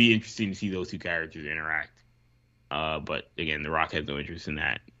still be interesting to see those two characters interact. But again, The Rock has no interest in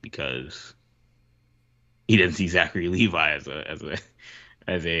that because he doesn't see Zachary Levi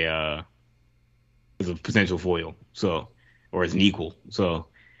as a potential foil, so, or as an equal. So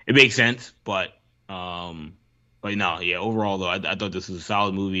it makes sense, but no, yeah. Overall, though, I thought this was a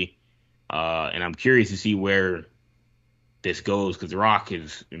solid movie, and I'm curious to see where this goes because The Rock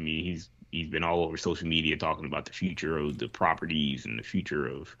is. I mean, he's been all over social media talking about the future of the properties and the future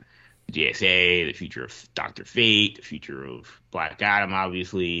of JSA, the future of Dr. Fate, the future of Black Adam,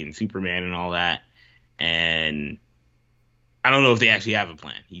 obviously, and Superman and all that. And I don't know if they actually have a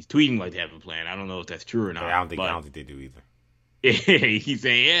plan. He's tweeting like they have a plan. I don't know if that's true or not. I don't think they do either. He's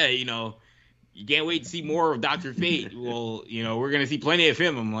saying, yeah, you know, you can't wait to see more of Dr. Fate. Well, you know, we're going to see plenty of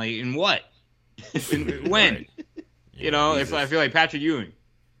him. I'm like, in what? When? Right. You know, if I feel like Patrick Ewing.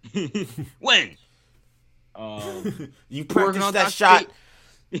 When? You practice that Dr. shot.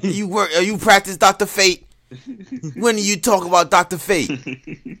 You practice Dr. Fate. When do you talk about Dr.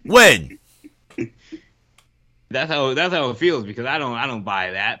 Fate? When? That's how it feels because I don't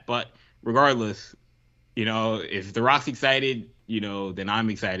buy that. But regardless, you know, if The Rock's excited, you know, then I'm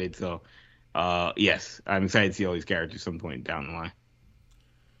excited. So, yes, I'm excited to see all these characters at some point down the line.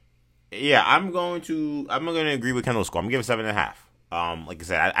 Yeah, I'm going to agree with Kendall's score. I'm gonna give it 7.5. Like I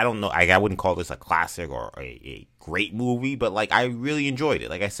said, I don't know. I wouldn't call this a classic or a great movie, but like I really enjoyed it.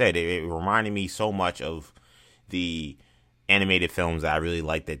 Like I said, it reminded me so much of the animated films that I really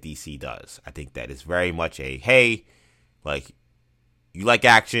like that DC does. I think that it's very much a, hey, like, you like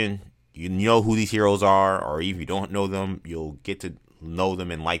action, you know who these heroes are, or even if you don't know them, you'll get to know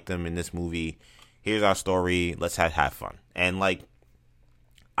them and like them in this movie. Here's our story. Let's have fun. And like,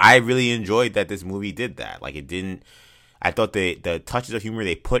 I really enjoyed that this movie did that. Like, it didn't. I thought the touches of humor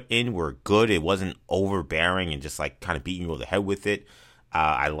they put in were good. It wasn't overbearing and just like kind of beating you over the head with it.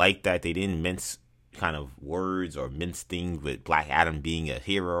 I liked that they didn't mince kind of words or mince things with Black Adam being a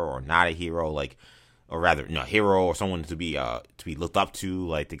hero or not a hero, like, or rather, no, hero or someone to be looked up to.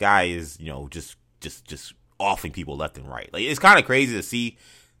 Like, the guy is, just offing people left and right. Like, it's kind of crazy to see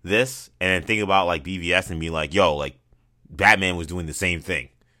this and then think about like BVS and be like, yo, like, Batman was doing the same thing.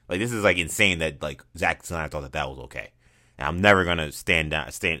 Like, this is like insane that like Zack Snyder thought that was okay. And I'm never gonna stand down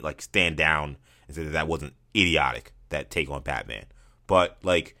and say that wasn't idiotic, that take on Batman. But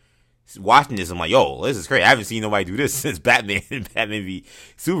like, watching this, I'm like, yo, this is crazy. I haven't seen nobody do this since Batman and Batman v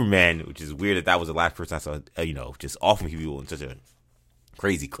Superman, which is weird that was the last person I saw, just offering people in such a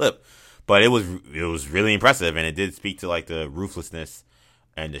crazy clip. But it was really impressive, and it did speak to like the ruthlessness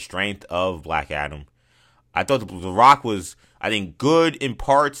and the strength of Black Adam. I thought The Rock was, I think, good in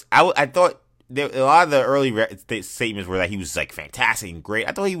parts. I thought a lot of the early statements were that he was like fantastic and great.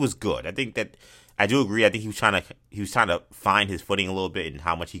 I thought he was good. I think that I do agree. I think he was trying to find his footing a little bit and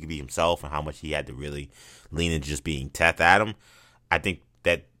how much he could be himself and how much he had to really lean into just being Teth Adam. I think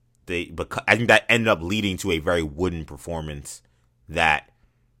that ended up leading to a very wooden performance that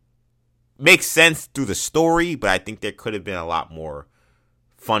makes sense through the story, but I think there could have been a lot more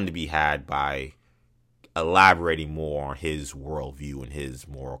fun to be had by elaborating more on his worldview and his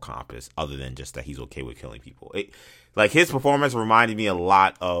moral compass, other than just that he's okay with killing people. Like, his performance reminded me a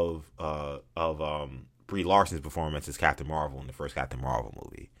lot of Brie Larson's performance as Captain Marvel in the first Captain Marvel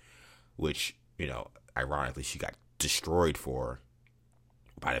movie, which, ironically, she got destroyed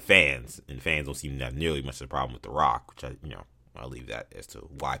by the fans, and fans don't seem to have nearly much of a problem with The Rock, which I'll leave that as to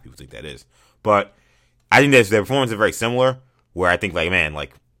why people think that is. But I think that their performances are very similar, where I think, like, man,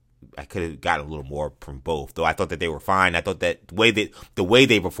 like, I could have gotten a little more from both, though I thought that they were fine. I thought that the way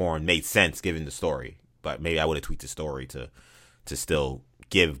they performed made sense given the story, but maybe I would have tweaked the story to still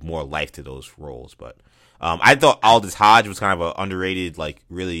give more life to those roles. But I thought Aldous Hodge was kind of an underrated, like,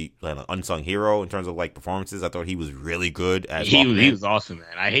 really like an unsung hero in terms of like performances. I thought he was really good as he was awesome,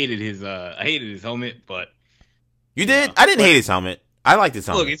 man. I hated his helmet, but you did. I didn't hate his helmet. I liked his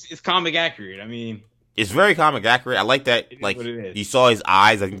helmet. Look, it's comic accurate. I mean, it's very comic accurate. I like that. Like, you saw his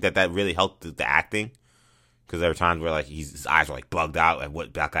eyes. I think that really helped the acting, because there were times where like his eyes were like bugged out at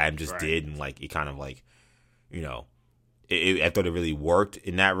what Black Adam just did, and like it kind of like, I thought it really worked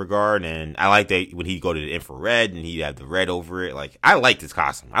in that regard. And I like that when he'd go to the infrared and he'd have the red over it. Like, I liked his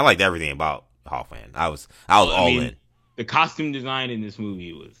costume. I liked everything about Hawkman. I was all in. The costume design in this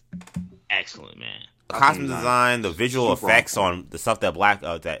movie was excellent, man. The costume design, the visual effects on the stuff that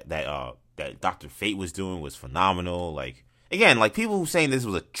that Dr. Fate was doing was phenomenal. Like, again, like, people who saying this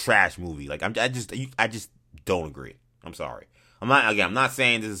was a trash movie, like, I just don't agree. I'm sorry. I'm not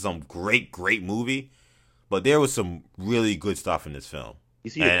saying this is some great movie, but there was some really good stuff in this film. You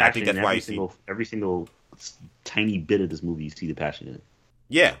see the passion in every single tiny bit of this movie. You see the passion in it.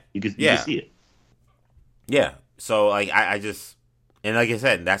 Yeah, you can see it. Yeah. So like I just, and like I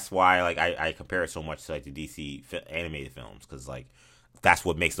said, that's why like I compare it so much to like the DC animated films, because like that's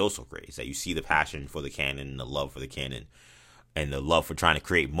what makes those so great, is that you see the passion for the canon and the love for the canon and the love for trying to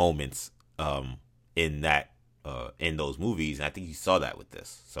create moments in those movies, and I think you saw that with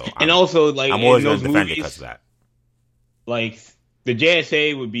this. So I'm always going to defend it because of that. Like, the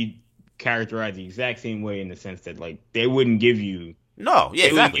JSA would be characterized the exact same way, in the sense that like they wouldn't give you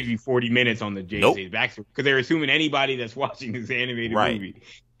wouldn't give you 40 minutes on the JSA's backstory, because they're assuming anybody that's watching this animated movie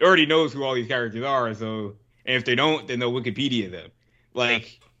already knows who all these characters are. So, and if they don't, then they'll Wikipedia them.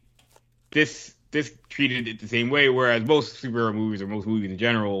 Like, this treated it the same way, whereas most superhero movies, or most movies in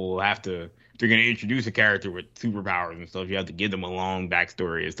general, will have to, if they're going to introduce a character with superpowers and stuff, you have to give them a long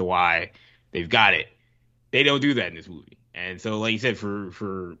backstory as to why they've got it. They don't do that in this movie. And so, like you said,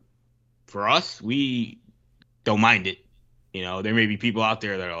 for us, we don't mind it. There may be people out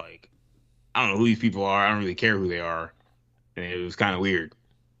there that are like, I don't know who these people are. I don't really care who they are. And it was kind of weird.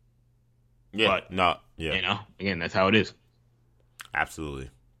 Yeah. But, again, that's how it is. Absolutely.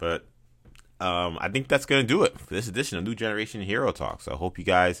 But I think that's going to do it for this edition of New Generation Hero Talk. So I hope you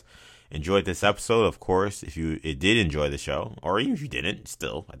guys enjoyed this episode. Of course, if you did enjoy the show, or even if you didn't,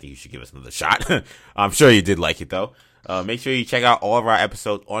 still, I think you should give us another shot. I'm sure you did like it, though. Make sure you check out all of our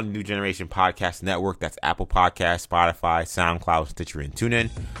episodes on the New Generation Podcast Network. That's Apple Podcasts, Spotify, SoundCloud, Stitcher, and TuneIn.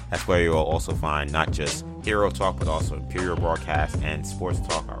 That's where you'll also find not just Hero Talk, but also Imperial Broadcast and Sports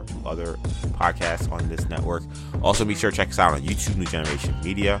Talk, our two other podcasts on this network. Also, be sure to check us out on YouTube, New Generation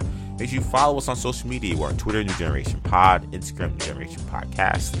Media. Make sure you follow us on social media. We're on Twitter, New Generation Pod, Instagram, New Generation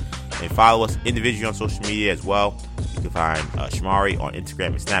Podcast. And follow us individually on social media as well. You can find Shamari on Instagram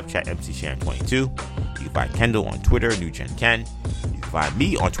and Snapchat, MCSharon22. You can find Kendall on Twitter, New Gen Ken. You can find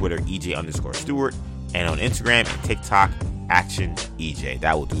me on Twitter, EJ_Stewart. And on Instagram and TikTok, Action EJ.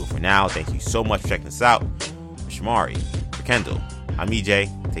 That will do it for now. Thank you so much for checking us out. For Shamari, for Kendall, I'm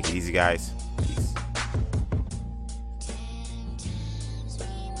EJ. Take it easy, guys.